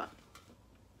sound out.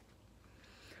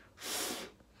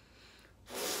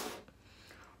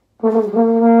 You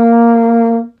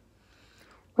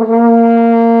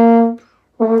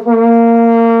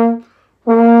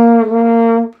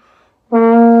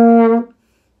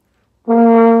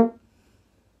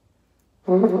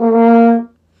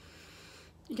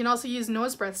can also use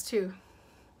nose breaths too.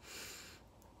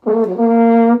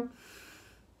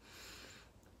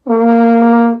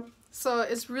 So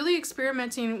it's really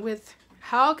experimenting with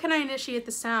how can I initiate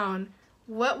the sound?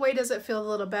 What way does it feel a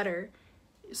little better?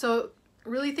 So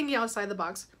really thinking outside the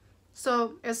box.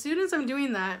 So as soon as I'm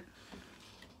doing that,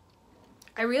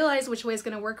 I realize which way is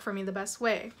going to work for me the best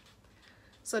way.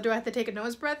 So do I have to take a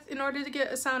nose breath in order to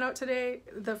get a sound out today?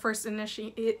 The first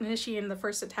initiating the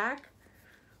first attack?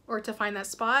 Or to find that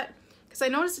spot? Because I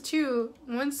noticed too,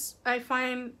 once I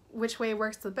find which way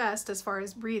works the best as far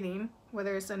as breathing,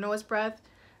 whether it's a nose breath,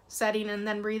 setting and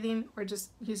then breathing, or just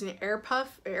using an air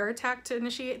puff, air attack to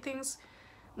initiate things,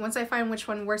 once I find which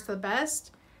one works the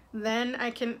best, then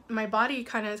my body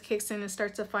kind of kicks in and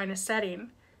starts to find a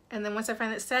setting. And then once I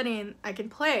find that setting, I can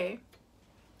play.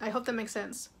 I hope that makes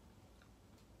sense.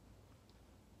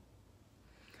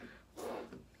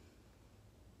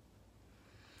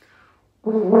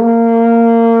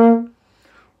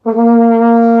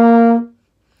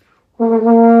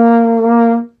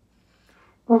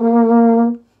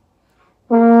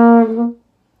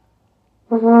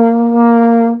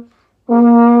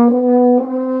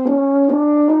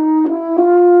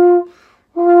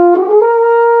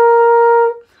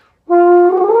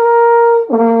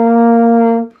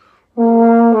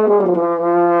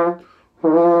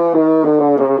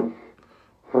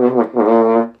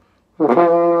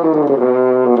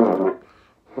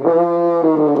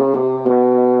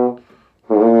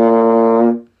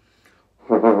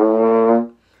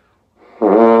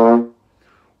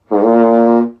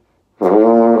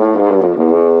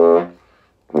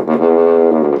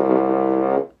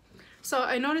 So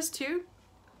I noticed too,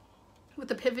 with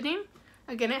the pivoting,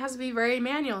 again, it has to be very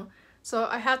manual. So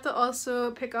I have to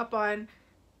also pick up on,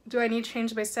 do I need to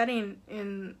change my setting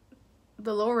in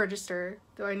the lower register?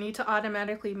 Do I need to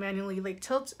automatically manually like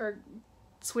tilt or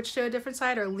switch to a different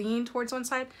side or lean towards one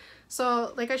side?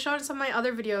 So like I showed in some of my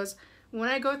other videos, when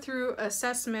I go through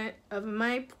assessment of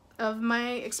my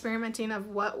experimenting of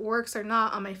what works or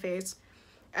not on my face,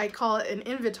 I call it an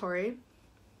inventory.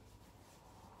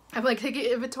 I'm like taking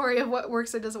inventory of what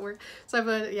works and doesn't work. So I have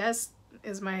a yes,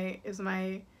 is my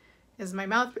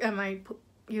mouth, am I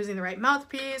using the right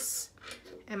mouthpiece?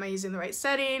 Am I using the right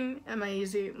setting? Am I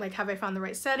using, like, have I found the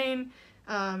right setting?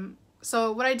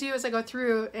 So what I do is I go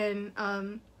through and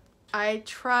I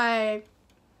try,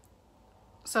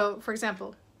 so for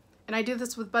example, and I do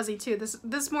this with buzzing too.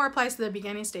 This more applies to the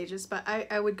beginning stages, but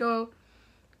I would go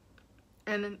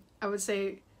and I would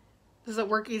say, does it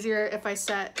work easier if I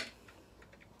set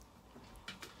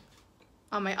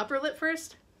on my upper lip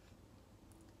first?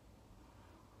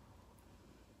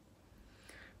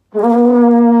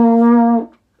 So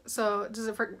does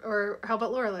it, or how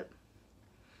about lower lip?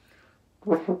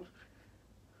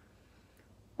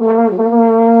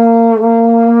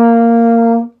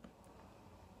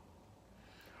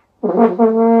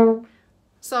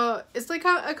 So it's like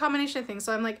a combination of things.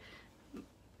 So I'm like,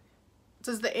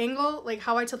 does the angle, like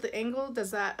how I tilt the angle,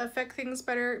 does that affect things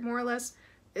better, more or less?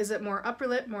 Is it more upper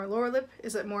lip, more lower lip?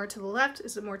 Is it more to the left?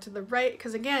 Is it more to the right?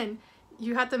 Because again,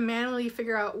 you have to manually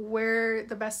figure out where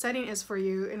the best setting is for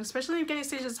you. And especially in the beginning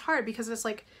stages, it's hard because it's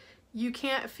like, you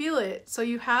can't feel it. So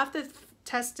you have to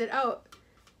test it out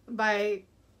by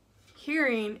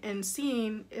hearing and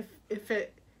seeing if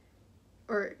it,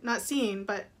 or not seeing,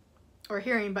 but, or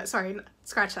hearing, but sorry,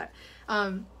 scratch that.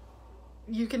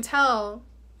 You can tell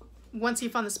once you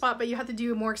found the spot, but you have to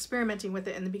do more experimenting with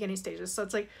it in the beginning stages. So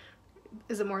it's like,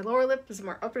 is it more lower lip? Is it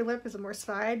more upper lip? Is it more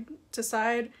side to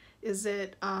side? Is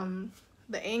it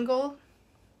the angle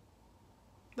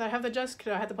that I have to adjust?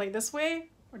 Do I have to play this way?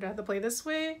 Or do I have to play this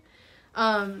way?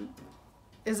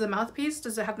 Is the mouthpiece,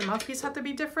 does it have the mouthpiece have to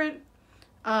be different?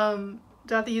 Do I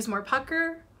have to use more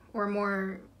pucker or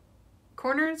more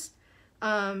corners?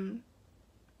 Do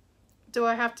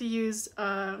I have to use,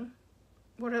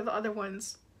 what are the other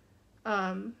ones?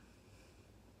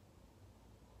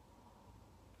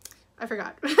 I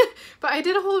forgot. But I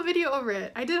did a whole video over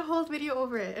it.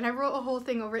 And I wrote a whole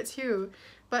thing over it too.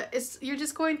 But you're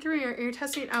just going through, you're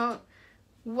testing out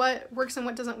what works and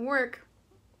what doesn't work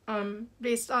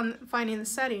based on finding the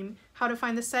setting. How to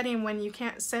find the setting when you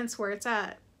can't sense where it's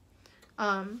at.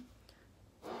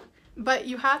 But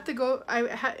you have to go,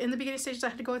 in the beginning stages, I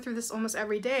had to go through this almost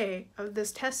every day of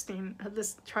this testing, of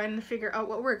this trying to figure out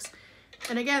what works.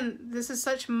 And again, this is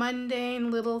such mundane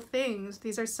little things.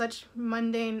 These are such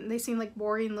mundane, they seem like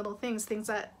boring little things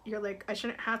that you're like, I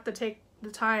shouldn't have to take the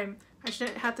time. I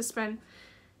shouldn't have to spend,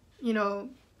 you know,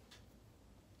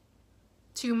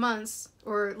 2 months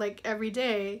or like every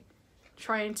day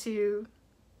trying to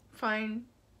find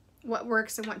what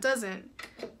works and what doesn't.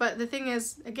 But the thing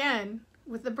is, again,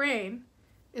 with the brain,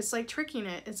 it's like tricking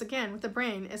it. It's again, with the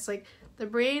brain, it's like the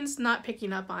brain's not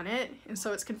picking up on it, and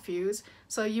so it's confused.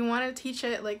 So you want to teach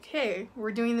it like, hey,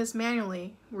 we're doing this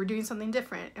manually. We're doing something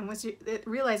different. And once it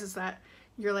realizes that,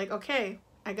 you're like, okay,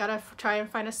 I gotta try and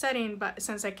find a setting, but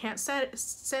since I can't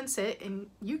sense it, and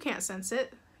you can't sense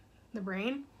it, the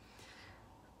brain,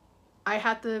 I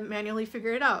had to manually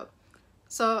figure it out.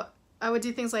 So I would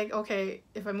do things like, okay,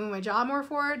 if I move my jaw more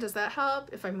forward, does that help?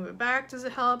 If I move it back, does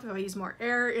it help? If I use more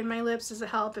air in my lips, does it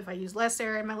help? If I use less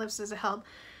air in my lips, does it help?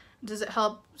 Does it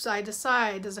help side to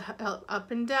side? Does it help up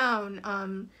and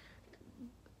down?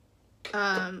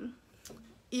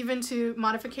 Even to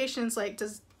modifications like,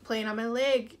 does playing on my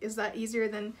leg, is that easier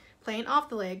than playing off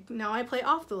the leg? Now I play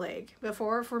off the leg.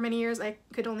 Before, for many years, I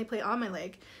could only play on my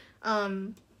leg.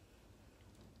 And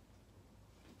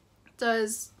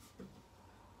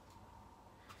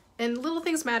little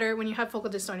things matter when you have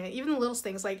focal dystonia. Even the little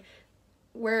things like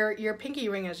where your pinky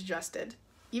ring is adjusted.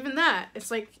 Even that, it's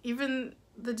like, even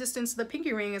the distance of the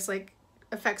pinky ring is like,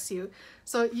 affects you.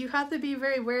 So you have to be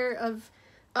very aware of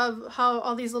how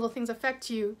all these little things affect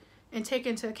you and take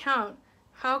into account,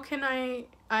 how can I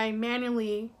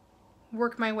manually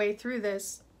work my way through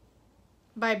this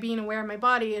by being aware of my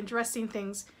body, addressing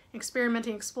things,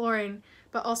 experimenting, exploring,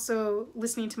 but also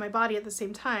listening to my body at the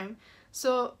same time.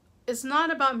 So it's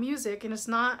not about music, and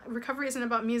recovery isn't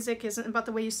about music, isn't about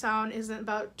the way you sound, isn't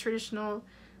about traditional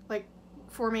like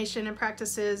formation and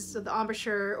practices of the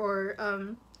embouchure,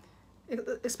 or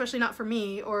especially not for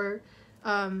me, or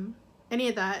any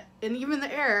of that. And even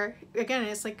the air, again,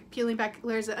 it's like peeling back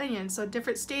layers of onion. So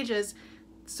different stages,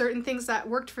 certain things that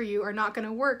worked for you are not going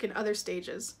to work in other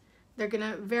stages. They're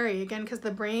going to vary, again, because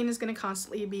the brain is going to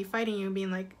constantly be fighting you,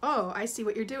 being like, oh, I see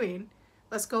what you're doing.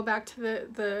 Let's go back to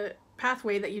the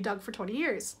pathway that you dug for 20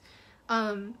 years.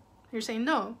 You're saying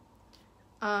no.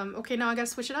 Okay, now I gotta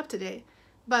switch it up today.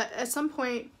 But at some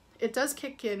point, it does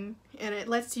kick in, and it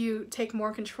lets you take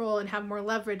more control and have more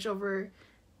leverage over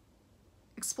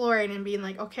exploring and being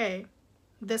like, okay,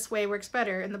 this way works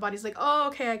better. And the body's like, oh,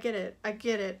 okay, I get it.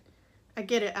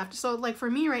 After, so like for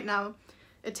me right now,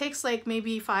 it takes like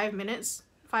maybe 5 minutes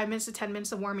to 10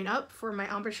 minutes of warming up for my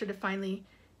embouchure to finally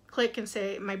click and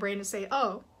say, my brain to say,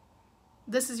 oh,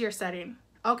 this is your setting.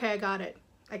 Okay, I got it.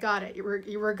 You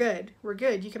were good. We're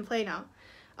good. You can play now.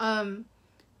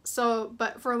 So,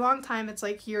 but for a long time, it's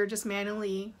like you're just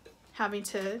manually having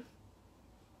to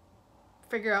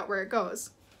figure out where it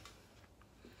goes.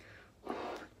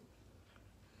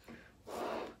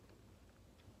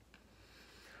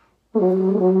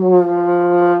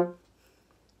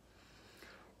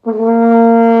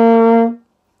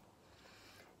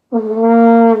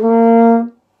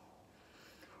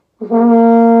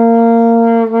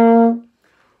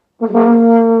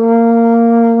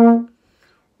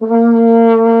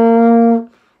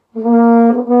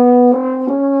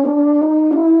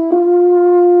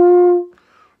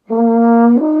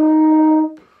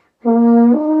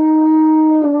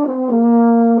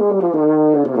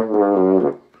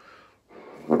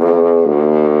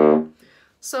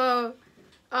 So,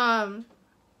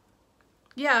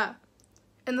 yeah.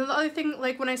 And then the other thing,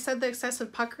 like when I said the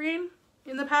excessive puckering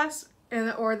in the past,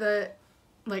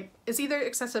 it's either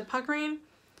excessive puckering,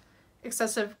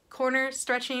 excessive corner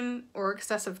stretching, or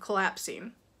excessive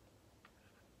collapsing.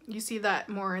 You see that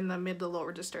more in the mid to low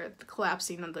register, the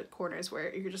collapsing of the corners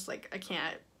where you're just like, I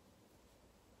can't,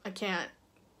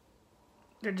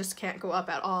 they just can't go up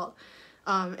at all.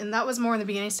 And that was more in the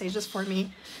beginning stages for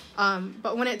me.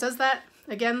 But when it does that,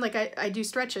 again, like I do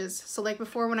stretches. So like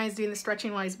before when I was doing the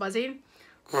stretching while I was buzzing,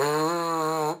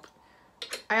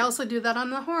 I also do that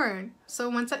on the horn.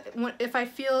 So if I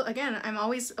feel, again, I'm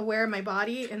always aware of my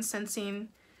body and sensing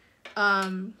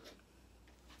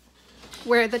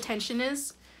where the tension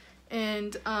is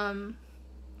and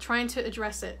trying to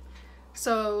address it.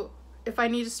 So if I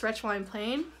need to stretch while I'm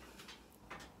playing,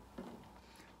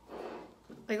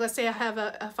 like let's say I have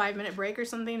a 5-minute break or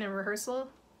something in rehearsal.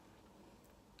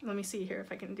 Let me see here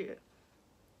if I can do it.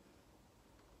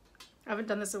 I haven't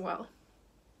done this in a while.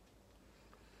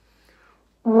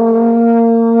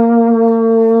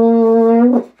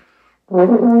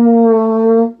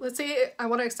 Let's say I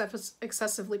want to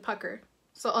excessively pucker,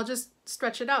 so I'll just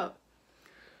stretch it out.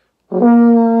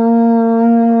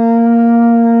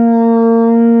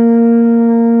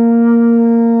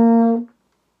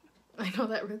 I know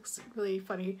that looks really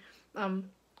funny.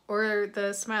 Or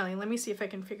the smiling. Let me see if I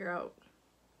can figure out.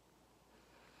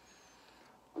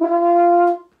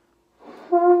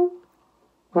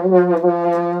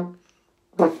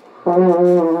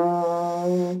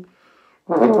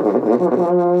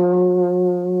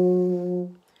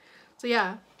 So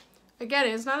yeah, again,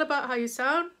 it's not about how you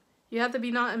sound. You have to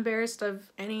be not embarrassed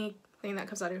of anything that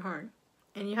comes out of your horn.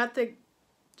 And you have to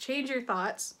change your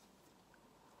thoughts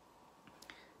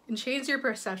and change your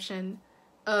perception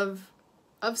of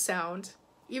sound.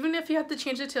 Even if you have to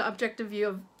change it to objective view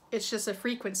of it's just a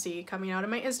frequency coming out of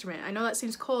my instrument. I know that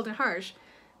seems cold and harsh,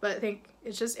 but I think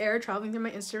it's just air traveling through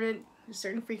my instrument, a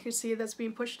certain frequency that's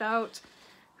being pushed out.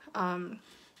 And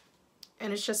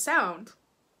it's just sound.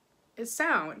 It's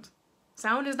sound.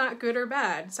 Sound is not good or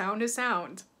bad. Sound is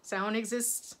sound. Sound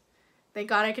exists. Thank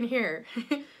God I can hear.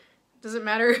 Doesn't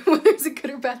matter whether it's a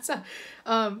good or bad sound.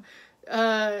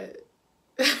 I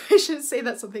shouldn't say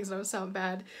that some things don't sound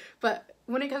bad, but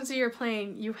when it comes to your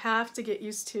playing, you have to get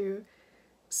used to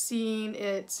seeing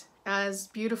it as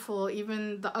beautiful,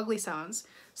 even the ugly sounds.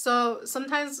 So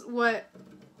sometimes what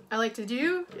I like to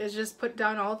do is just put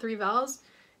down all 3 vowels,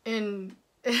 and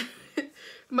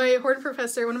my horn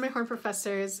professor, one of my horn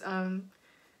professors,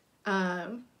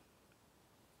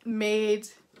 made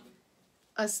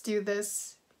us do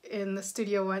this in the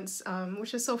studio once,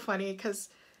 which is so funny because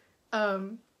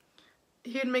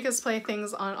he would make us play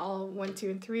things on all 1, 2,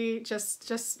 and 3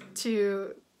 just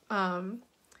to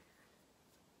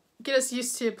get us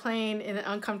used to playing in an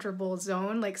uncomfortable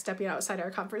zone, like stepping outside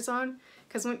our comfort zone.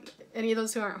 Because when any of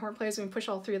those who aren't horn players, when we push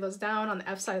all 3 of those down on the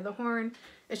F side of the horn,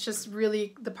 it's just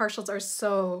really, the partials are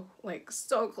so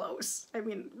close. I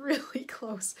mean, really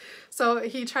close. So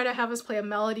he tried to have us play a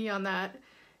melody on that,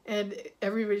 and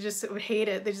everybody just would hate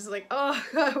it. They just like, oh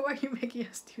God, why are you making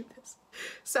us do this?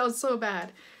 Sounds so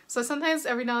bad. So sometimes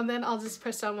every now and then I'll just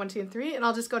press down 1, 2, and 3, and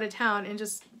I'll just go to town and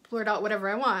just blurt out whatever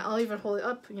I want. I'll even hold it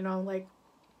up, you know, like.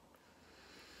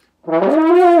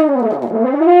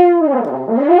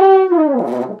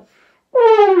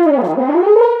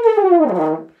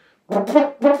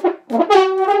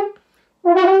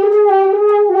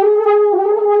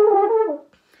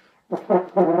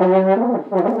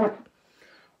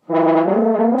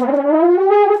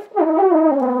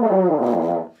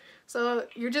 So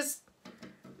you're just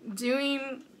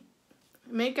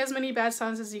make as many bad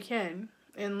sounds as you can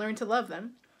and learn to love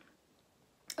them.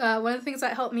 One of the things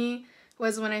that helped me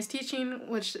was when I was teaching,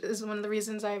 which is one of the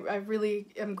reasons I really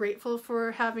am grateful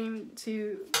for having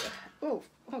to, oh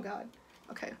God,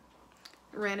 okay,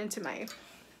 ran into my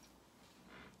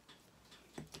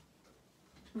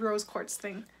rose quartz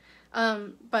thing.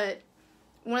 But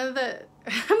one of the,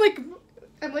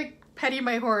 I'm like petting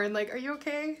my horn, like, are you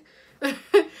okay?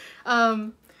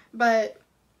 But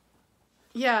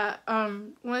yeah,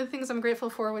 one of the things I'm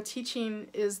grateful for with teaching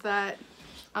is that,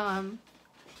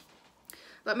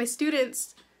 that my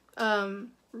students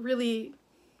really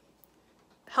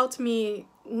helped me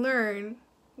learn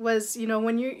was, you know,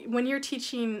 when you're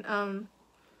teaching,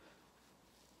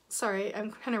 sorry, I'm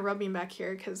kind of rubbing back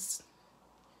here because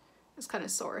it's kind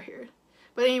of sore here.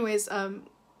 But anyways,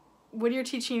 when you're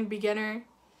teaching beginner,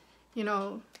 you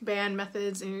know, band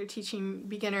methods, and you're teaching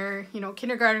beginner, you know,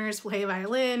 kindergartners play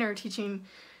violin, or teaching,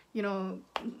 you know,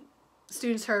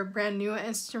 students who are brand new at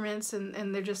instruments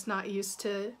and they're just not used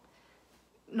to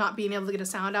not being able to get a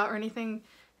sound out or anything.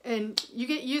 And you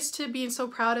get used to being so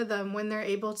proud of them when they're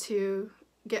able to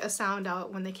get a sound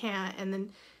out when they can't. And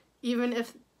then even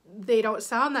if they don't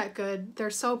sound that good, they're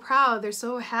so proud, they're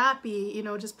so happy, you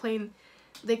know, just playing,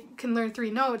 they can learn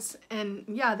 3 notes, and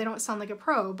yeah, they don't sound like a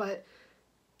pro, but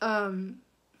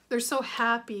they're so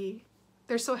happy.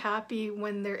 They're so happy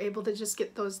when they're able to just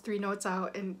get those 3 notes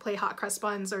out and play Hot Cross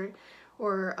Buns or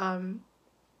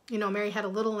you know, Mary Had a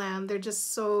Little Lamb. They're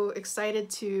just so excited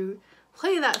to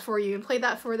play that for you and play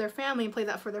that for their family and play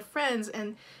that for their friends,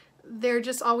 and they're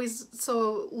just always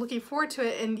so looking forward to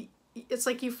it. And it's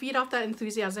like you feed off that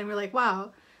enthusiasm. You're like,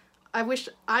 wow, I wish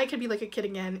I could be like a kid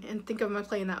again and think of my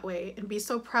playing that way and be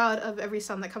so proud of every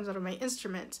sound that comes out of my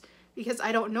instrument, because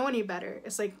I don't know any better.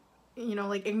 It's like, you know,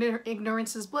 like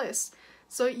ignorance is bliss.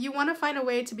 So you want to find a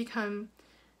way to become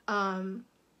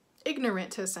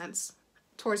ignorant, to a sense,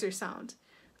 towards your sound.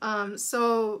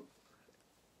 So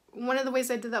one of the ways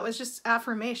I did that was just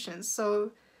affirmations.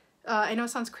 So I know it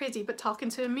sounds crazy, but talk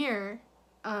into a mirror,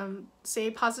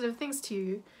 say positive things to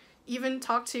you, even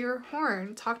talk to your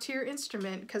horn, talk to your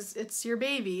instrument, because it's your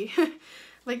baby.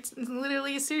 Like,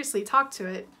 literally, seriously, talk to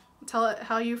it. Tell it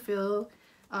how you feel,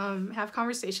 have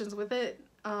conversations with it,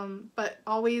 but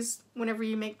always, whenever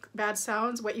you make bad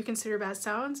sounds, what you consider bad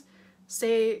sounds,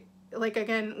 say, like,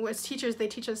 again, as teachers, they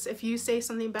teach us, if you say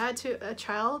something bad to a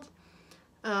child,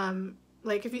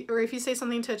 like, if you say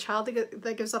something to a child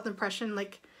that gives up the impression,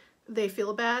 like, they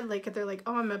feel bad, like, they're like,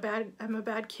 oh, I'm a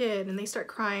bad kid, and they start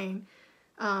crying.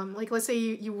 Like, let's say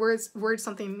you word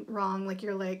something wrong, like,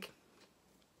 you're like,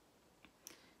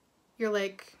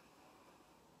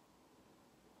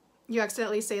 you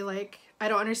accidentally say, like, I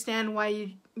don't understand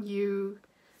why you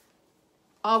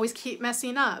always keep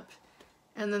messing up.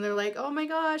 And then they're like, oh my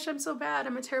gosh, I'm so bad,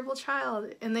 I'm a terrible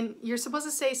child. And then you're supposed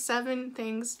to say 7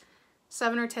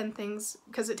 or 10 things,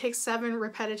 because it takes 7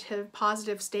 repetitive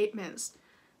positive statements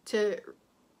to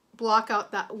block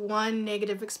out that one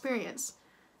negative experience.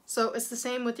 So it's the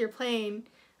same with your playing.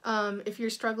 If you're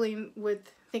struggling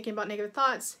with thinking about negative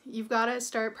thoughts, you've got to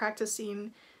start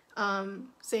practicing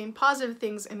saying positive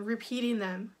things and repeating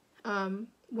them.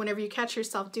 Whenever you catch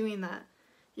yourself doing that,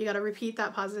 you got to repeat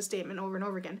that positive statement over and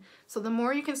over again. So the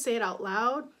more you can say it out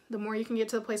loud, the more you can get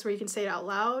to the place where you can say it out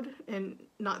loud and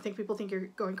not think people think you're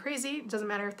going crazy. It doesn't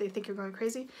matter if they think you're going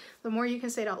crazy. The more you can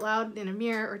say it out loud in a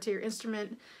mirror or to your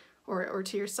instrument or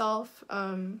to yourself,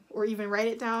 or even write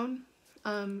it down,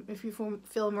 if you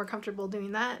feel more comfortable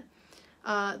doing that,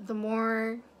 the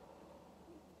more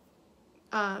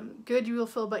good you will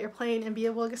feel about your playing and be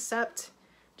able to accept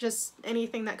just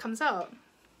anything that comes out.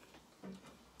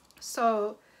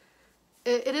 So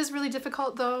it is really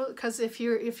difficult, though, because if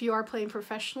you are playing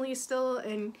professionally still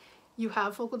and you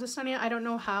have vocal dystonia, I don't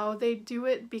know how they do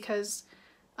it, because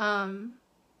I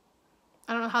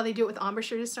don't know how they do it with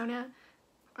embouchure dystonia,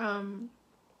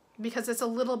 because it's a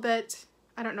little bit,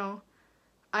 I don't know,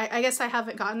 I guess I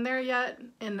haven't gotten there yet,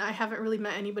 and I haven't really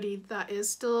met anybody that is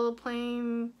still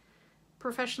playing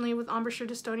professionally with embouchure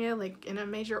dystonia, like in a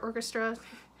major orchestra,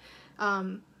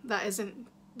 that isn't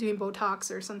doing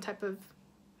Botox or some type of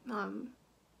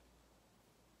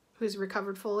who's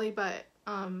recovered fully. But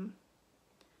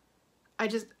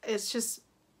it's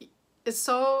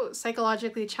so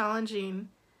psychologically challenging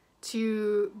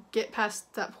to get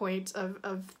past that point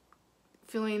of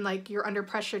feeling like you're under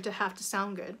pressure to have to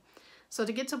sound good. So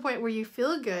to get to a point where you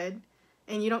feel good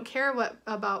and you don't care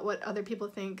about what other people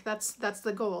think, that's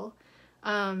the goal.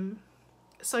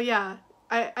 So yeah,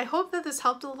 I hope that this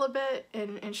helped a little bit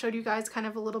and showed you guys kind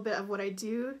of a little bit of what I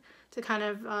do to kind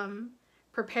of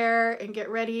prepare and get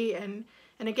ready, and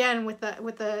again with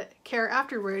the care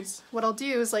afterwards. What I'll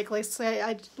do is, like, let's say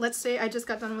I just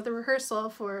got done with a rehearsal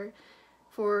for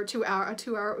 2 hour,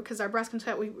 because our brass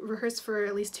quintet, we rehearse for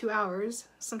at least 2 hours,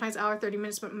 sometimes hour 30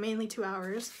 minutes, but mainly 2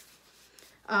 hours.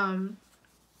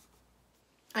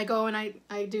 I go and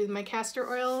I do my castor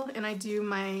oil, and I do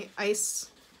my ice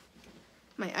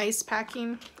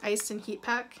packing, ice and heat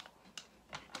pack,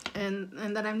 and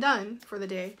then I'm done for the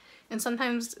day. And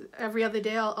sometimes every other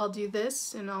day I'll do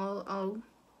this, and I'll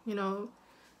you know,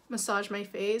 massage my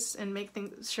face and make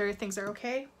sure things are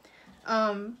okay.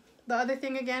 The other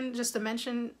thing, again, just to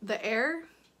mention the air,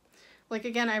 like,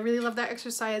 again, I really love that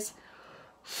exercise.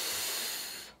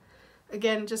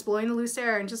 Again, just blowing the loose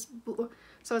air, and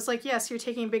so it's like, yes, you're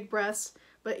taking big breaths,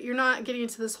 but you're not getting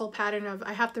into this whole pattern of,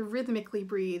 I have to rhythmically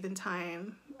breathe in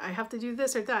time, I have to do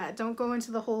this or that. Don't go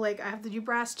into the whole, like, I have to do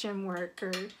brass gym work,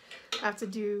 or I have to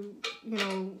do, you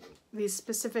know, these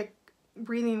specific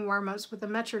breathing warm-ups with a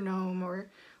metronome or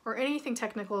anything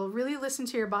technical. Really listen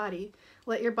to your body.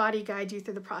 Let your body guide you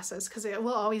through the process, because it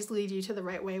will always lead you to the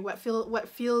right way, what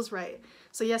feels right.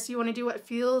 So yes, you want to do what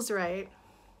feels right.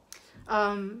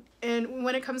 And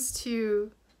when it comes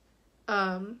to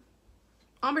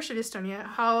embouchure dystonia,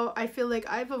 how I feel like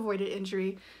I've avoided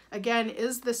injury, again,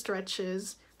 is the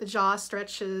stretches, the jaw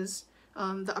stretches,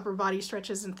 the upper body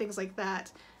stretches, and things like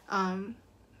that.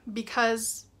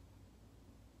 Because,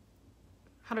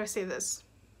 how do I say this?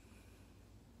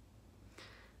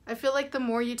 I feel like the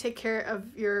more you take care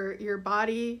of your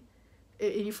body,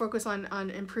 and you focus on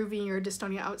improving your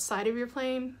dystonia outside of your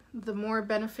playing, the more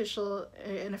beneficial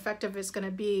and effective it's going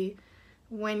to be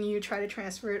when you try to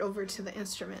transfer it over to the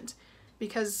instrument.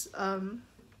 Because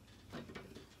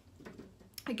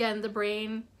again, the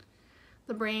brain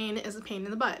is a pain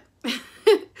in the butt.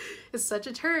 is such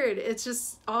a turd. It's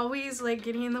just always like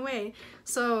getting in the way.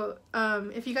 So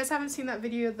if you guys haven't seen that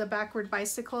video of the backward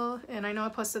bicycle, and I know I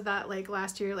posted that like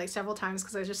last year like several times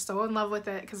because I was just so in love with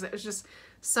it, because it was just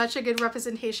such a good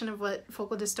representation of what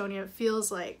focal dystonia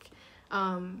feels like.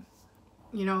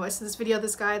 You know, it's this video of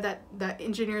this guy that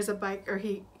engineers a bike, or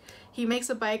he makes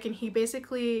a bike, and he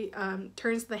basically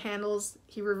turns the handles,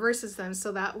 he reverses them,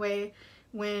 so that way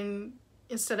when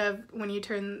you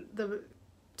turn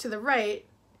to the right,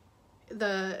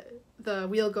 the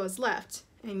wheel goes left,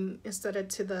 and instead of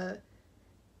to the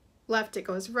left it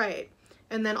goes right.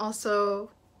 And then also,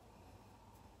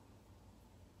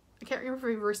 I can't remember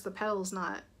if he reversed the pedals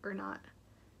or not.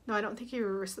 No, I don't think he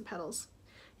reversed the pedals.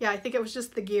 Yeah, I think it was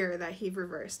just the gear that he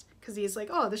reversed, because he's like,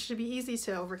 oh, this should be easy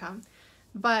to overcome.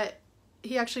 But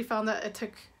he actually found that it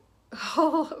took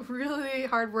really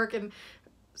hard work, and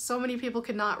so many people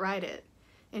could not ride it.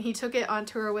 And he took it on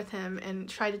tour with him and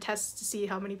tried to test to see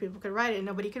how many people could ride it, and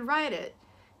nobody could ride it.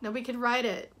 Nobody could ride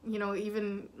it, you know,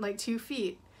 even like 2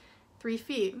 feet, 3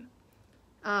 feet.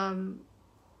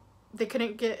 They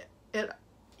couldn't get it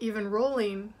even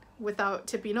rolling without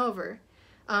tipping over.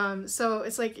 So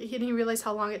it's like he didn't realize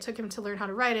how long it took him to learn how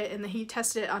to ride it, and then he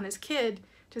tested it on his kid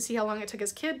to see how long it took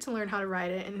his kid to learn how to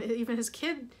ride it, and even his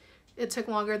kid, it took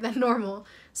longer than normal.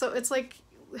 So it's like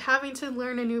having to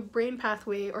learn a new brain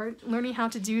pathway, or learning how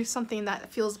to do something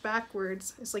that feels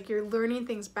backwards. It's like you're learning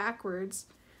things backwards.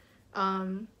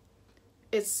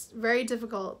 It's very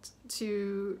difficult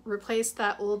to replace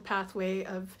that old pathway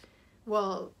of,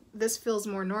 well, this feels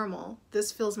more normal,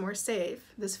 this feels more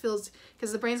safe, this feels,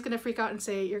 because the brain's going to freak out and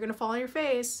say, you're going to fall on your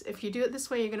face. If you do it this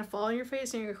way, you're going to fall on your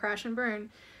face and you're going to crash and burn.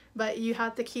 But you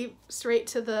have to keep straight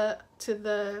to the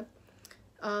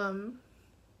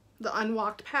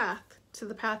unwalked path, to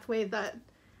the pathway that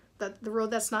the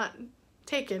road that's not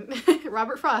taken.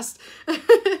 Robert Frost.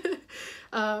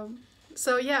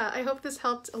 So yeah, I hope this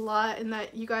helped a lot, and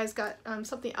that you guys got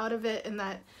something out of it, and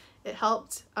that it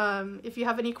helped. If you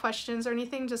have any questions or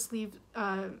anything, just leave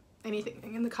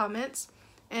anything in the comments,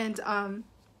 and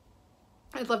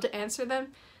I'd love to answer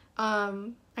them.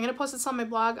 I'm gonna post this on my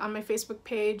blog, on my Facebook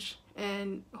page,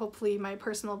 and hopefully my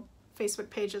personal Facebook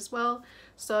page as well.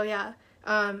 So yeah,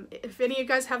 if any of you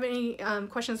guys have any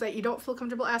questions that you don't feel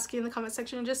comfortable asking in the comment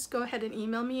section, just go ahead and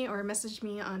email me or message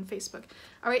me on Facebook.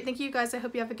 All right, thank you guys. I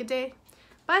hope you have a good day.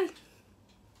 Bye.